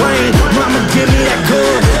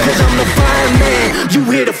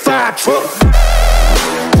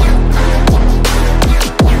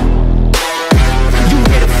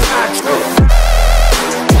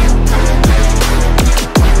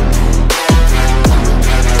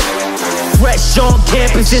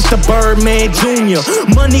campus, it's the Birdman Jr.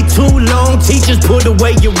 Money too long, teachers put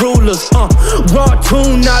away your rulers. Raw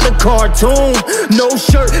tune, not a cartoon. No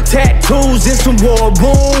shirt, tattoos, and some war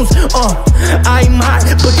wounds. I'm hot,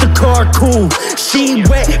 but the car cool. She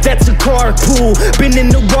wet, that's a carpool. Been in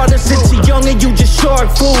the water since you're young and you just shark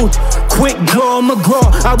food. Quick draw, McGraw,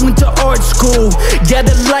 I went to art school. Yeah,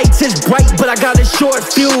 the lights is bright, but I got a short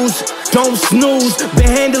fuse. Don't snooze,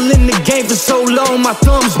 been handling the game for so long, my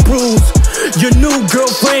thumb's bruised. Your new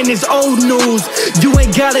girlfriend is old news. You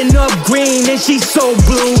ain't got enough green and she's so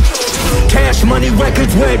blue. Cash Money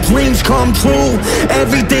Records where dreams come true.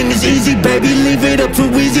 Everything is easy, baby, leave it up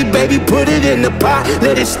to Easy, baby. Put it in the pot,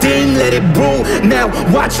 let it steam, let it brew. Now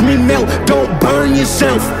watch me melt, don't burn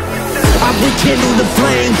yourself. I rekindle the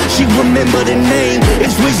flame, she remember the name.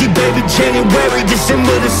 It's Weezy, baby, January,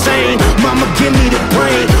 December the same. Mama, give me the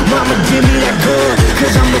brain, mama, give me that gun,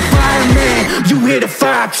 cause I'm the fireman, you hear the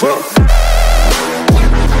fire truck.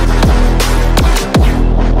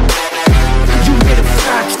 You hear the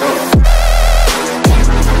fire truck.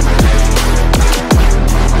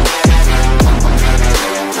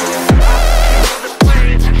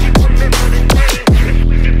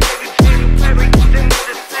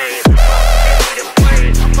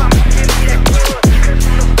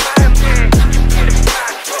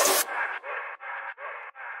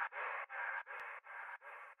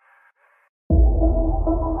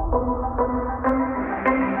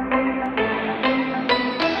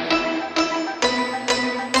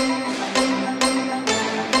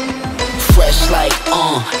 Like,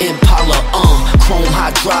 Impala, chrome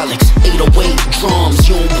hydraulics, 808 drums,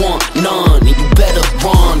 you don't want none, and you better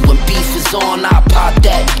run. When beef is on, I pop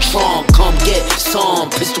that trunk, come get some,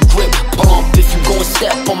 pistol grip pump, if you gon'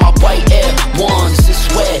 step on my white Air Ones, it's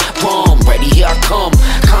wet, rum, ready, here I come,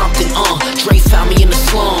 Compton, Dre found me in the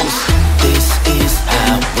slums. This is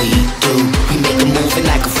how we do, we make a move and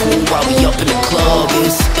act a fool while we up in the club.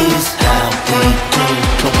 This is how we do,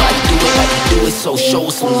 nobody do it like we do it, so show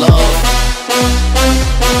us some love.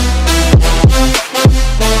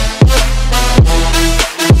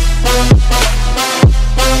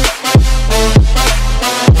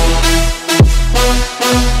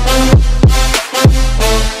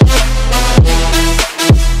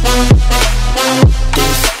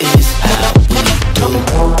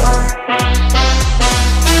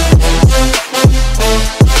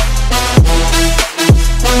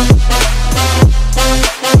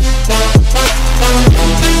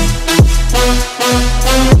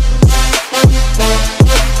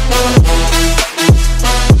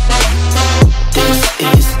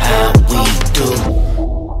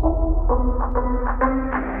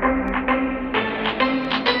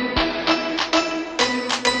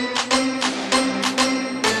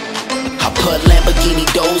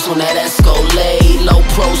 On that Escalade, low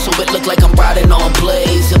pro, so it look like I'm riding on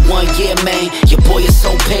Blaze. In 1 year, man, your boy is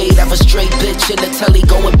so paid. Have a straight bitch in the telly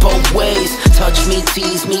going both ways. Touch me,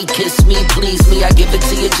 tease me, kiss me, please me. I give it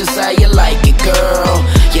to you just how you like it, girl.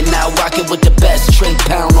 You're now rocking with the best. Straight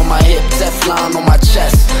pound on my hip, Teflon on my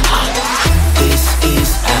chest. This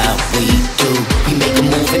is how we do. We make a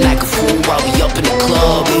move and act a fool while we up in the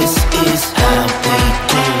club. This is how we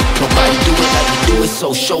do. Nobody do it like we do it,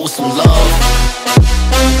 so show us some love.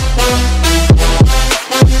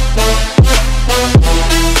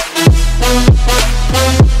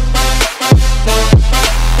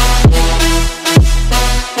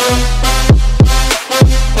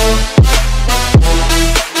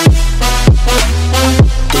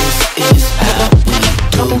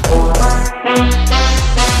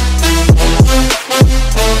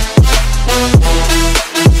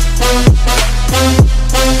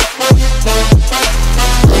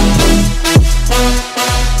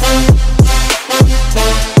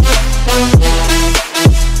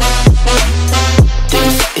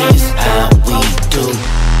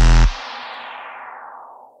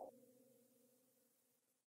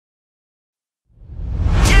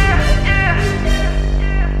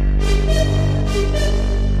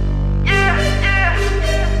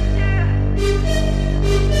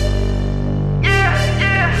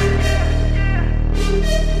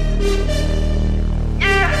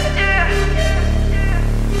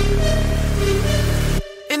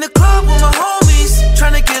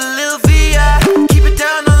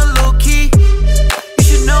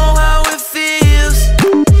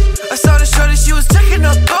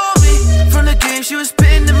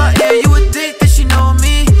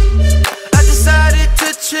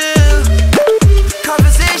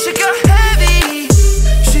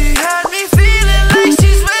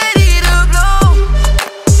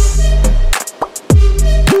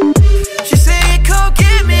 She said, come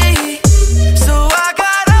get me. So I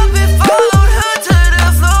got up and followed her to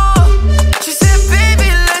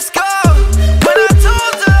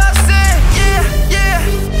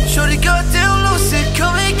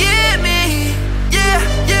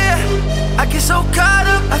get so caught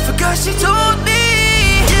up, I forgot she told me.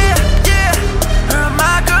 Yeah, yeah, her and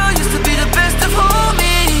my girl used to be the best of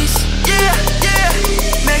homies. Yeah, yeah,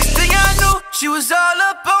 next thing I knew, she was all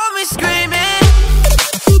up on me screaming.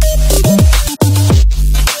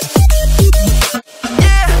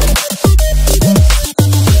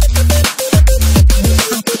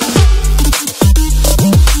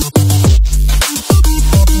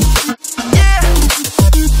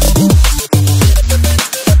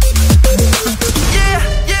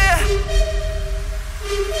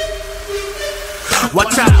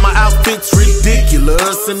 Watch out, my outfit's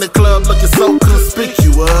ridiculous. In the club looking so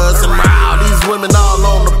conspicuous. And wow, these women all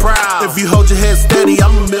on the prowl. If you hold your head steady,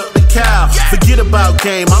 I'ma milk the cow. Forget about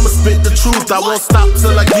game, I'ma spit the truth. I won't stop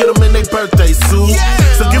till I get them in their birthday suit.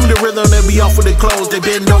 So give me the rhythm and be off with their clothes. They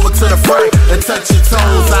bend over to the front and touch your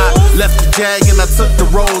toes. I left the jag and I took the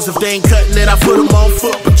rolls. If they ain't cutting it, I put them on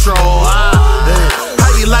foot patrol. How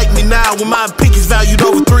you like me now when my pinky's valued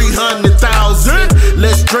over 300,000?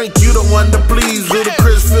 Let's drink, you the one to please.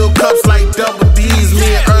 Ludacris fill cups like double D's.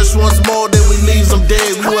 Me and Ursh once more, then we leave them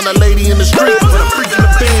dead. We want a lady in the street, but a freak in the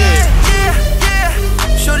bed. Yeah,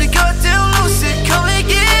 yeah, shorty got down lucid, come and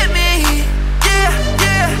get me. Yeah,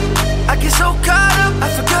 yeah, I get so caught up, I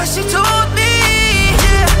forgot she told me.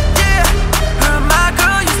 Yeah, yeah, her and my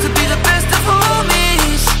girl used to be the best of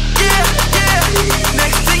homies. Yeah, yeah,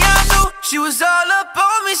 next thing I knew, she was all up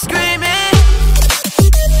on me screaming.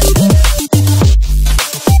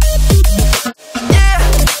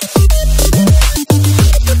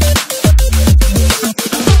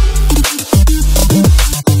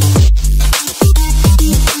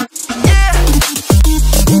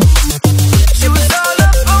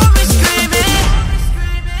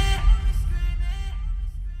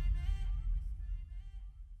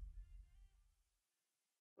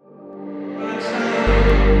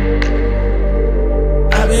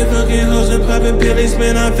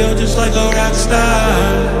 Man, I feel just like a rock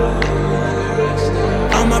star.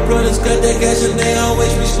 All my brothers got that gas and they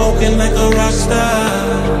always be smoking like a rock star.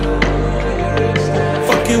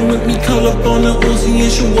 Fucking with me, call up on the Uzi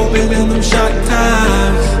and shoot open in them shot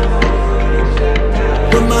ties.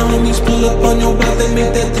 When my homies pull up on your block, they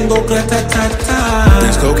make that thing go grata-ta-ta.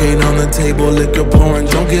 There's cocaine on the table, liquor pouring,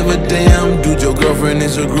 don't give a damn. Dude, your girlfriend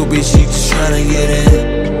is a groupie, she just tryna get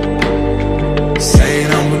in.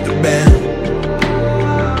 Saying I'm with the band.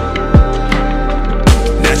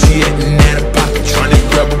 She acting out of pocket, trying to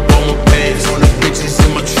grab up on my pants. On the bitches in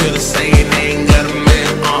my trailer saying they ain't got a man,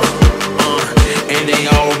 and they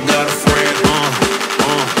all got a friend,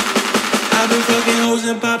 I've been fucking hoes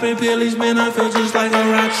and popping pillies, man, I feel just like a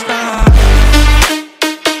rock star.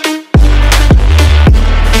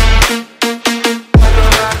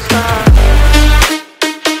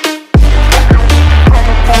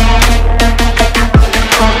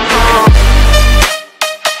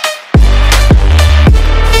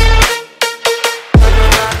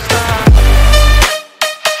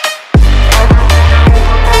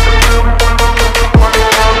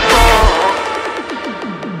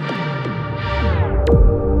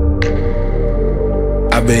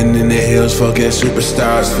 Been in the hills, fucking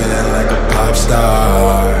superstars, feeling like a pop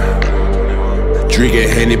star. Drinking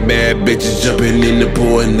Henny, bad bitches jumping in the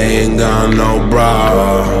pool and they ain't got no bra.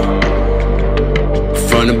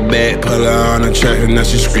 From the back, put her on the track and now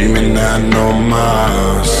she screaming, I know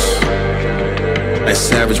Mars. That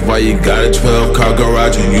savage, why you got a 12-car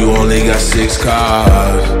garage and you only got 6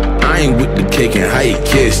 cars? I ain't with the cake and how you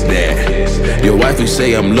kiss that. Your wife, you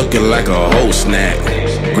say I'm looking like a whole snack.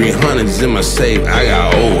 Green Hunnits in my safe, I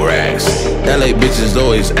got old racks. LA bitches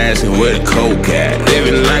always asking where the coke at.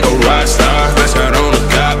 Living like a rock star, flash out on a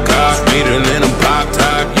cop car. Sweeter than a pop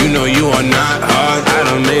top, you know you are not hard. I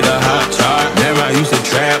done made a hot chart, never I used to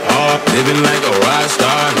trap hard. Living like a rock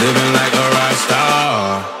star, living like a rock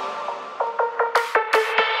star.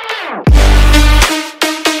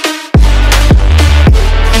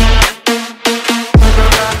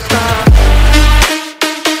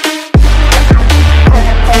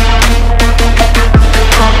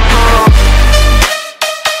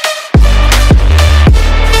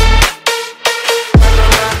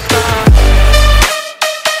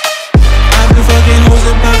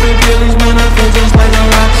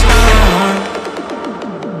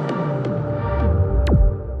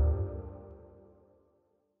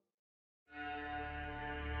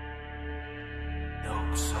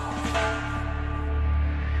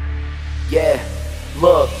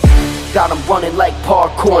 Got them running like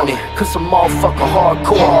parkour, cause I'm motherfucker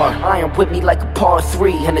hardcore. Iron with me like a par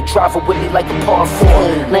 3, and the driver with me like a par 4.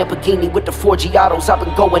 Lamborghini with the 4 Giottos, I've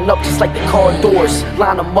been going up just like the car doors.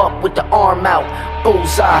 Line them up with the arm out,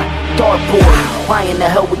 bullseye, dartboard. Why in the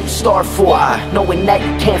hell would you start for? Knowing that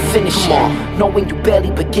you can't finish it, knowing you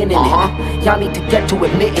barely beginning it. Y'all need to get to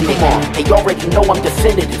admitting it. They already know I'm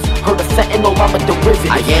definitive. Heard of fentanyl, I'm a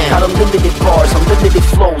derivative. Got unlimited bars, unlimited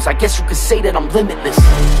flows. I guess you could say that I'm limitless.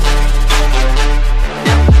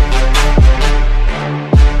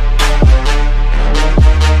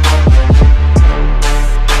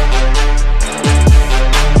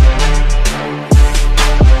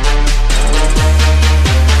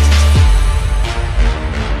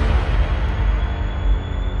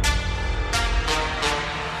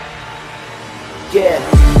 Yeah,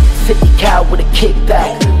 50 cal with a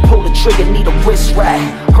kickback. Pull the trigger, need a wrist rack.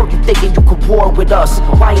 Heard you thinking you could war with us.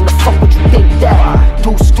 Why in the fuck would you think that?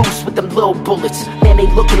 Deuce with them little bullets. Man, they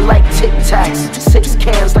looking like Tic Tacs. 6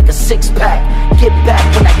 cans like a 6-pack. Get back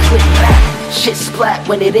when I click back. Shit splat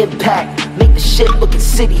when it impact. Make the shit look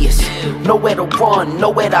insidious. Nowhere to run,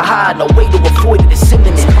 nowhere to hide. No way to avoid it, it's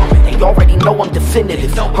imminent. They already know I'm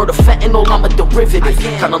definitive. Heard of fentanyl, I'm a derivative.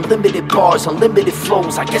 Got unlimited bars, unlimited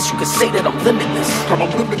flows. I guess you could say that I'm limitless. Got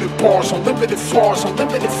unlimited bars, unlimited floors,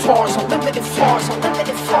 unlimited floors, unlimited floors,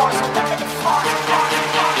 unlimited floors, unlimited floors.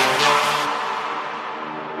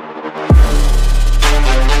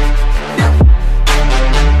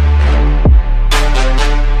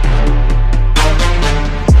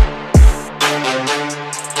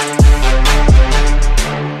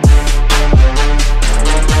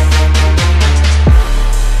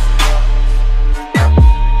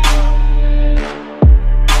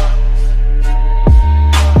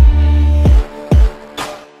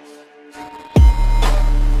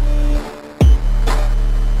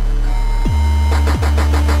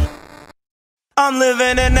 I'm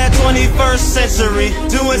living in that 21st century,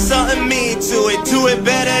 doing something mean to it. Do it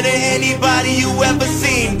better than anybody you ever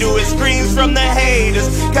seen. Do it, screams from the haters,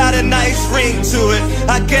 got a nice ring to it.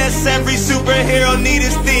 I guess every superhero need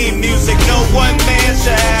his theme music. No one man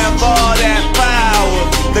should have all that power.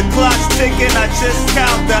 The clock's ticking, I just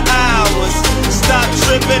count the hours. Stop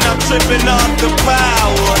tripping, I'm tripping off the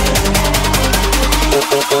power.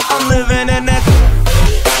 I'm living in that.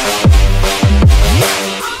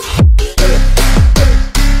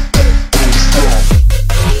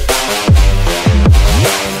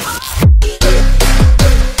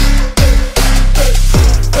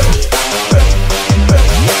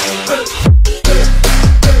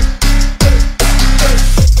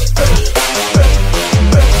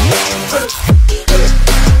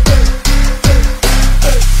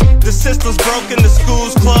 Broken, the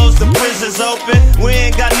school's closed, the prison's open. We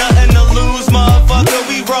ain't got nothing to lose, motherfucker,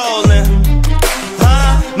 we rollin'.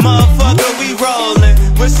 Huh? Motherfucker, we rollin'.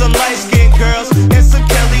 With some light-skinned girls and some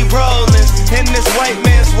Kelly Rollins. In this white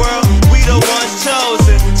man's world, we the ones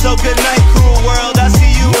chosen. So good night, cruel world, I'll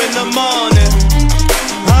see you in the morning.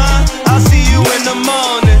 Huh? I'll see you in the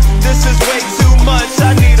morning. This is way too much,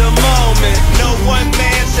 I need a moment. No one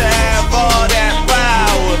man should have all that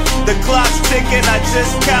power. The clock's ticking, I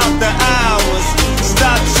just count the hours.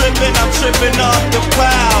 Stop tripping, I'm tripping off the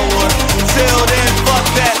power. Till then, fuck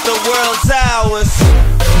that, the world's ours.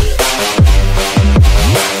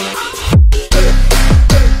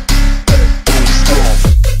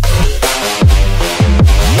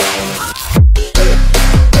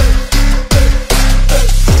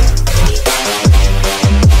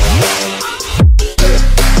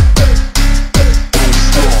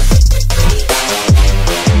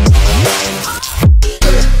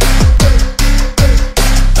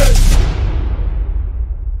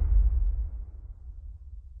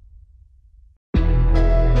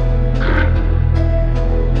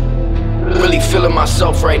 Feeling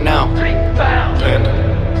myself right now. Panda.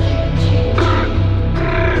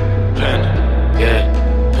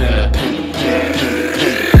 Yeah. Panda.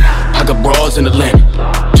 I got bras in Atlanta,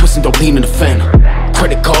 twisting dope lean in the phantom.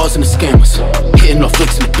 Credit cards and the scammers, hitting off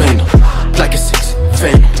flicks in the bando. Black as 6,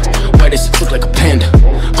 phantom. White as 6, look like a panda.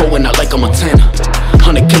 Going out like a Montana.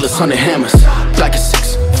 100 killers, 100 hammers. Black as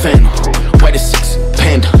 6, phantom. White as 6,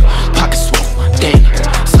 panda. Pocket swole, Danny.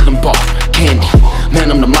 Selling bar, candy. Man,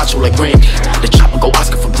 I'm the macho like Randy. The chopper go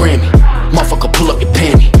Oscar for Grammy. Motherfucker, pull up your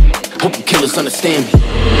panty. Hope you killers understand me.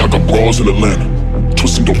 I got bras in Atlanta,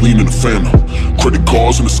 twisting dope lean in the phantom. Credit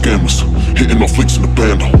cards and the scammers, hitting off flicks in the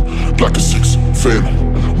bando. Black as 6, phantom.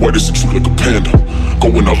 White as 6, look like a panda.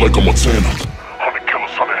 Going out like a Montana. 100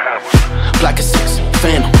 killers, 100 hammers. Black as 6,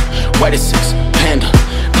 phantom. White as 6, panda.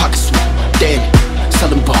 Pocket swoop, Danny.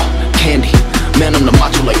 Selling ball, candy. Man, I'm the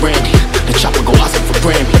macho like Randy. The chopper go Oscar for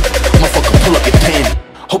Grammy.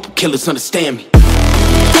 killers understand me.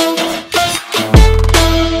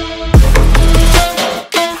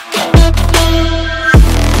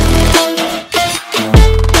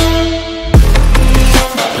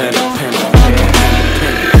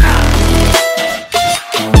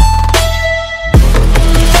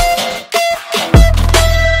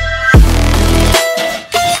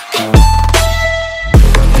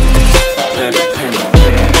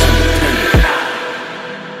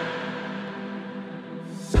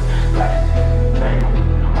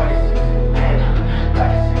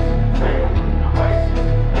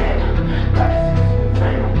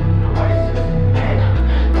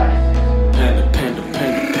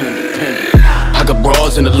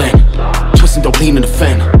 In the land, twisting dope lean in the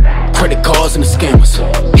phantom. Credit cards and the scammers,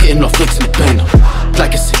 hitting off flicks in the band.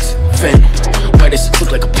 Black as 6, phantom. White as 6,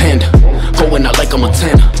 look like a panda. Going out like a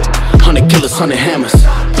Montana. 100 killers, 100 hammers.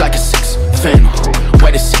 Black as 6, phantom.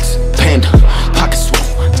 White as 6, panda. Pockets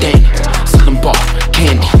swole, Danny. Selling bar,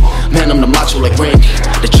 candy. Man, I'm the macho like Randy.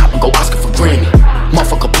 The chopper go Oscar for Grammy.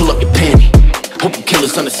 Motherfucker, pull up your panty. Hope you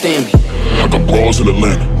killers understand me. I got bras in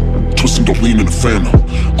Atlanta, twisting dope lean in the phantom.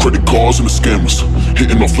 Credit cards and the scammers,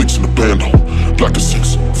 hitting off flicks in the bando. Black as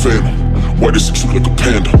 6, phantom. White as 6, look like a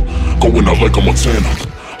panda. Going out like a Montana.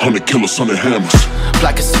 100 killers, 100 hammers.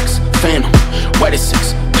 Black as 6, phantom. White as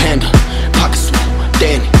 6, panda. Pockets swole,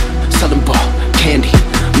 Danny. Selling bar, candy.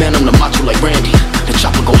 Man, I'm the macho like Randy. The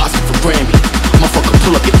chopper go Oscar for Grammy. Motherfucker,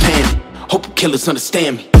 pull up your panty. Hope you killers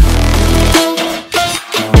understand me.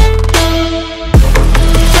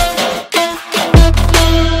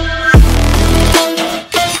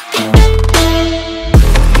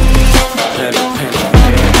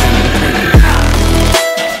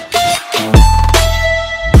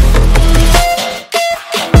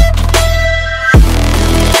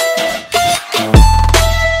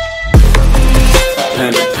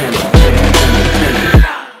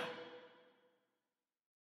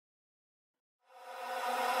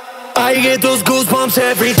 I get those goosebumps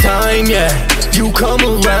every time, yeah. You come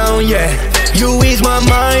around, yeah. You ease my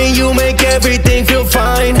mind, you make everything feel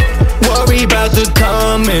fine. Worry about the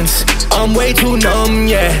comments, I'm way too numb,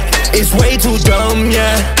 yeah. It's way too dumb,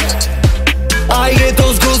 yeah. I get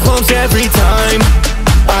those goosebumps every time.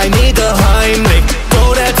 I need the Heimlich,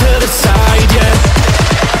 throw that to the side,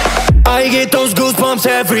 yeah. I get those goosebumps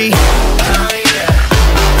every time.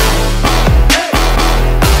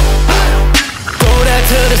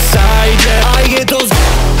 To the side, yeah. I get those.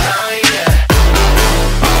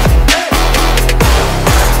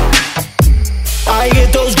 I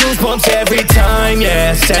get those goosebumps every time,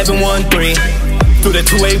 yeah. 713 through the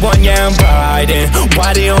 281, yeah, I'm riding.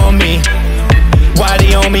 Why they on me? Why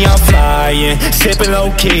they on me? I'm flying, sipping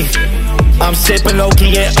low key. I'm sipping low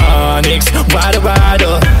key in Onyx. Rider,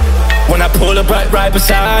 rider. When I pull up right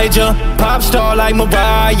beside ya, pop star like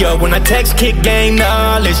Mariah. When I text, kick game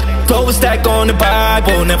knowledge, throw a stack on the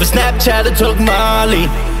Bible. Never Snapchat or took Molly.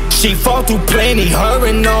 She fought through plenty, her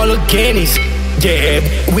and all her guineas. Yeah,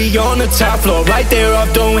 we on the top floor, right there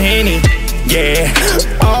off the Henny. Yeah,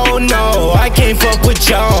 oh no, I can't fuck with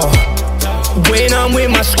y'all. When I'm with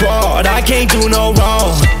my squad, I can't do no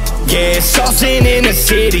wrong. Yeah, saucing in the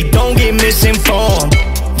city, don't get misinformed.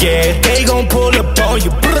 Yeah, they gon' pull up on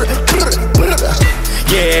you.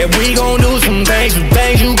 Yeah, we gon' do some things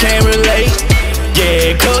you can't relate.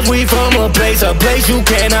 Yeah, cause we from a place you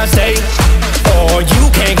cannot stay. Or you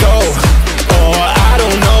can't go, or I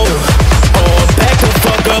don't know. Or back the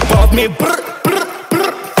fuck up off me.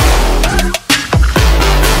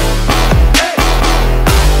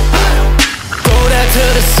 Throw that to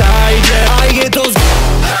the side, yeah. I get those.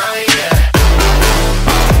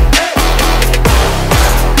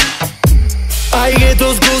 I get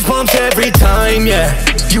those goosebumps every time, yeah.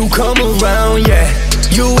 You come around, yeah.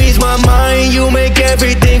 You ease my mind, you make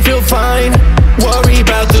everything feel fine. Worry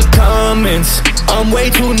about the comments, I'm way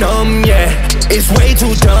too numb, yeah. It's way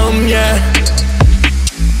too dumb, yeah.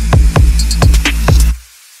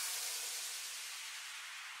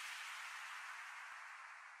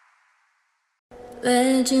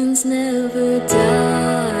 Legends never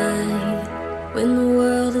die when the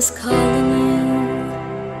world is calling you.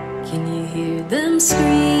 Can you hear them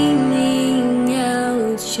screaming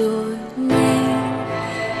out your name?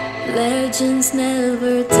 Legends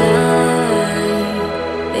never die,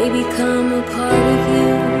 they become a part of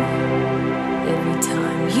you. Every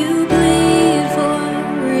time you bleed for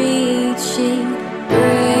reaching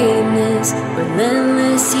greatness,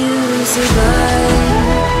 relentless you survive.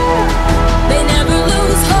 They never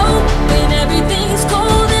lose hope when everything's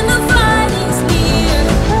cold and the fighting's near.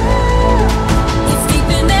 It's deep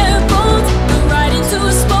in their bones, but right into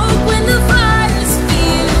a smoke when the fire's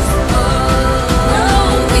fierce.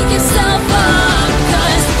 Oh, we can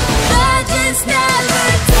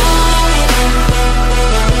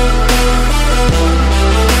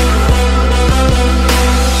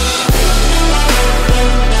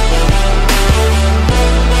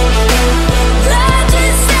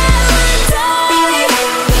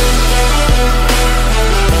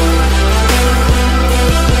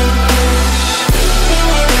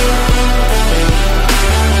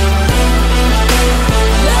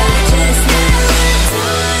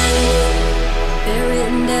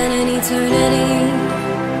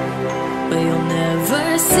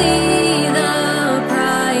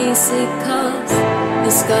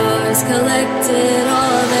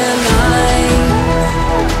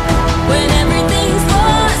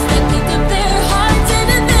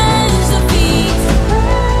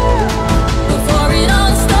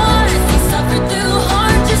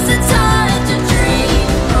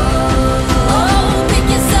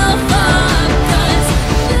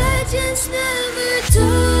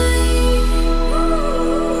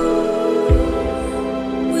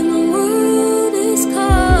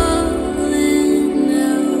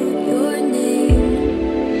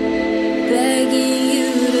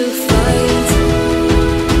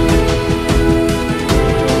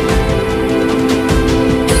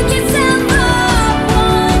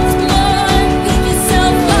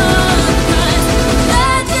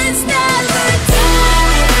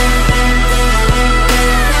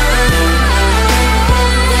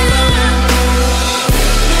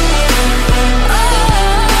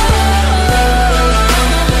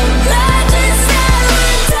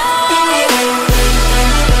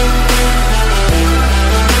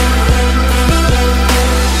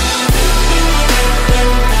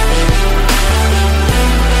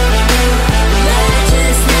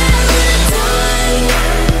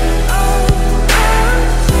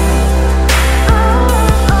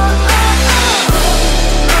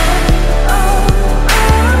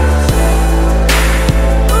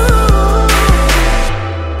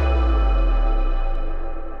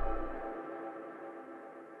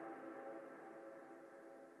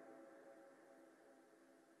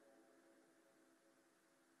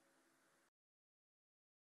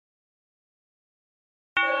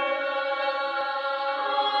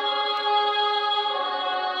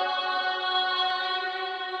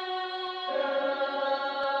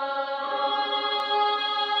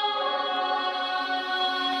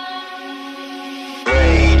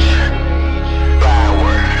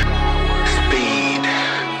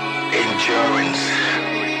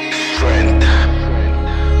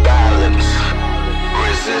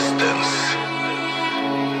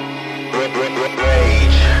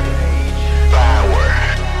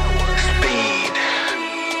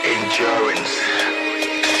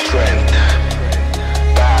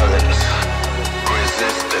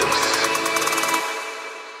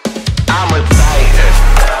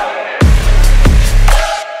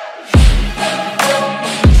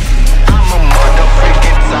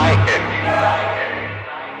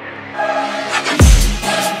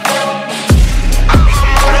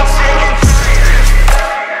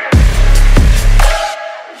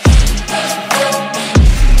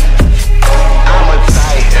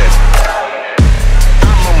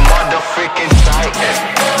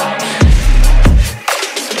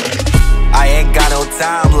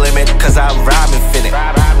time limit, cause I rhyme infinite.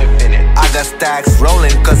 I got stacks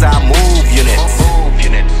rolling, cause I move units.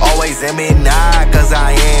 Always M.E., cause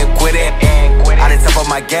I ain't quitting. I done top of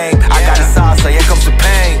my game, I got the sauce, so here comes the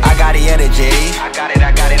pain. I got the energy, I got it.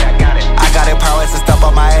 I got the power to stop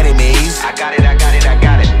all my enemies. I got it.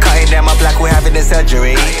 Cutting them up like we're having a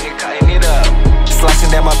surgery. Slicing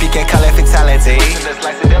them up, you can call it fatality.